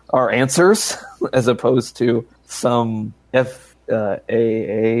question, our answers, as opposed to some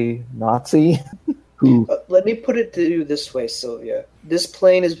FAA Nazi who, let me put it to you this way, Sylvia. This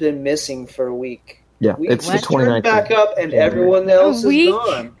plane has been missing for a week. yeah, We it's the turned 2019. back up, and everyone else is week?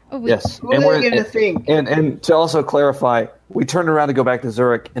 gone. A week. Yes, Who are they going to think? and to also clarify, we turned around to go back to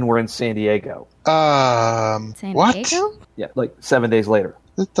Zurich, and we're in San Diego. San What? Diego? Yeah, like 7 days later,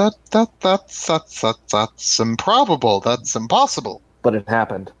 That's improbable. That's impossible. but it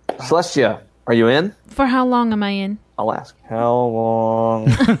happened. Celestia, are you in? For how long am I in? I'll ask. How long?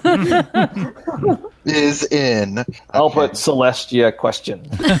 Is in. I'll Okay. put Celestia question.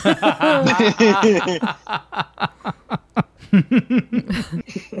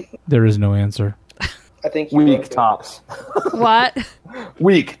 There is no answer. I think you Week both did. tops. What?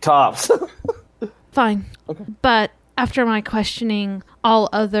 Week tops. Fine. Okay. But after my questioning, all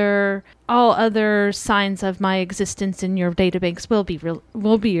other signs of my existence in your databanks will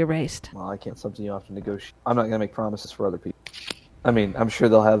be erased. Well, I can't something you have to negotiate. I'm not going to make promises for other people. I mean, I'm sure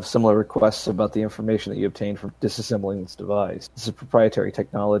they'll have similar requests about the information that you obtained from disassembling this device. This is proprietary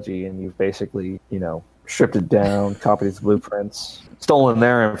technology, and you've basically, stripped it down, copied its blueprints, stolen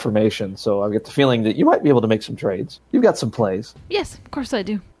their information. So I get the feeling that you might be able to make some trades. You've got some plays. Yes, of course I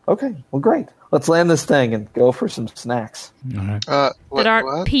do. Okay, well, great. Let's land this thing and go for some snacks. All right. What, that aren't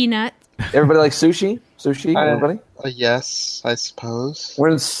what? peanut. Everybody like sushi? Sushi, everybody? Yes, I suppose. We're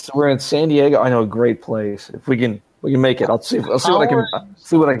in San Diego. I know a great place. If we can make it. I'll see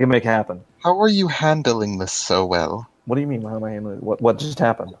what I can make happen. How are you handling this so well? What do you mean? How am I handling it? What just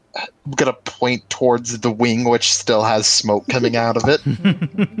happened? I'm gonna point towards the wing, which still has smoke coming out of it.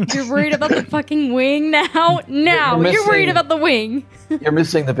 You're worried about the fucking wing now? Now You're you're worried missing- about the wing. You're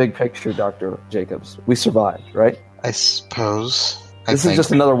missing the big picture, Dr. Jacobs. We survived, right? I suppose. This is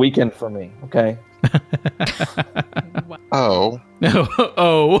just another weekend for me, okay? Oh.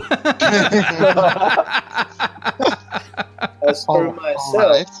 Oh. As for All myself,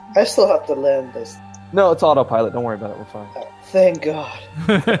 right. I still have to land this. No, it's autopilot. Don't worry about it. We're fine. Oh, thank God.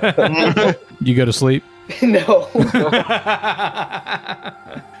 You go to sleep? No.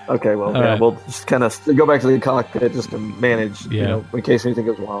 Okay, well, All right. we'll just kind of go back to the cockpit just to manage, Yeah. in case anything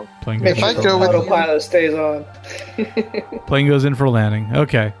goes wrong. Plane Make goes, If sure I go the with you- autopilot stays on. plane goes in for landing.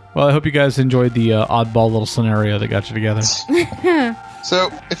 Okay. Well, I hope you guys enjoyed the oddball little scenario that got you together. So,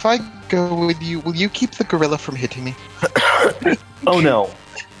 if I go with you, will you keep the gorilla from hitting me? Oh, no.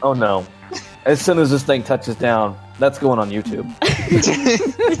 Oh, no. As soon as this thing touches down, that's going on YouTube.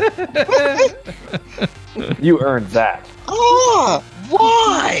 You earned that. Ah!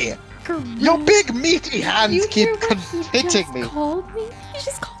 Why? Your big meaty hands You keep hear what he hitting just me. called me? He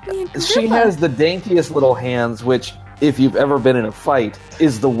just called me a gorilla. She has the daintiest little hands, which, if you've ever been in a fight,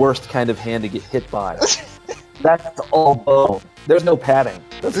 is the worst kind of hand to get hit by. That's all bone. There's no padding.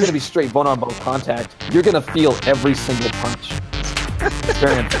 That's going to be straight bone-on-bone contact. You're going to feel every single punch. It's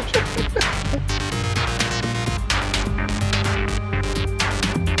very unfortunate.